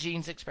 the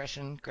gene's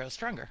expression grows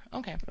stronger.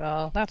 Okay.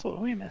 Well, that's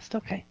what we missed.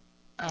 Okay.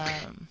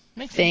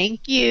 Makes sense.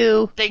 Thank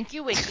you. Thank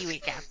you, Wiki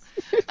Recap.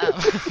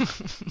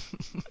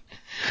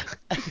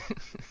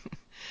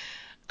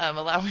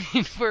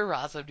 Allowing for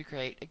Rossum to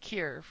create a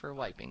cure for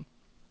wiping.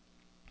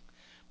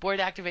 Boyd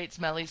activates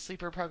Mellie's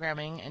sleeper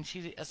programming and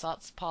she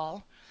assaults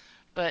Paul,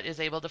 but is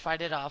able to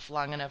fight it off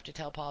long enough to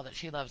tell Paul that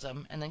she loves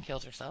him and then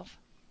kills herself.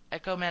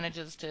 Echo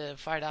manages to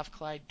fight off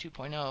Clyde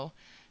 2.0,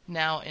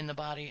 now in the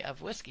body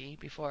of Whiskey,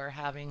 before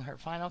having her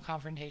final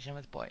confrontation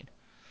with Boyd.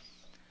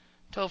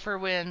 Topher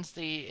wins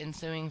the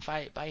ensuing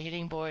fight by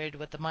hitting Boyd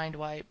with the mind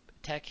wipe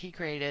tech he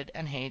created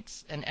and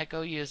hates, and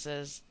Echo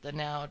uses the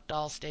now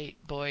doll state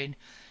Boyd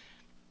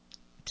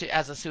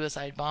as a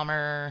suicide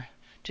bomber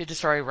to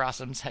destroy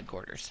Rossum's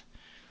headquarters.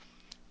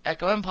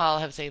 Echo and Paul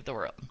have saved the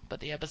world, but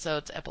the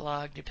episode's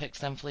epilogue depicts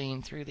them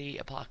fleeing through the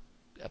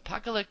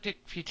apocalyptic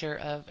future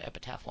of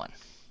Epitaph 1.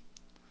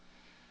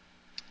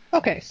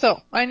 Okay,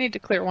 so I need to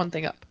clear one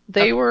thing up.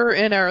 They Okay. were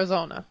in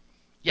Arizona.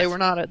 They Yes. were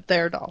not at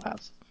their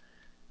dollhouse.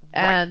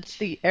 And Right.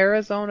 the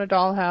Arizona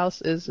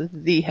dollhouse is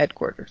the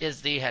headquarters.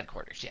 Is the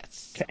headquarters,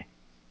 yes. Okay.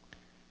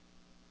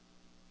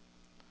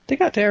 They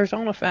got to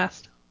Arizona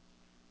fast.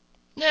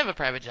 They have a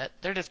private jet.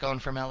 They're just going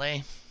from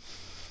LA.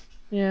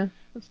 Yeah,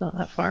 it's not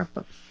that far,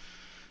 but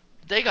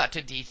They got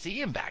to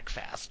DC and back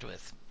fast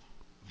with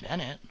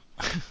Bennett.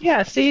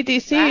 yeah,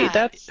 CDC,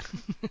 That.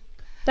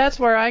 that's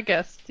where I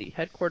guess the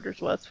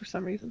headquarters was for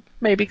some reason.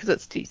 Maybe because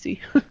it's TC.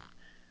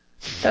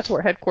 That's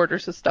where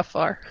headquarters of stuff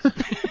are.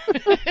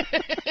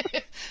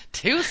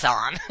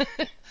 Tucson.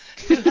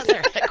 Who has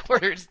their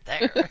headquarters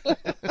there?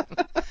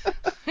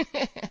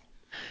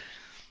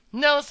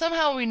 No,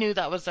 somehow we knew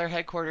that was their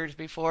headquarters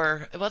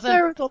before. It wasn't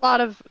There was a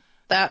lot of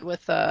that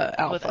with with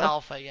Alpha.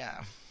 Alpha,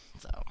 yeah.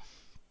 So,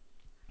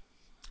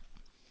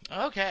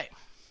 okay.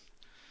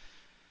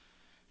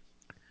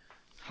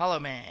 Hollow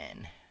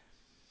Man.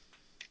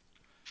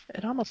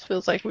 It almost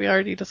feels like we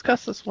already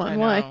discussed this one. I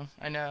Why? know,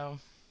 I know.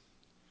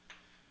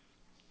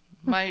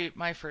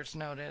 My first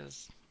note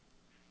is,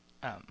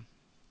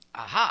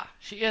 aha,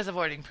 she is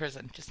avoiding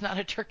prison, just not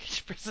a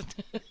Turkish prison.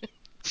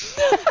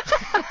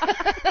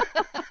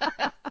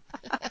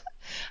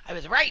 I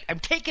was right. I'm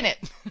taking it.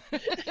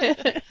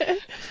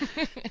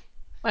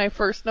 My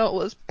first note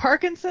was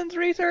Parkinson's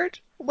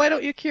research. Why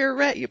don't you cure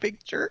Rhett, you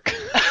big jerk?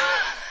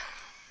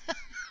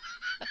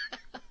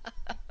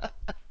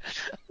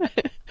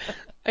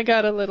 I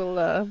got a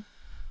little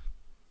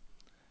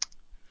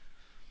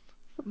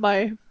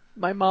my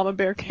mama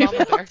bear came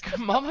out.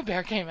 Mama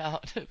Bear came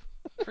out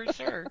for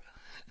sure.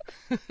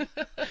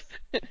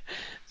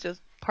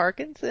 Just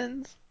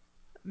Parkinson's,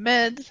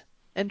 meds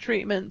and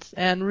treatments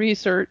and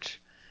research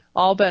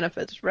all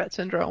benefits Rett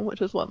syndrome,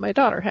 which is what my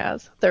daughter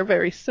has. They're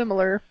very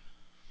similar,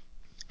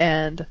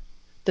 and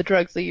the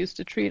drugs they use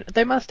to treat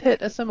they must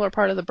hit a similar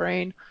part of the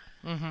brain,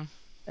 Mhm.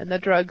 and the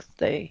drugs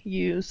they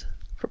use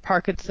for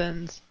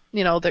Parkinson's,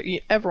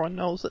 everyone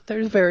knows that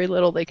there's very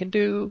little they can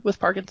do with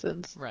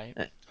Parkinson's. Right.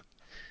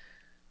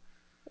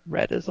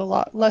 Rett is a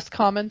lot less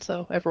common,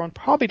 so everyone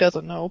probably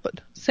doesn't know,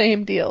 but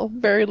same deal.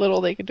 Very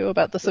little they can do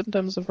about the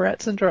symptoms of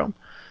Rett syndrome.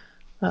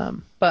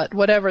 But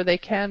whatever they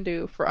can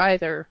do for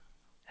either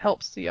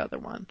helps the other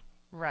one.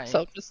 Right.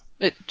 So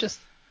it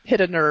just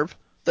hit a nerve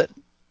that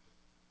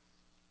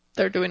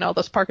they're doing all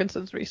this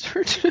Parkinson's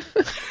research.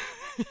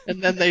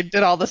 And then they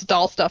did all this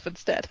doll stuff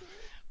instead.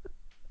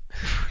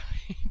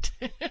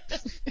 Right.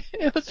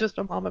 It was just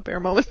a mama bear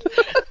moment.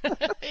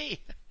 Hey,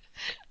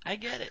 I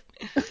get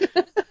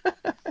it.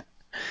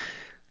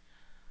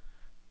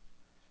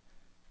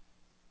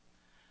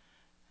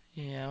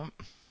 Yeah.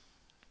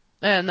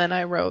 And then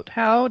I wrote,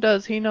 how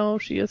does he know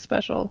she is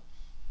special?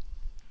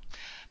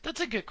 That's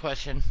a good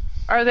question.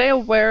 Are they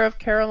aware of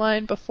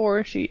Caroline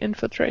before she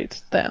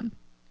infiltrates them?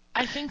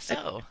 I think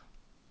so.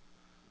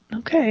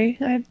 Okay,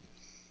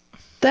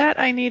 that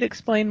I need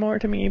explain more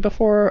to me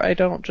before I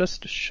don't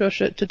just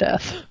shush it to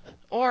death.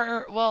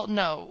 Or, well,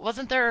 no.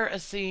 Wasn't there a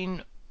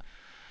scene?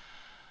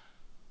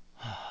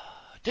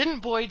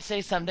 Didn't Boyd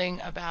say something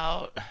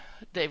about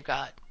they've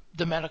got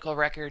the medical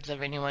records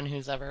of anyone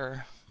who's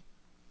ever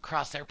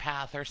crossed their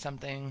path or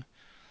something?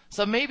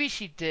 So maybe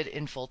she did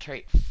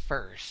infiltrate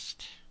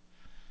first.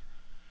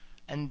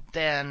 And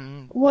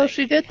then Well,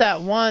 she did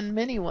that one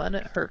mini one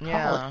at her college.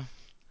 Yeah,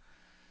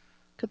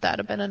 Could that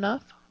have been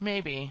enough?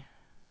 maybe.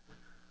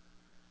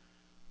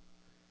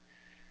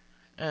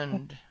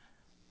 And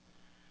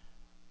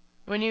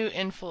when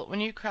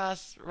you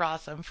cross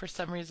Rossum, for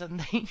some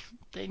reason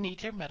they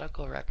need your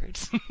medical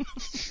records.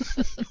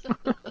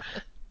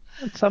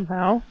 And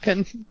somehow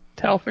can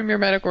tell from your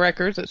medical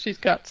records that she's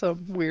got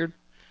some weird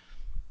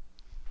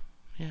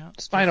Yeah.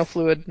 spinal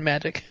fluid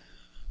magic.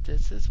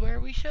 This is where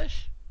we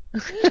shush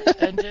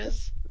and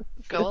just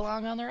go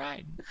along on the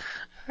ride.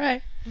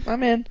 Right,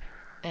 I'm in.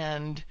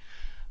 And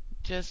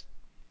just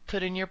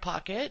put in your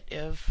pocket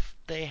if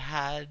they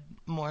had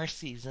more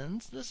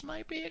seasons, this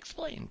might be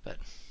explained, but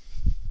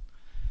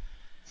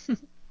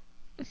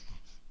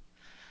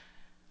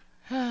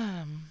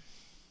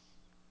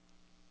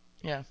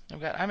yeah,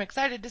 I'm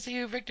excited to see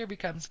who Victor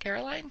becomes.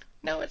 Caroline?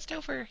 No, it's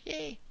Topher.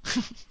 Yay.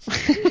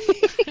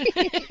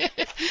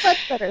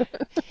 Much better.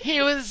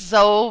 He was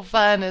so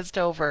fun as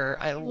Topher.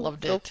 I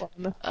loved So it.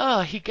 fun.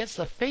 Oh, he gets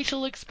the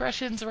facial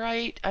expressions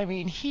right. I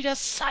mean, he does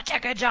such a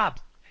good job.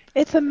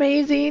 It's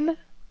amazing.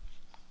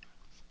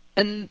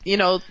 And,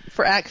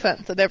 for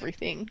accents and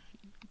everything,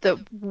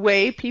 the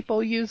way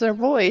people use their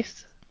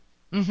voice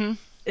Mm-hmm.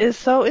 is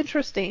so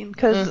interesting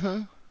because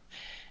Mm-hmm.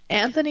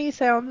 Anthony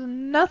sounds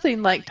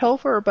nothing like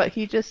Topher, but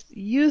he just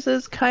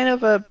uses kind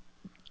of a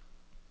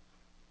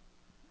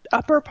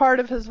upper part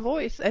of his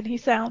voice, and he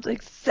sounds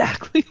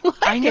exactly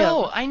like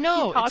him. I He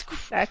know. talks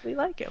exactly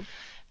like him.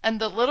 And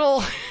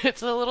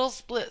it's a little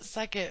split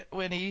second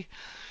when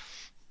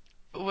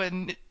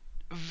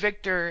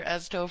Victor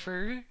as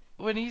Topher,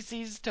 when he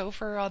sees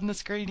Topher on the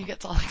screen, he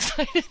gets all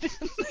excited.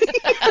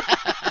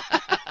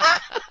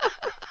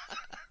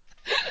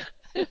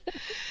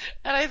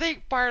 And I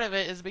think part of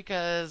it is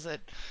because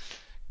it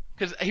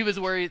Because he was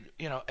worried,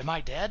 am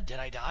I dead? Did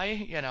I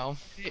die?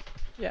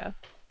 Yeah.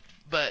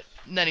 But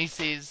then he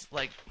sees,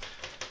 like,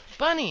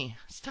 Bunny,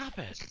 stop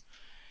it.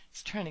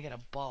 He's trying to get a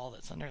ball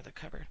that's under the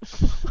cupboard.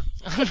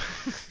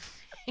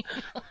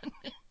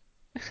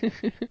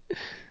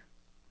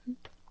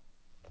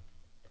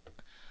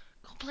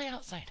 Go play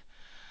outside.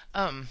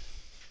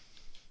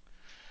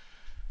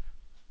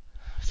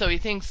 So he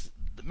thinks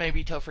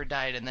maybe Topher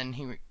died, and then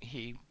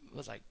he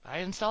was like, I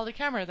installed a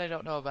camera they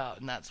don't know about,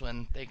 and that's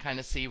when they kind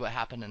of see what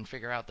happened and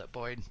figure out that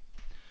Boyd.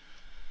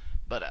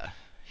 But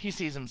he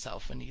sees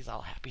himself, and he's all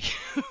happy.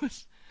 It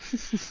was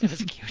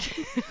cute.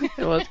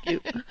 It was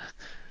cute.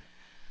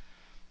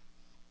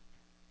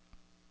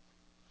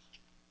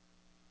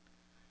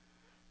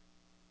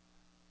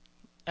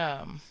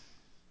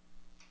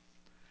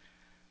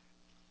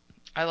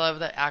 I love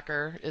that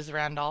Acker is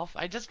Randolph.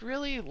 I just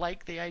really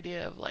like the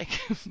idea of, like,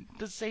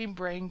 the same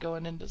brain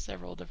going into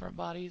several different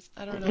bodies.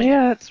 I don't know.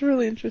 Yeah, it's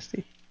really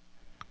interesting.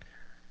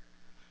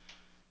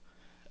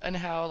 And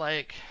how,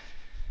 like,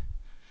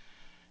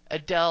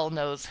 Adele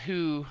knows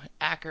who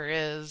Acker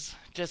is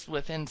just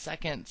within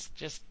seconds.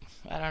 Just,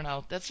 I don't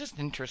know. That's just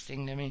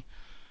interesting to me.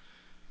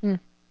 Hmm.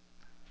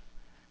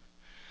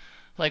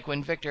 Like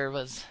when Victor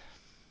was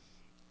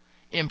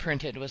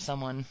imprinted with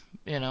someone,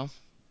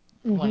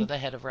 Mm-hmm. one of the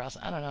head of Ross.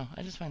 I don't know.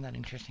 I just find that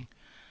interesting.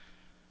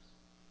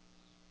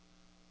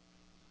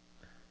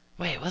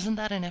 Wait, wasn't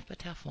that an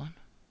Epitaph one?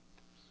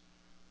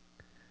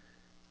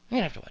 I'm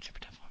gonna have to watch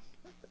Epitaph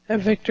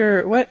one.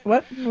 Victor, what?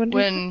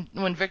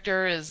 When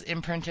Victor is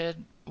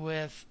imprinted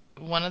with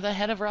one of the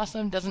head of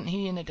Rossum, doesn't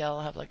he and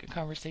Adele have like a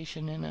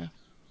conversation in a?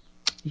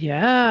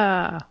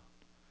 Yeah.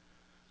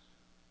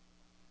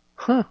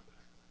 Huh.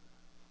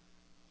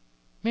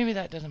 Maybe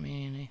that doesn't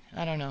mean anything.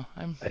 I don't know.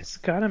 It's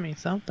gotta mean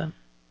something.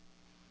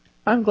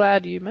 I'm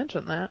glad you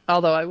mentioned that.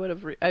 Although I would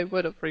have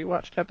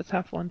rewatched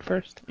Epitaph 1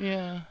 first.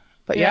 Yeah.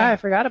 But yeah, I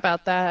forgot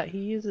about that. He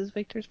uses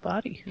Victor's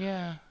body.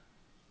 Yeah.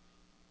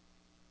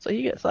 So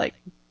he gets like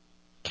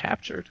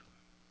captured.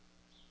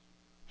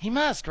 He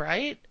must,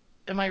 right?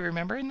 Am I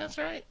remembering this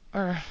right?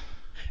 Or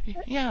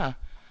yeah.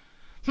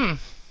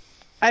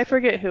 I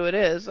forget who it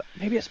is.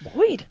 Maybe it's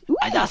Boyd.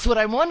 That's what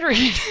I'm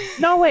wondering.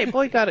 No, wait,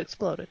 Boyd got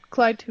exploded.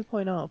 Clyde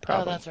 2.0,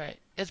 probably. Oh, that's right.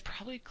 It's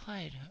probably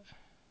Clyde.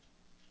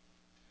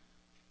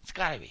 It's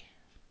gotta be.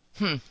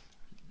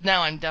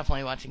 Now I'm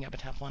definitely watching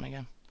Epitaph 1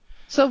 again.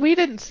 So we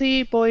didn't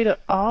see Boyd at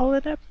all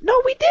in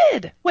No, we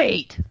did!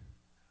 Wait!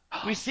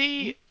 We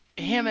see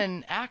him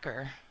and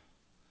Acker.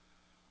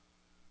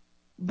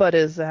 But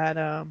is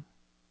that,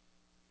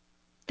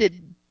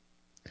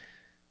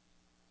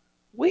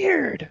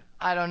 Weird.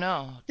 I don't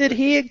know. Did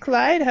he and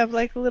Clyde have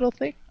like a little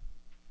thing?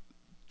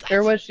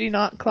 Or was she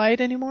not Clyde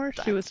anymore?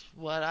 She was.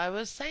 What I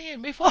was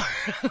saying before.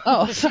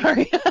 Oh,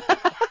 sorry.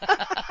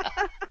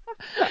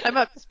 I'm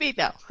up to speed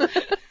now.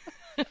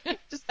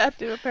 Just had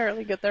to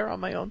apparently get there on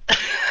my own.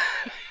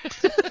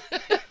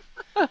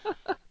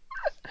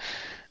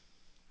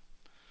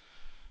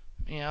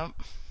 Yep.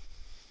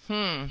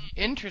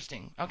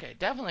 Interesting. Okay,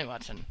 definitely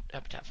watching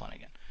Epitaph 1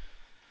 again.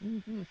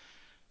 Mm-hmm.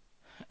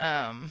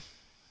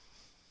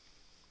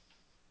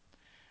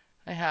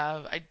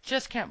 I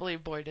just can't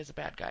believe Boyd is a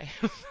bad guy.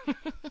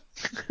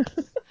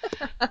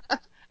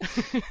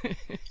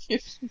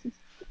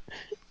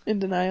 In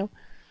denial.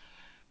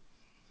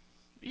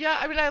 Yeah,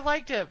 I mean, I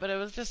liked it, but it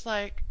was just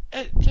like,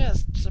 it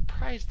just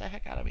surprised the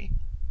heck out of me.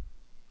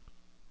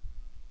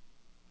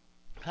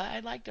 I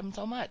liked him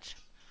so much.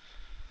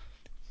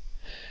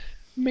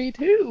 Me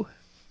too.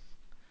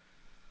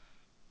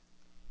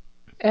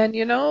 And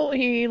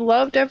he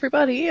loved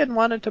everybody and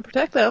wanted to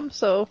protect them,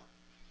 so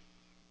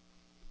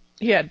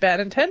he had bad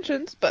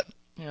intentions, but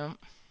Yeah.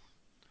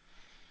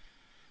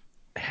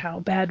 how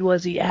bad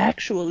was he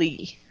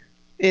actually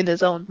in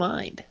his own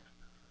mind?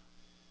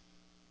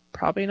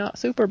 Probably not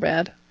super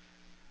bad.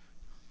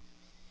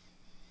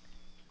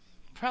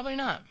 Probably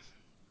not.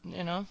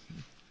 All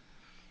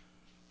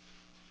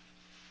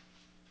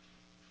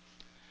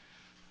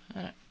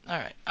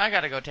right. I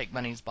gotta go take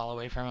Bunny's ball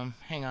away from him.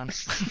 Hang on.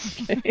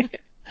 Okay.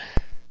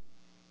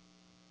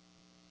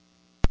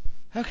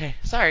 Okay,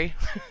 sorry.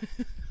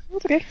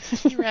 That's okay.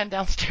 He ran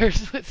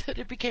downstairs with it.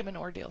 It became an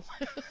ordeal.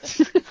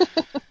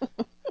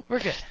 We're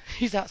good.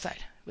 He's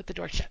outside with the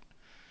door shut.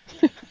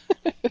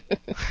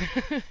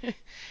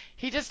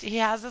 He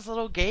has this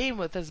little game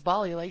with his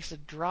ball. He likes to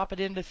drop it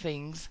into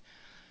things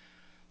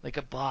like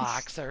a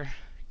box or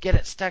get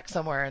it stuck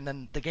somewhere, and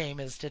then the game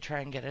is to try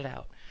and get it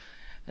out.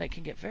 And it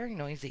can get very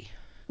noisy.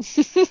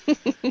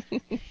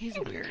 He's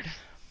weird.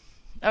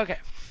 Okay.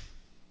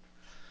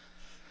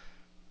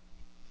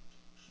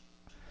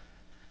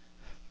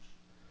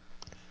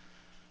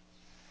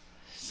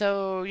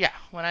 So yeah,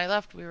 when I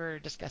left, we were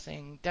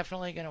discussing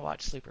definitely gonna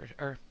watch Sleeper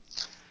or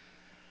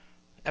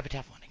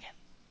Epitaph 1 again.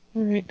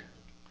 All right.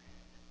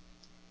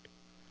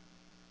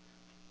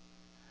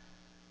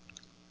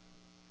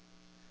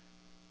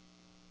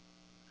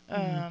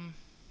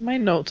 My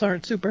notes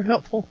aren't super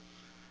helpful.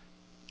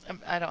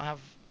 I don't have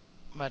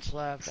Much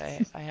love.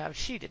 I have.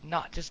 She did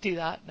not just do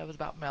that. That was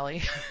about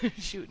Melly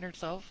shooting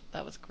herself.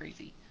 That was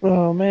crazy.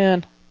 Oh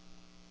man.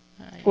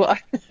 I, Well,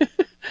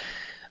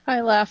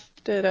 I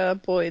laughed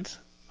at Boyd's.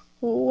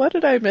 What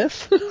did I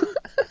miss?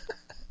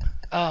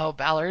 oh,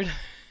 Ballard.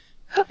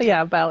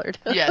 Yeah, Ballard.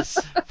 Yes.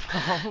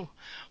 Oh,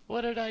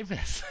 what did I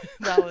miss?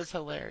 That was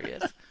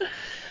hilarious.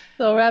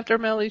 So after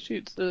Melly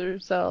shoots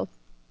herself,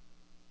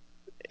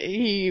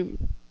 he.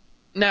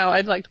 Now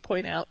I'd like to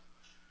point out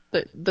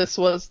that this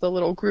was the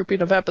little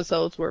grouping of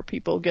episodes where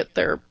people get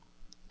their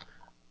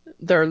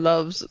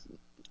love's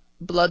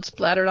blood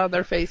splattered on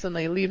their face and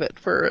they leave it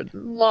for a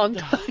long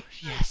time. Oh,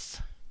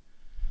 yes.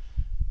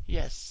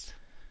 Yes.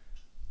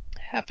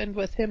 Happened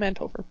with him and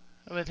Topher.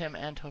 With him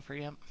and Topher,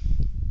 yep.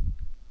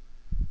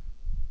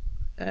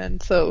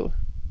 And so,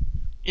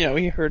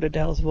 he heard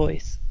Adele's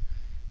voice.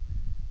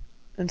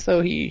 And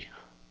so he,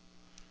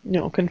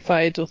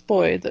 confides with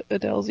Boyd that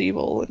Adele's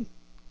evil. And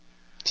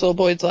so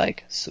Boyd's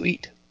like,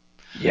 sweet.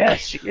 Yes,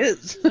 she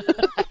is.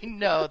 I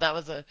know,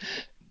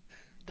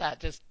 that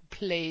just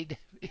played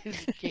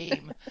his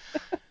game.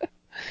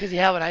 Because,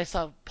 yeah, when I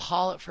saw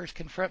Paul at first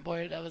confront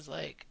Boyd, I was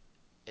like,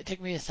 it took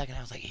me a second.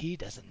 I was like, he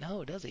doesn't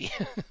know, does he?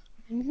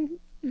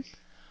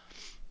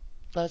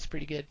 That's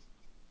pretty good.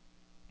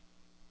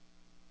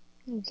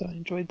 So I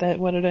enjoyed that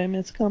What Did I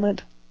Miss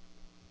comment.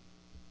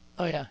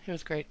 Oh, yeah, he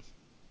was great.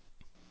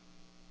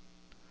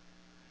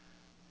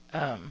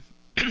 I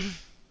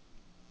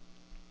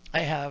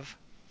have.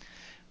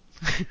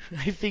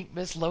 I think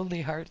Miss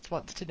Lonely Hearts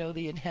wants to know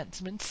the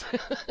enhancements.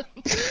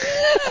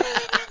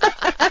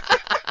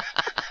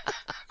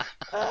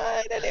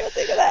 I didn't even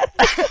think of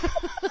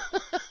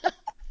that.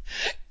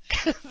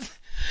 'Cause,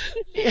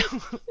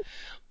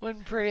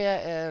 when Priya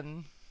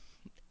and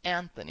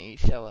Anthony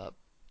show up,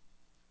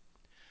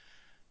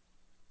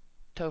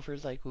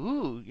 Topher's like,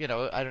 ooh,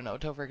 I don't know.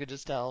 Topher could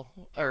just tell,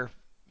 or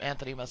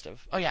Anthony must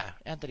have. Oh yeah,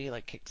 Anthony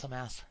like kicked some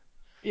ass,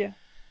 Yeah.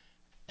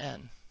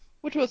 and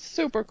Which was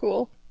super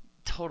cool.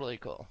 totally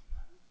cool.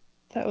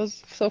 That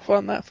was so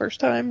fun that first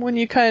time when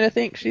you kind of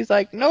think she's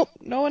like, nope,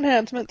 no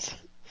enhancements.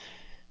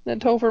 Then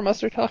Topher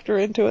must have talked her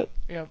into it.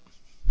 Yep.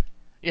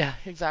 Yeah,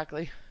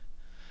 exactly.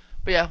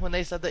 But yeah, when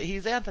they said that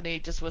he's Anthony,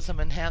 just with some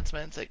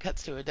enhancements, it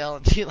cuts to Adele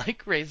and she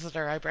like raises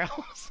her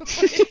eyebrows.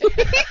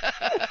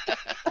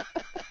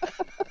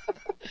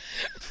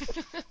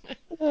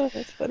 Oh,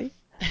 that's funny.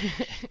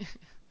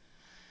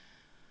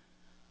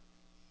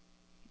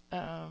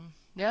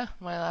 Yeah,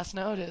 my last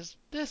note is,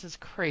 this is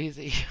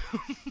crazy.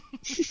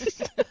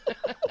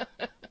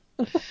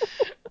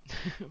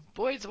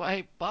 Boyd's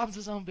wife bombs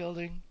his own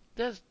building.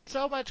 There's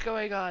so much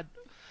going on.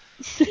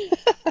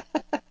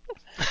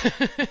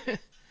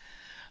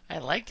 I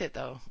liked it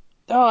though.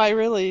 Oh,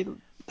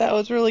 that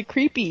was really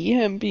creepy,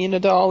 him being a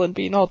doll and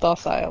being all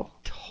docile.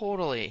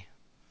 Totally.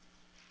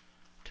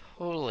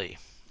 Totally.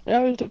 That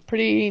was a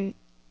pretty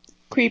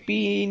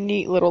creepy,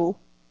 neat little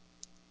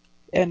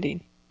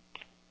ending.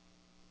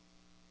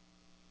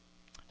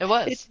 It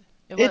was.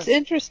 It It's was.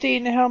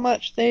 interesting how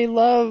much they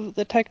love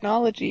the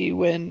technology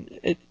when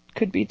it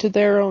could be to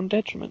their own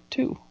detriment,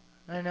 too.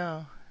 I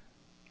know.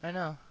 I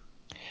know.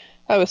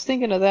 I was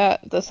thinking of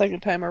that the second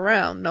time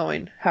around,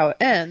 knowing how it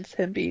ends,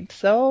 him being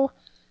so,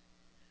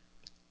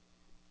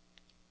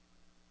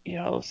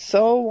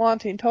 so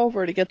wanting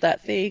Topher to get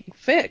that thing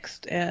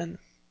fixed and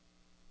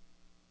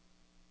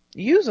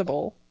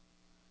usable,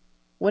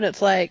 when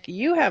it's like,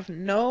 you have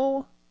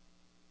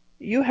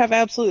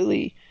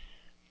absolutely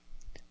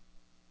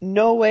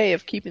no way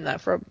of keeping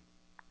that from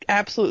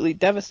absolutely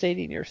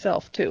devastating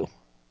yourself, too.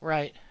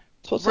 Right.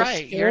 That's what's so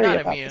Right. You're scary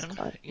not about this immune,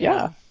 kind.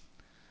 Yeah.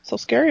 So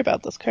scary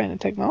about this kind of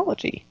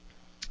technology.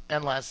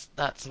 Unless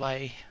that's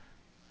why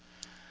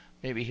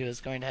maybe he was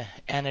going to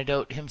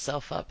antidote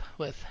himself up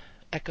with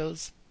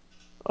echoes.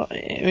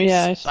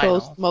 Yeah, I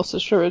suppose Spinal. most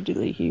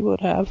assuredly he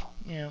would have.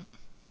 Yeah.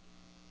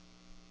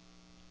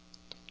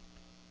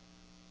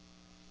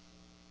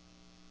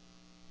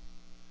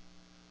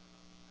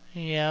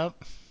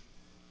 Yep.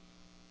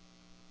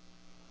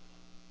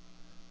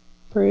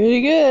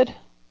 Pretty good.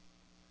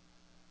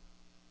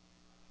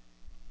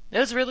 It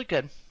was really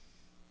good.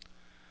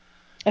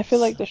 I feel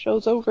like the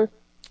show's over.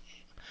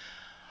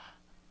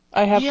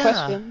 I have Yeah.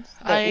 questions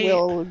that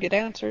will get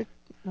answered,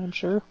 I'm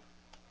sure.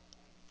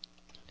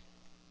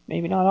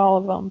 Maybe not all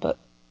of them, but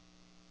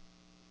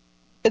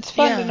it's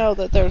fun to Yeah. know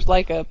that there's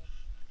like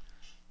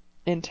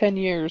in 10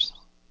 years,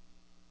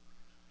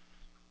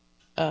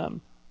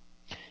 um,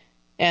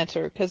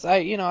 answer, because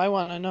I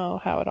want to know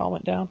how it all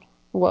went down,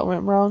 what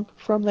went wrong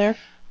from there.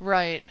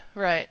 Right.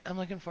 Right. I'm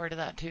looking forward to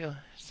that too.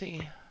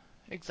 See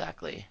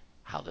exactly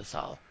how this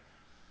all.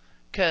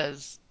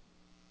 Because,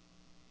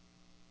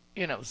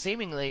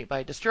 seemingly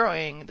by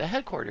destroying the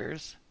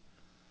headquarters,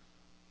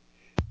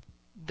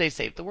 they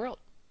saved the world.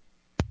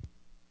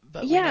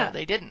 But we know Yeah,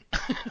 they didn't.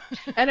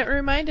 and it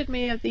reminded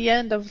me of the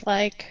end of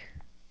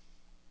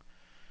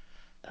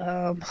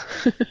um,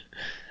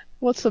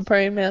 what's the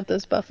praying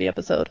mantis Buffy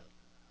episode?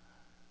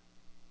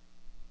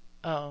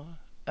 Oh,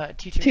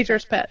 teacher's pet.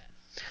 Teacher's Pet.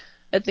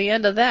 At the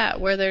end of that,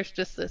 where there's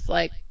just this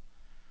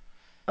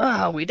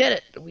oh, we did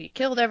it. We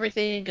killed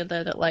everything. And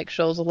then it like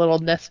shows a little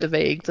nest of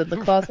eggs in the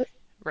closet.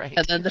 And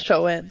Right. then the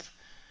show ends.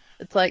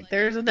 It's like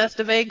there's a nest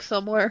of eggs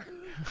somewhere.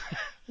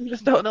 We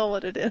just don't know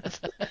what it is.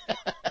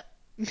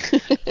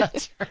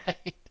 That's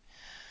right.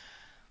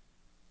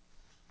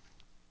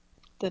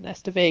 The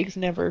nest of eggs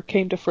never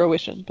came to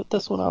fruition, but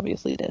this one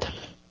obviously did.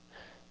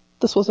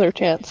 This was their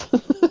chance.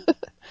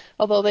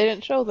 Although they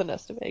didn't show the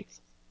nest of eggs.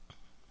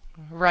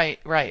 Right,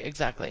 right,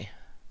 exactly.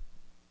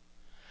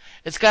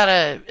 It's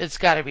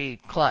gotta be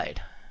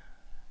Clyde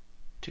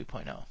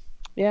 2.0.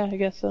 Yeah, I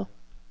guess so.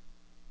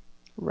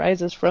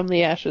 Rises from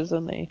the ashes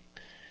and they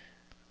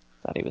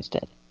thought he was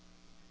dead.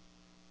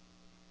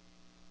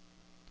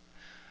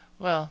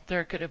 Well,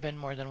 there could have been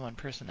more than one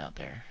person out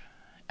there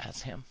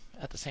as him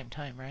at the same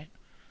time, right?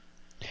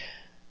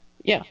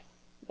 Yeah.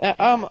 Yeah.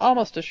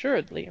 Almost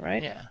assuredly,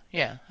 right? Yeah,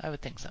 yeah, I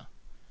would think so.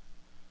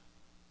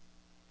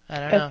 I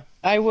don't And know.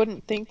 I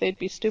wouldn't think they'd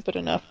be stupid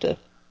enough to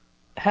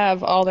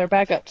have all their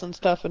backups and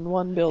stuff in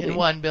one In building.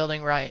 one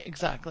building, right,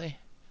 exactly.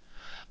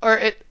 Or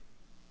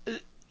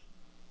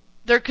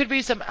there could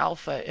be some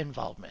alpha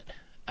involvement.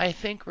 I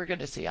think we're going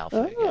to see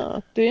alpha again.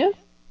 Oh, do you?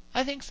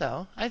 I think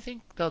so. I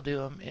think they'll do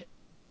him.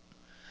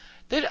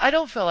 I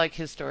don't feel like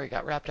his story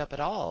got wrapped up at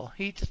all.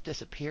 He just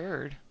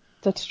disappeared,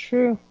 That's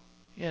true.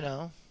 you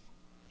know.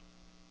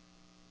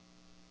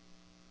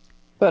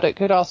 But it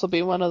could also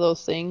be one of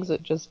those things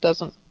that just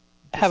doesn't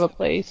have This a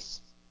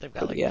place they've for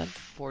got the like end.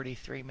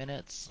 43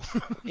 minutes.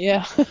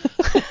 Yeah.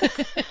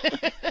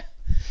 I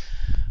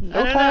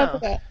No don't time for know.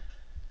 that.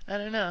 I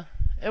don't know.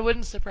 It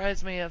wouldn't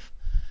surprise me if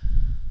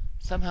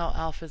somehow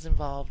Alpha's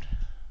involved.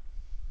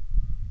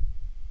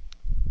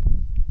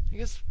 I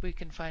guess we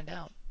can find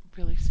out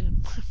really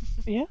soon.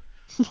 Yeah.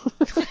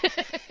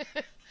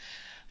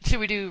 Should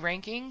we do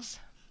rankings?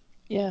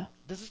 Yeah.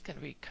 This is going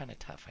to be kind of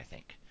tough, I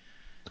think.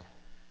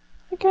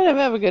 I kind of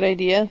have a good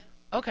idea.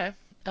 Okay.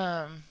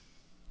 Um,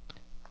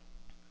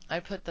 I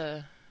put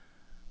the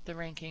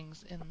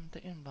rankings in the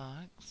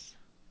inbox.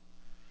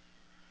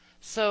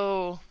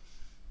 So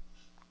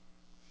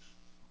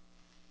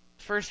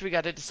first we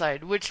got to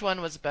decide which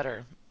one was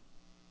better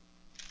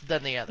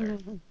than the other.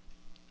 Mhm.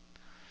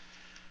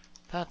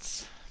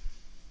 That's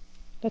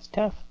That's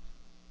tough.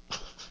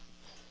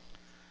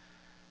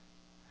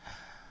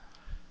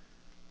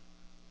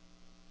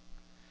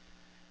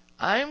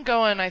 I'm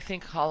going. I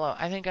think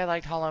I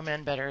liked Hollow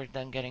Man better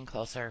than Getting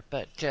Closer,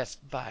 but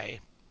just by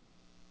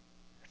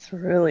It's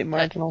really a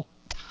marginal.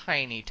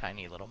 tiny,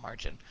 tiny little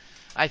margin.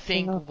 I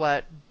think Yeah.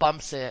 what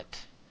bumps it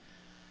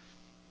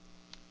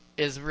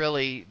is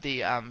really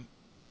the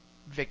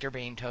Victor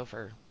being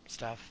Topher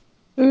stuff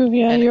Ooh,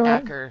 yeah, and you're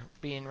right. Acker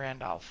being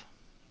Randolph.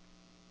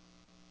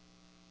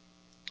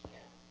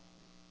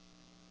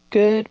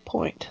 Good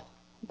point.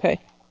 Okay.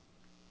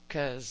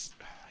 Because,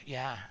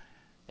 yeah,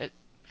 it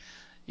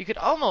you could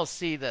almost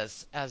see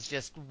this as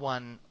just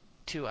one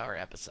 2 hour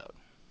episode.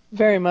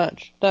 Very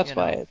much. That's You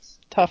why know, it's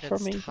tough for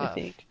it's me, I tough.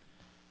 think.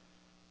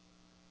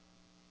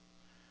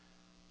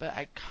 But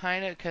I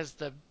kind of, because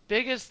the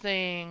biggest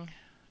thing,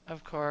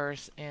 of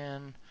course,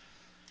 in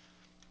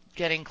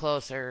Getting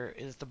Closer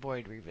is the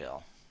Boyd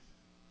reveal.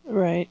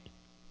 Right.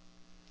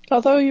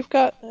 Although you've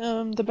got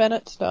the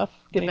Bennett stuff,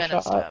 The getting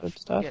Bennett shot and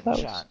stuff, stuff, getting that was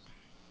shot.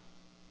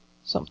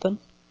 something.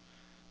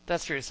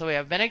 That's true. So we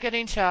have Bennett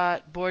getting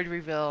shot, Boyd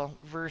reveal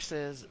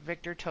versus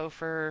Victor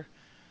Topher,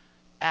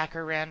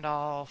 Acker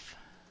Randolph,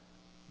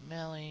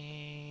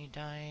 Melly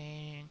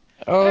dying.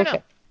 I don't know.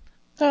 Okay.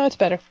 Oh, it's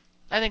better.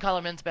 I think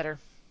Holloman's better,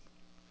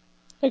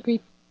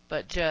 Agreed.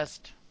 but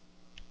just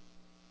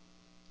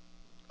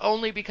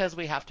only because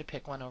we have to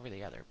pick one over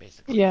the other,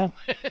 basically. Yeah.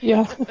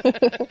 Yeah.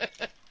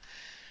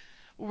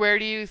 Where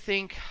do you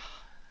think?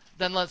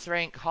 Then let's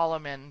rank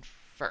Holloman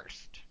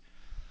first.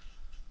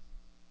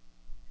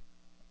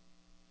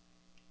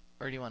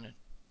 Or do you want to?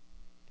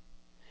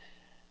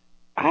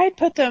 I'd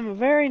put them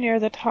very near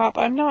the top.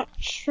 I'm not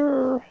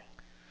sure.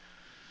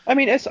 I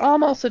mean, it's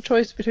almost a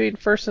choice between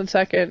first and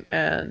second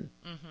and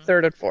Mm-hmm.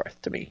 third and fourth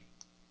to me.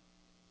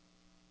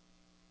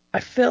 I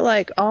feel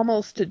like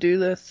almost to do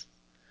this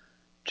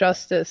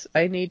justice,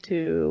 I need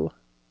to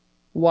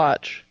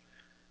watch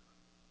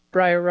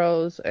Briar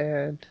Rose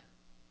and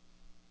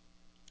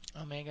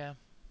Omega.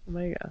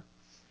 Omega.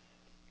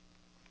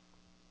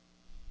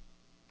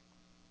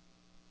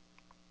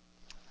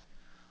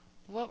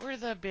 What were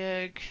the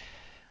big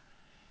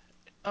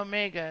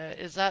Omega?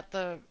 Is that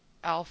the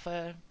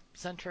alpha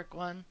centric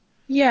one?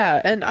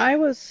 Yeah, and I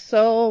was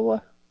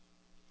so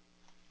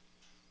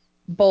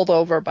bowled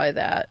over by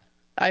that.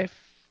 I,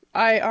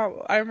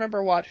 I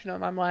remember watching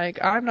them. I'm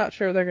like, I'm not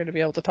sure they're going to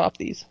be able to top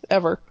these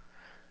ever.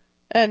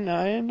 And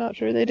I'm not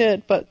sure they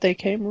did, but they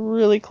came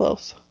really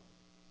close.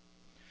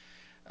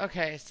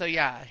 Okay, so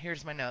yeah,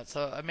 here's my note.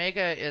 So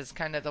Omega is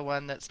kind of the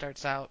one that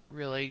starts out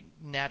really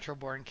natural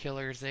born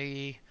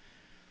killersy.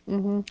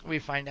 Hmm. We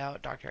find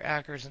out Dr.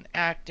 Acker's an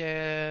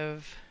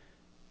active.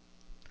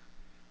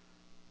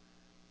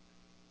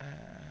 Uh,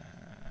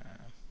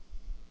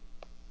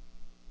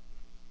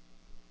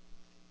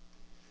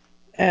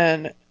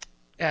 And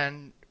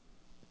and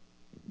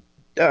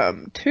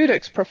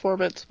Tudyk's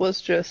performance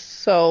was just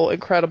so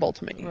incredible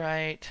to me.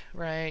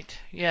 Right.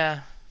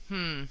 Yeah.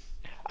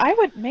 I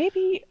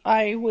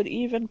would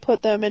even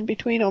put them in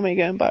between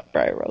Omega and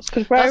Briar Rose,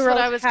 because That's Briar what Rose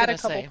I was had a gonna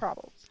couple say.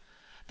 problems.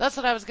 That's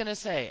what I was gonna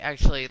say,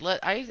 actually.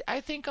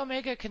 I think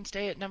Omega can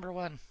stay at number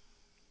one.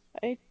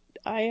 I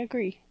I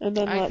agree. And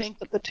then I let's think,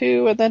 put the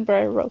 2 and then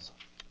Briar Rose.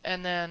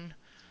 and then,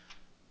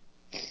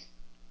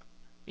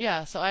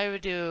 yeah, so I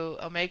would do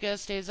Omega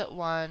stays at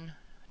one,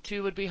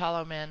 two would be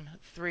Hollow Man,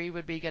 three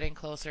would be Getting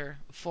Closer,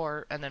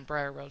 four, and then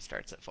Briar Rose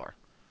starts at four.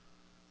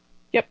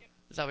 Yep.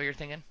 Is that what you're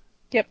thinking?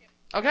 Yep.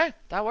 Okay,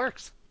 that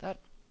works.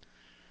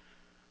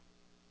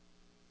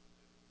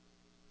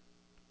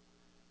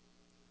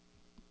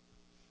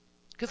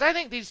 Because I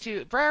think these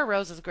two, Briar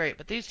Rose is great,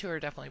 but these two are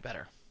definitely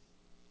better.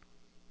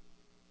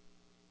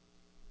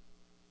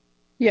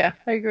 Yeah,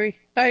 I agree.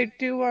 I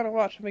do want to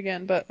watch them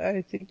again, but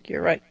I think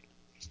you're right.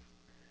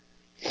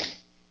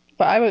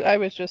 But I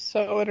was just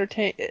so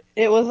entertained.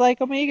 It was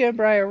like Omega and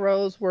Briar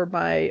Rose were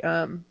my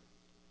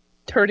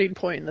turning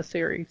point in the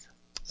series.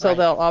 So Right.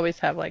 they'll always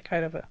have like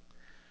kind of a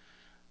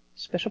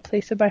special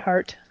place in my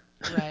heart.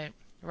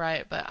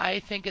 Right. But I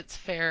think it's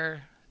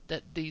fair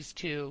that these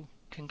two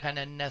can kind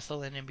of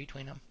nestle in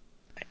between them.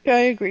 I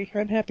agree.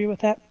 I'm happy with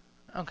that.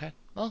 Okay.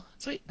 Well,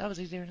 sweet. That was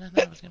easier than I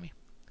thought it was gonna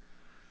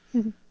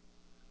be.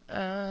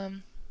 Oh,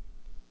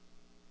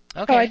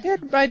 Okay.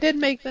 I did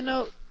make the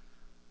note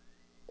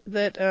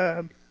that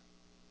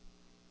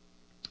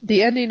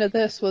the ending of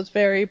this was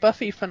very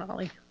Buffy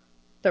finale.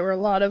 There were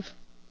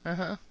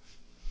Uh-huh.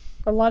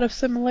 a lot of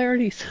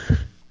similarities.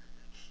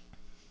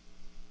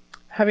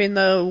 Having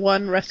the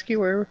one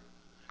rescuer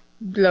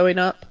blowing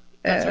up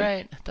That's and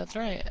right. That's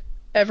right.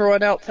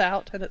 everyone else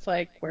out, and it's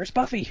like, where's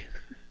Buffy?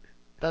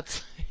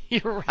 That's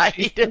you're right.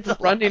 She's It's a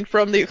running lot.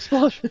 from the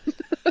explosion.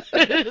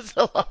 It is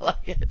a lot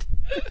like it.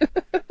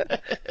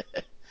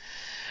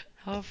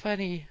 How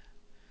funny.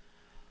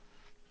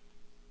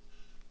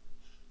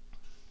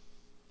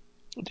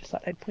 I just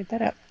thought I'd point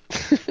that out.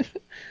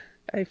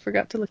 I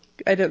forgot to look.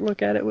 I didn't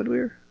look at it when we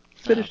were Oh,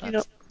 finishing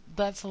up.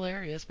 that's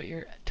hilarious, but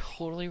you're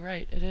totally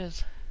right. It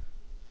is.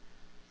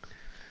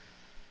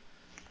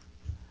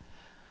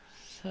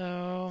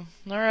 So,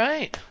 all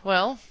right.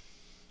 Well,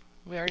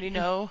 we already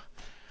know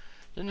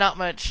not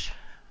much.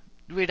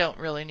 We don't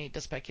really need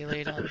to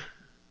speculate on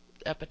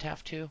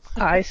Epitaph 2.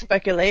 I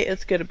speculate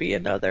it's going to be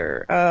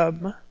another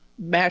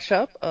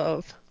mashup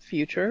of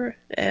future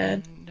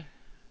and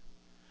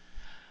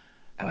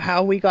And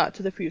how we got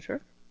to the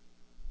future.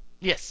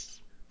 yes.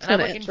 It's And going I'm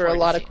to looking answer a forward to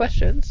lot of seeing it.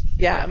 questions.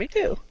 Yeah, Yeah. me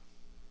too.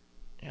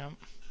 Yeah.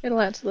 It'll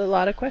answer a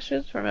lot of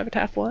questions from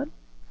Epitaph 1.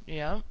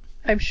 Yeah.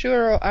 I'm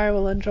sure I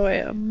will enjoy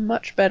it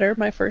much better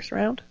my first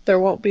round. There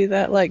won't be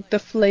that, like,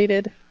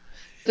 deflated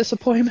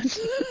disappointment.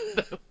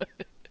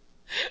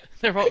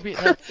 There won't be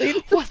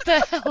the what the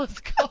hell is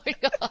going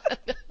on?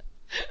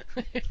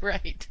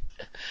 Right.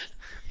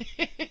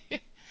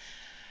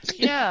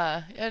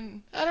 Yeah,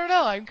 and I don't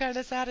know. I'm kind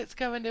of sad it's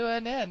coming to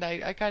an end.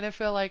 I kind of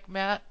feel like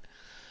Matt,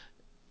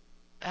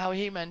 how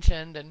he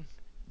mentioned, and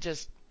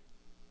just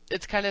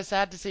it's kind of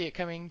sad to see it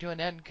coming to an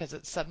end because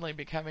it's suddenly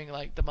becoming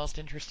like the most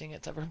interesting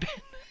it's ever been.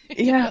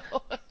 You Yeah.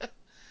 know?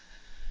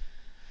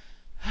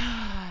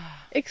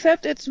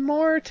 Except it's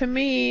more to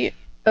me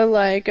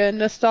like a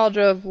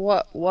nostalgia of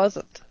what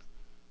wasn't.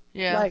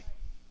 Yeah. Like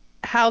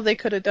how they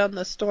could have done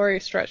the story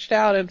stretched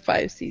out in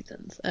 5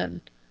 seasons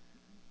and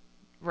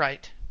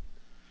Right.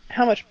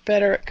 how much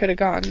better it could have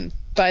gone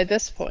by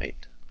this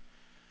point.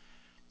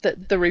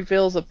 That the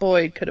reveals of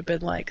Boyd could have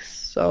been like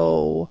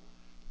so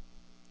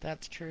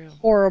That's true.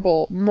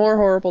 horrible, more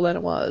horrible than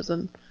it was,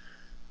 and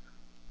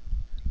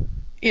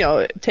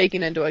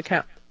taking into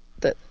account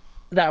that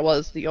that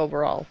was the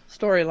overall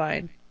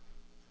storyline.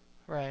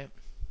 Right.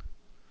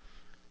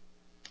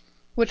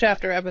 Which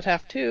after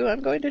Epitaph 2,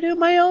 I'm going to do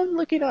my own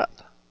looking up.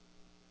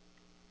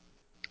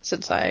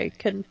 Since I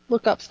can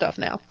look up stuff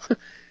now.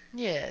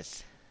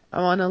 Yes.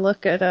 I want to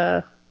look at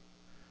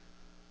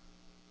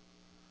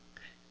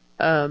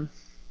um,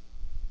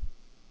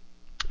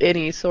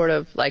 any sort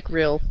of like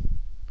real,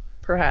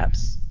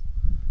 perhaps,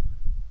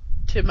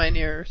 Tim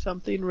Minear or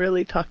something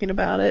really talking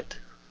about it.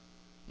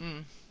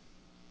 Mm.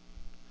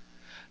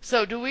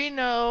 So, do we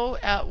know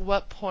at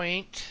what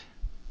point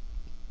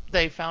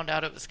they found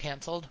out it was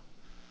canceled?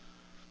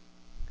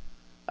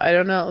 I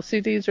don't know. See,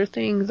 these are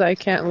things I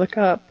can't look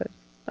up. But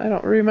I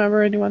don't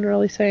remember anyone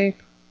really saying.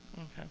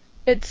 Okay.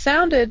 It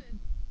sounded,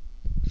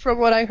 from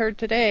what I heard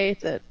today,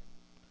 that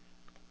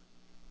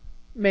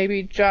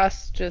maybe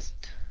Joss just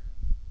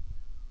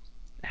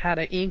had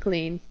an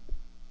inkling.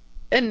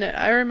 And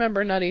I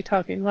remember Nutty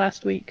talking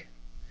last week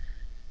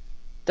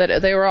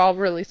that they were all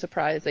really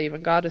surprised they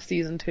even got a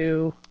season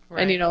 2.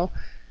 Right. And,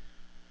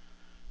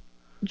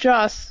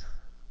 Joss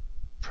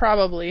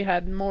probably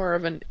had more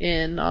of an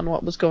in on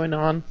what was going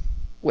on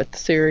with the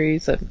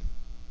series, and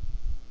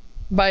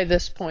by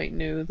this point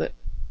knew that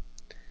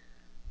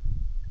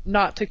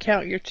not to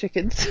count your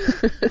chickens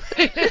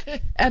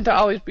and to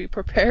always be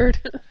prepared.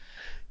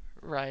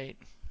 Right.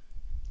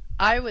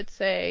 I would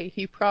say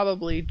he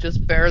probably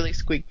just barely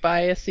squeaked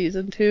by a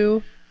season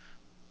 2,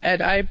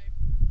 and I'm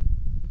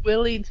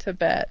willing to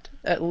bet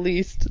at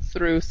least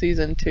through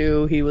season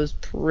 2 he was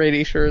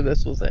pretty sure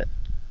this was it.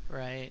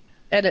 Right.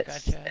 And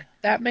Gotcha.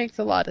 that makes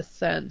a lot of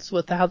sense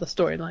with how the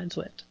storylines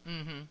went.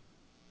 Mm-hmm.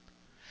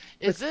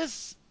 Is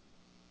this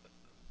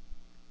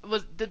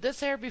did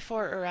this air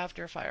before or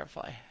after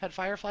Firefly? Had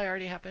Firefly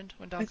already happened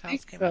when I Dollhouse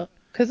think came so. out?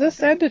 Because this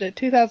Okay. ended in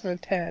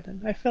 2010,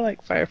 and I feel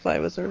like Firefly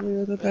was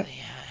earlier than that. Yeah,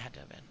 it had to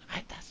have been.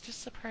 That's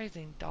just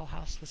surprising.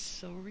 Dollhouse was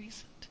so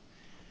recent.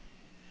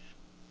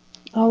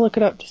 I'll look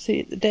it up to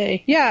see the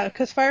day. Yeah,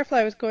 because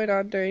Firefly was going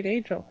on during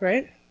Angel,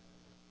 right?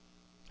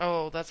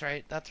 Oh, that's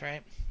right. That's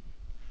right.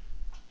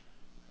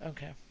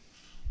 Okay.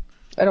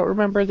 I don't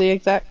remember the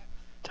exact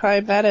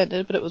time that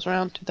ended, but it was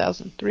around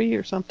 2003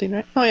 or something,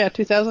 right? Oh yeah,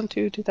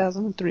 2002,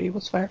 2003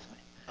 was Firefly.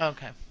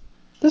 Okay.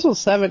 This was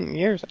 7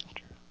 years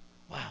after.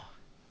 Wow.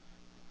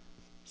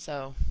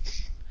 So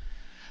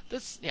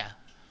yeah,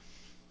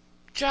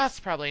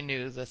 just probably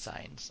knew the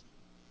signs.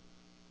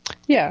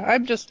 Yeah,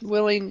 I'm just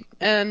willing,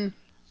 and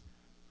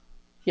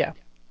yeah,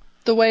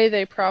 the way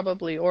they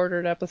probably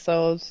ordered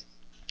episodes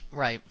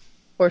Right.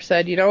 or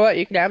said, you know what,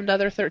 you can have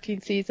another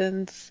 13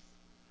 seasons.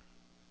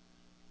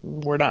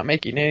 We're not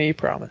making any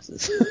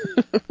promises.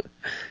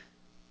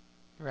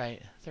 Right.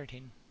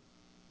 13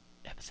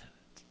 episodes.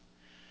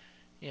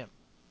 Yep.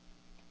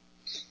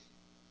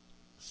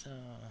 So.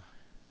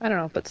 I don't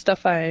know, but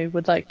stuff I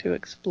would like to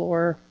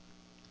explore.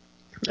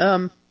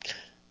 Um,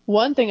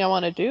 One thing I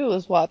want to do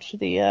is watch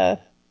the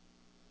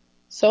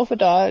Sofa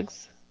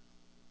Dogs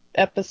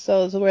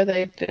episodes where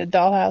they did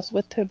Dollhouse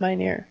with Tim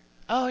Minear.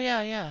 Oh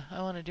yeah, yeah.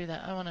 I want to do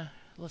that. I want to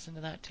listen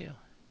to that too.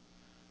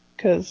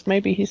 Because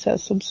maybe he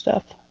says some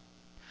stuff.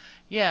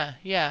 Yeah,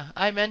 yeah.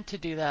 I meant to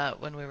do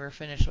that when we were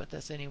finished with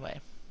this anyway.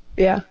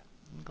 Yeah.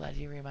 I'm glad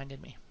you reminded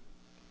me.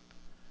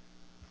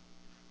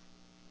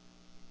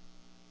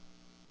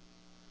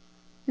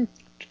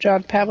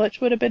 John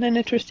Pavlich would have been an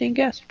interesting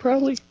guest,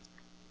 probably.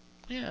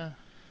 Yeah.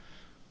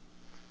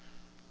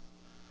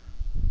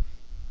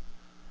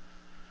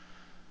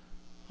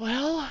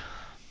 Well.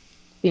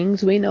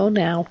 Things we know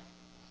now.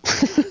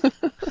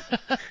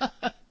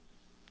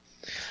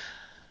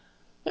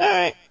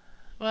 Alright.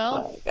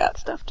 Well, I got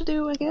stuff to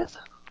do, I guess.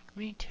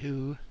 me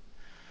too.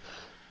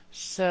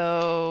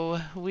 So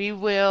we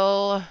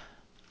will.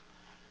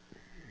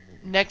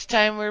 Next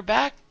time we're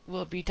back,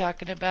 we'll be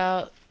talking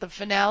about the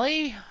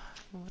finale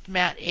with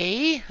Matt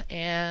A.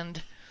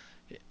 And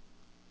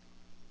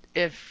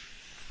if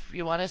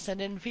you want to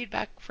send in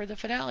feedback for the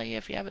finale,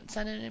 if you haven't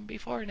sent it in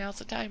before, now's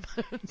the time.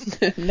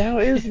 Now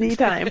is the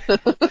time.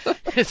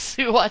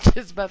 Sue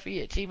watches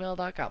Buffy at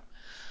gmail.com.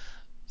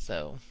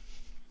 So,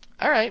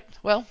 all right.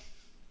 Well,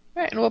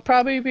 Alright, and we'll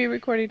probably be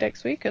recording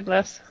next week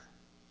unless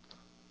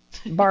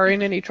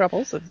barring any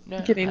troubles and no,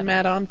 I getting don't.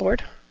 Matt on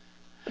board.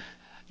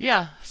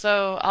 Yeah.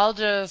 So I'll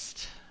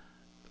just.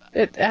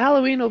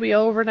 Halloween will be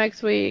over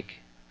next week.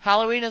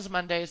 Halloween is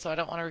Monday, so I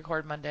don't want to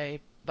record Monday,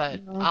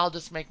 but No. I'll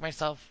just make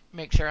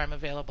sure I'm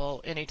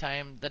available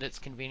anytime that it's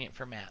convenient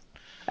for Matt.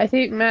 I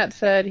think Matt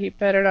said he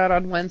better not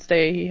on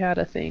Wednesday. He had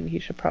a thing he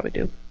should probably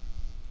do.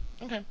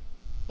 Okay.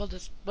 We'll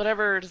just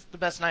whatever is the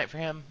best night for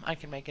him. I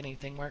can make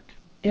anything work.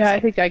 Yeah, I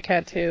So, think I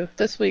can too.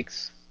 This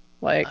week's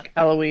like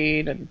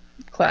Halloween and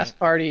class right.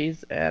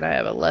 parties, and I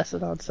have a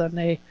lesson on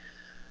Sunday.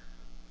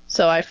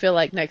 So I feel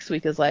like next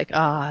week is like,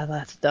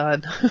 that's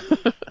done.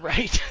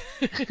 Right.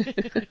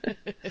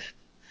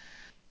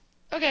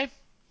 Okay.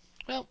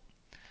 Well,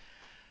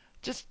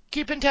 just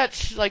keep in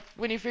touch. Like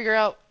when you figure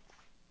out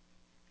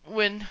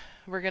when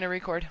we're gonna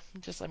record,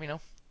 just let me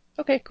know.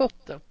 Okay, cool.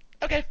 So,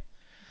 okay.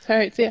 All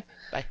right, see ya.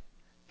 Bye.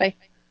 Bye.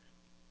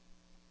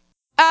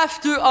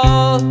 After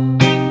all,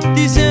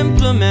 these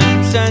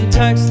implements and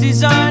text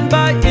designed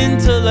by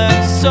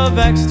intellects of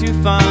X to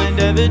find,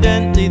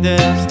 evidently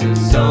there's still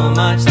so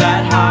much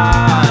that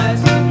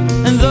hides.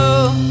 And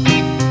though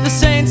the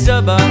saints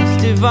of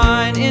us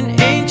divine in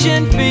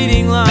ancient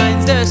fading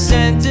lines, their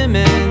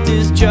sentiment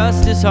is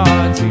just as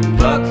hard to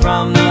pluck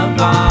from the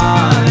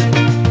vine.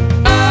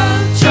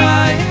 I'll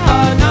try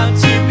hard not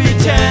to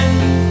pretend,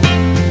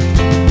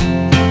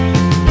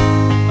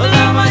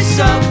 allow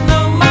myself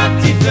no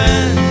mock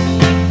defense,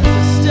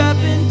 step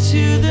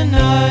into the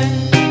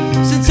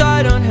night, since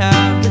I don't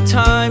have the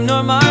time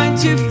nor mind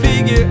to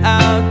figure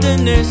out the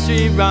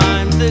nursery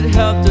rhymes that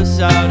helped us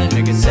out and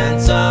make a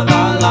sense of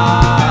our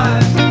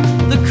lives.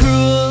 The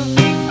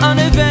cruel,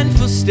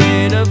 uneventful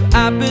state of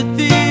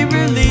apathy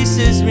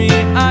releases me.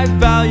 I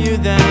value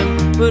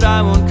them, but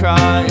I won't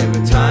cry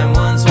every time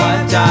one's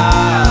wiped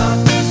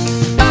out.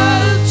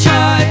 I'll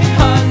try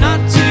hard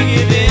not to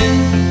give in,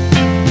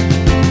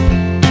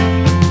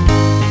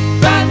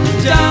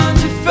 batten down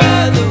to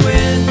feather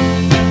wind,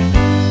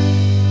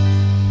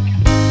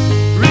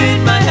 rid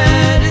my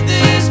head of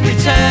this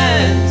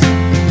pretense,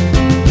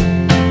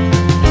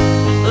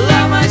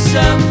 allow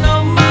myself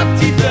no mock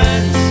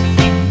defense,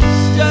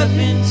 step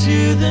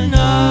into the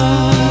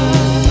night.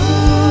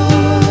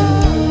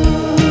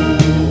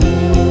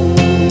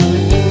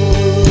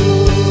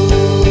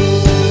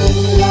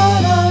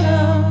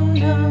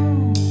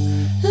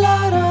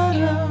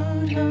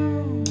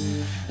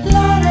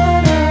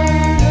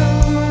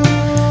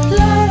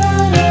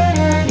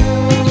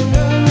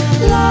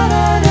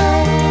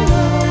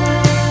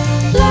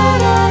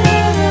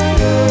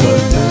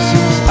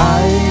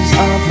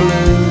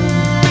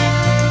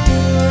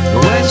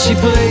 she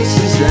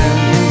places them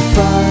in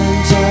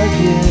front of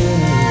you.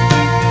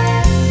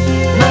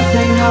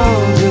 Nothing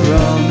holds a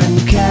Roman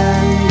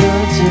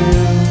candle to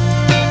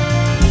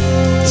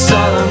the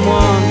solemn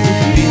warmth you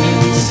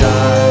feel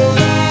inside.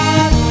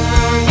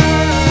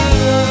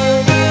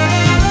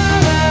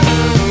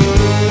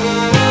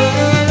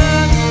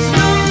 There's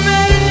no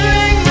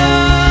measuring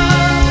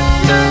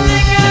love,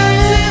 nothing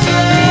else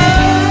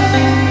is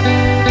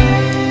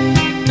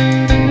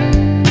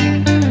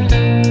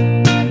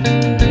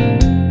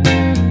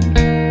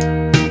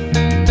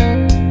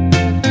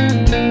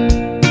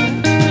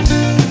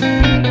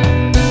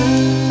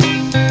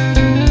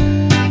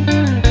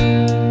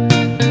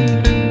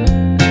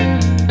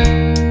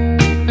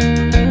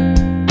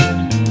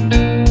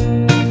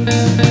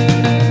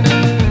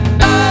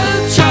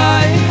I'll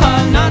try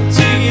hard not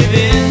to give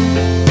in,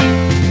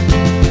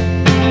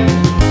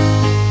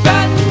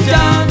 batten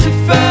down to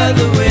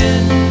further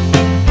wind.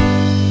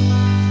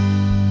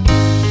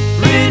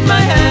 Rid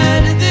my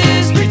head of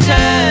this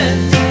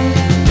pretence,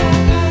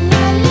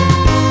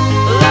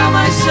 allow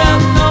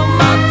myself no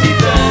mock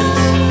defense.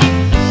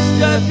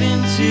 Step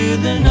into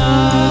the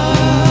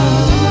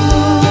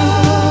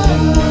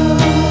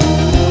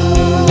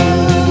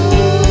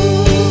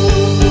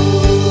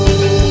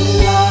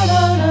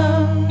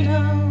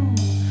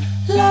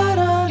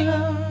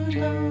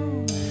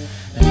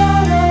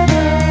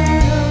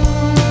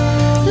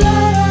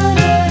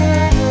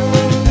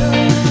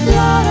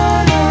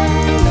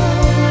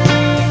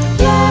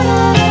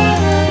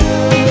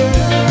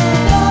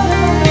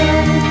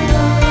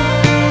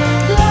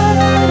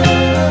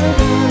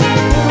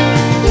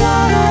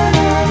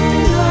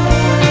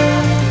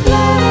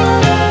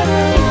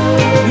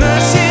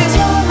Mercy's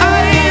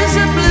eyes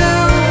are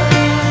blue,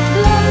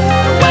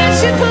 and when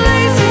she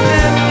places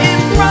them in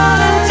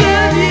front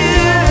of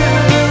you,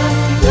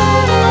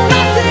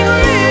 nothing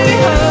really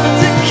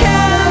holds a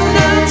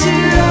candle to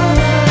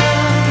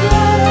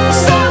the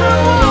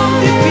solemn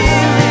warmth you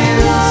feel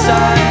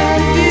inside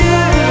of you.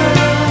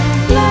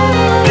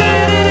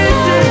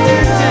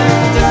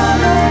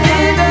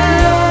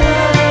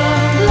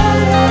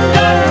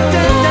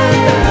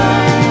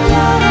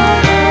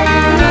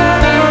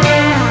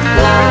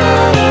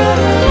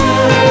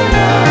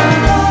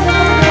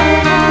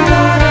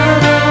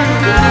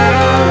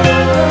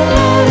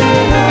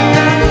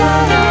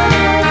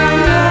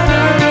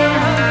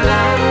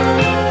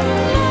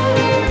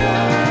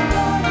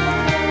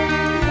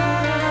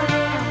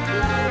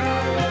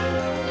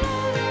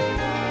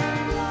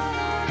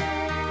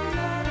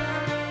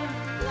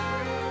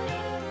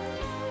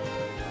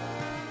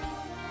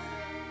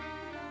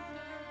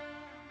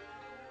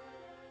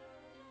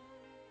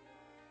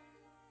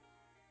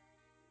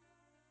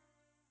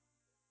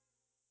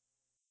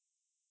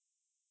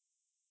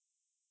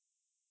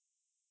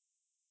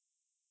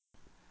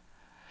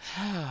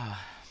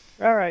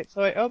 All right,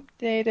 so I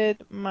updated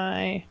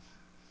my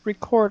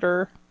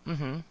recorder,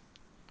 Mm-hmm.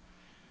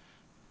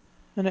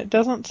 and it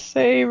doesn't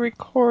say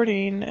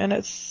recording, and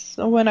it's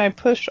when I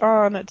push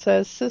on, it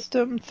says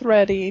system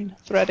threading,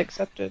 thread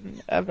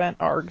accepted, event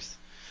args.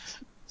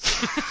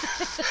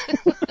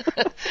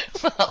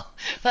 Well,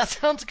 that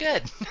sounds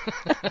good.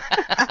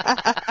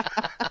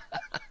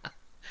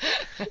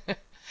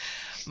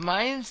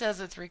 Mine says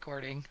it's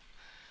recording.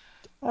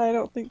 I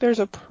don't think there's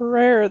a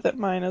prayer that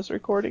mine is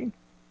recording.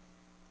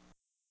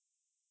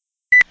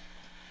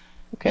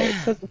 Okay, it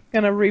says it's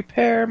going to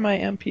repair my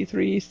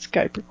MP3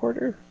 Skype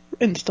recorder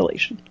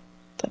installation.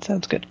 That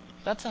sounds good.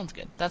 That sounds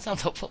good. That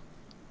sounds hopeful.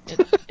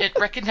 It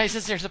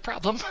recognizes there's a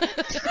problem.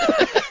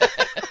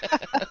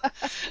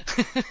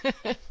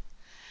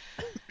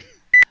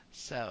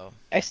 So,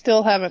 I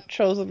still haven't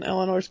chosen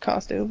Eleanor's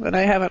costume, and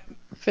I haven't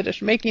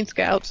finished making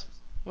Scout.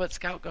 what's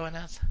Scout going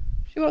as?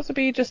 She wants to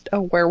be just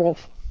a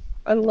werewolf.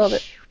 I love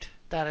it. Cute.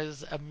 That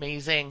is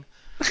amazing.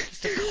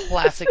 Just a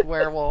classic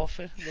werewolf,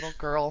 little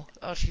girl.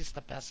 Oh, she's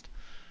the best.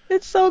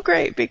 It's so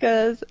great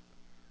because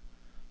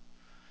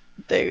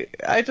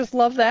I just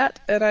love that,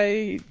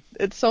 and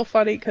it's so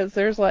funny because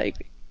there's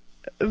like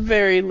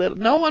very little.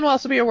 No one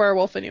wants to be a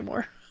werewolf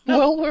anymore.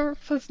 No,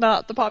 Werewolf is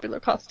not the popular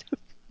costume.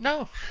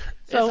 no,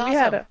 it's So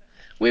awesome.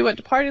 we went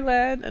to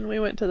Partyland and we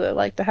went to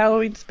the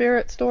Halloween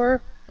spirit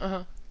store.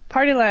 Uh-huh.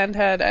 Partyland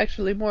had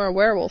actually more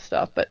werewolf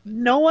stuff, but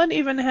no one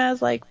even has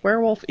like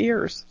werewolf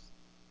ears.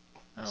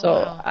 Oh, So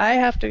wow. I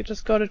have to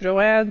just go to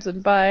Joann's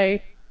and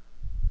buy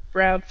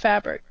brown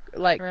fabric,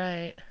 like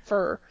Right.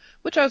 fur,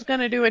 which I was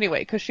gonna do anyway,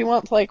 because she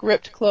wants like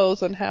ripped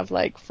clothes and have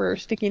like fur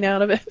sticking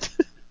out of it.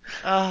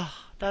 Oh,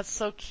 that's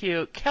so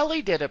cute.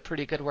 Kelly did a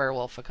pretty good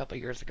werewolf a couple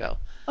years ago.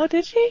 Oh,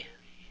 did she?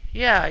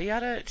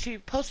 Yeah, she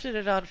posted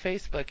it on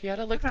Facebook. You had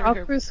to look through I'll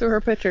her. cruise through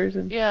her pictures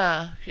and.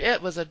 Yeah,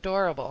 it was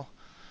adorable.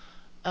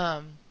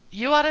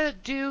 You ought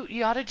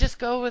to just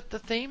go with the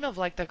theme of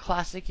like the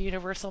classic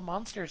Universal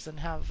monsters and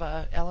have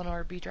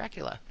Eleanor be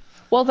Dracula.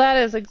 Well, that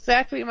is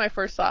exactly my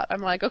first thought.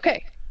 I'm like,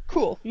 okay,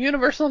 cool,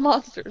 Universal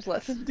monsters.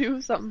 Let's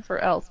do something for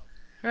else.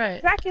 Right.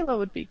 Dracula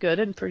would be good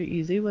and pretty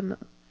easy, wouldn't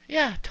it?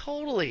 Yeah,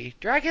 totally.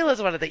 Dracula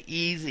is one of the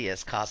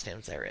easiest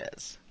costumes there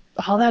is.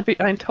 Oh,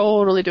 I'm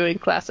totally doing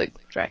classic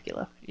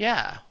Dracula.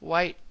 Yeah,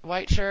 white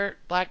shirt,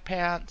 black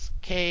pants,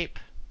 cape.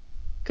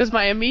 Because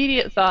my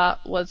immediate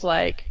thought was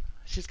like,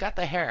 She's got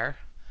the hair.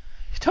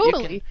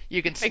 totally.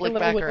 You can Make a slick little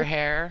back her widow.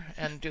 hair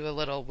and do a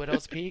little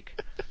widow's peak.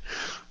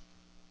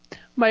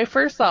 My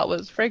first thought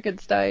was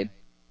Frankenstein,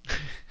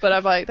 but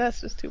I'm like,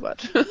 that's just too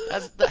much.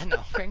 No,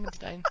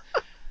 Frankenstein.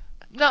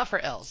 Not for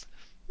elves.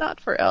 Not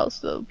for else.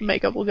 The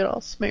makeup will get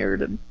all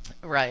smeared and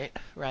Right,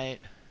 right.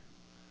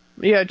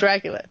 yeah,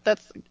 Dracula.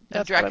 That's And what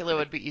I'm Dracula doing.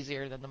 would be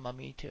easier than the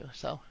mummy too.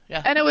 So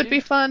yeah. And it would be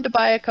fun to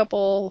buy a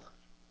couple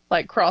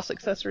like cross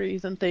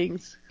accessories and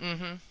things.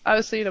 Mhm. I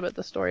was seeing them at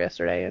the store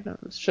yesterday and I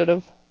should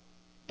have.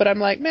 But I'm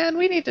like, man,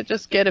 we need to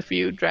just get a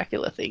few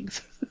Dracula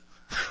things.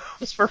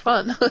 Just for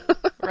fun.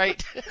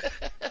 Right.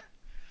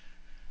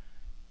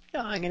 Oh,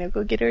 I'm gonna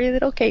go get her a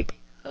little cape.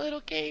 A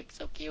little cape,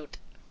 so cute.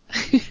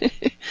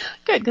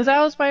 Good, because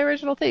that was my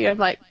original thing. I'm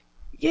like,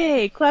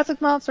 yay,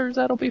 classic monsters,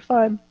 that'll be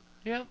fun.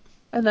 Yep.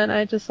 And then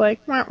I just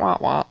like, wah, wah,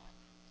 wah.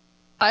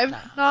 I've Nah.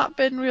 not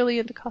been really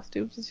into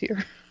costumes this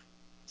year.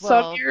 Some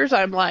Well, years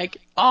I'm like,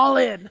 all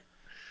in.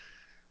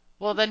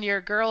 well, then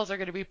your girls are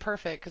going to be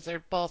perfect because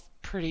they're both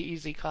pretty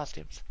easy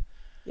costumes.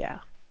 Yeah.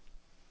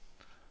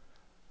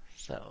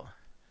 So.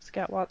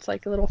 Scott wants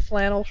like a little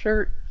flannel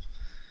shirt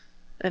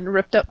and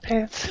ripped up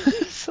pants.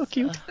 So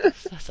cute.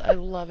 I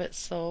love it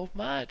so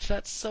much.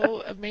 That's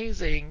so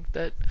amazing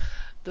that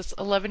this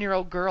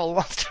 11-year-old girl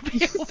wants to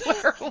be a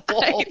werewolf.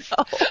 I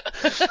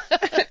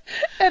know.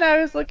 And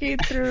I was looking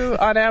through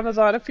on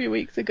Amazon a few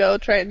weeks ago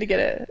trying to get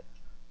it,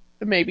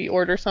 maybe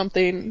order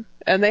something,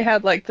 and they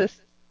had like this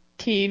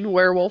teen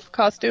werewolf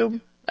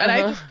costume,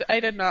 and I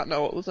did not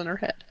know what was in her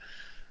head.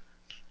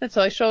 And so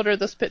I showed her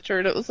this picture,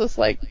 and it was this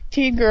like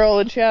teen girl,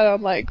 and she had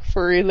on like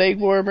furry leg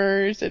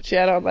warmers, and she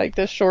had on like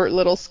this short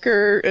little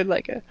skirt, and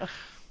like a,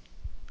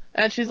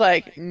 and she's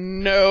like,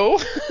 no.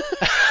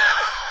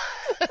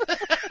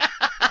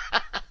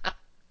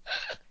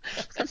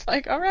 I'm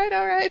like, all right,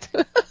 all right.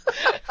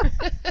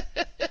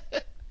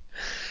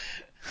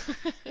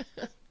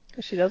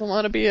 She doesn't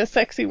want to be a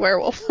sexy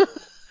werewolf.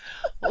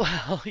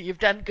 Well, you've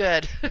done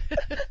good.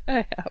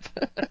 I have.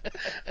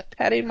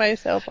 Patting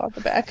myself on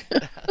the back.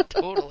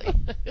 Totally.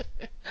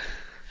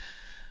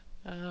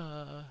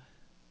 Uh,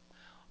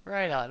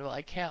 right on. Well,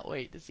 I can't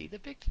wait to see the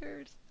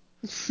pictures.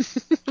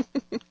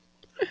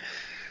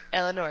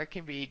 Eleanor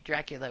can be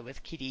Dracula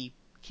with kitty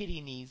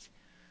knees.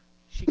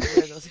 She can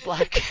wear those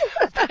black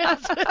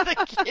pants with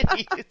the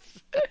kitties.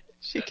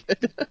 She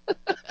could.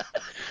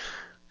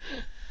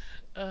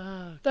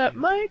 Oh, That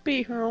cute. might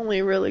be her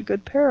only really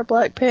good pair of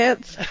black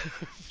pants.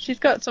 She's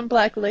got some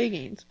black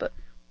leggings, but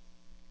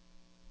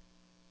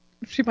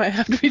she might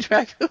have to be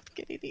Dracula with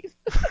kitty knees.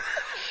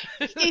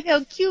 You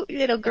know, cute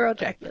little girl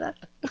Dracula.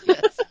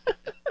 Yes.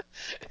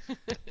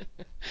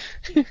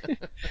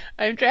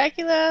 I'm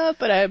Dracula,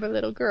 but I'm a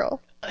little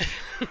girl.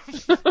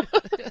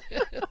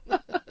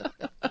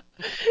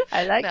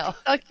 I like Now, to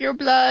suck your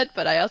blood,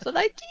 but I also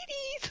like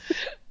kitties.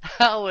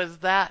 how was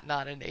that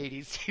not an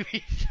 80s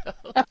TV show?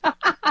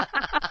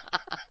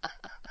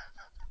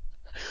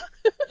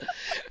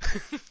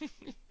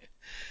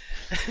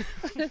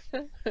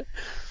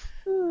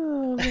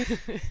 Oh,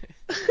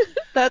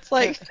 that's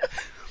like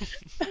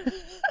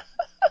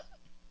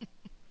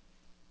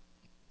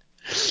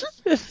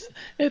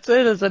it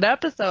is an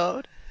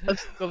episode of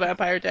Single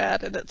Vampire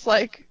Dad, and it's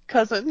like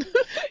cousin.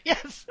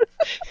 Yes,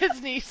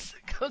 his niece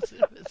goes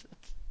and visits,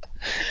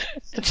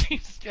 and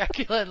she's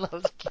Dracula and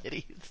loves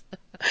kitties.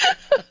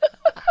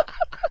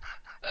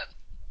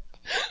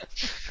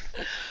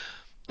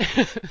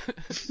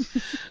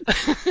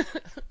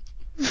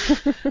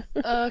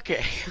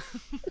 Okay.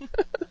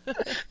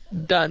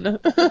 Done.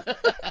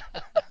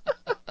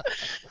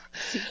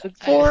 Season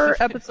 4,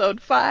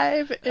 episode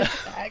 5 is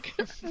back.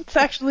 It's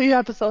actually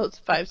episodes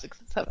 5, 6,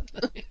 and 7.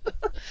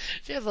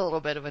 She has a little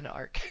bit of an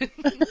arc.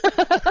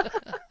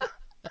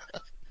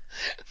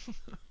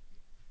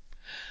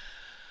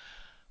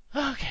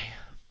 Okay.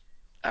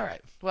 All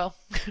right. Well,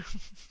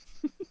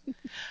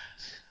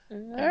 All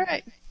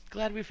right.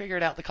 glad we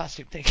figured out the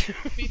costume thing.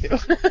 Me too.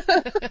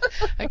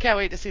 I can't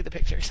wait to see the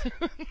pictures.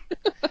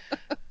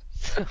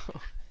 So,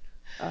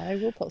 I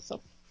will post them.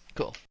 cool.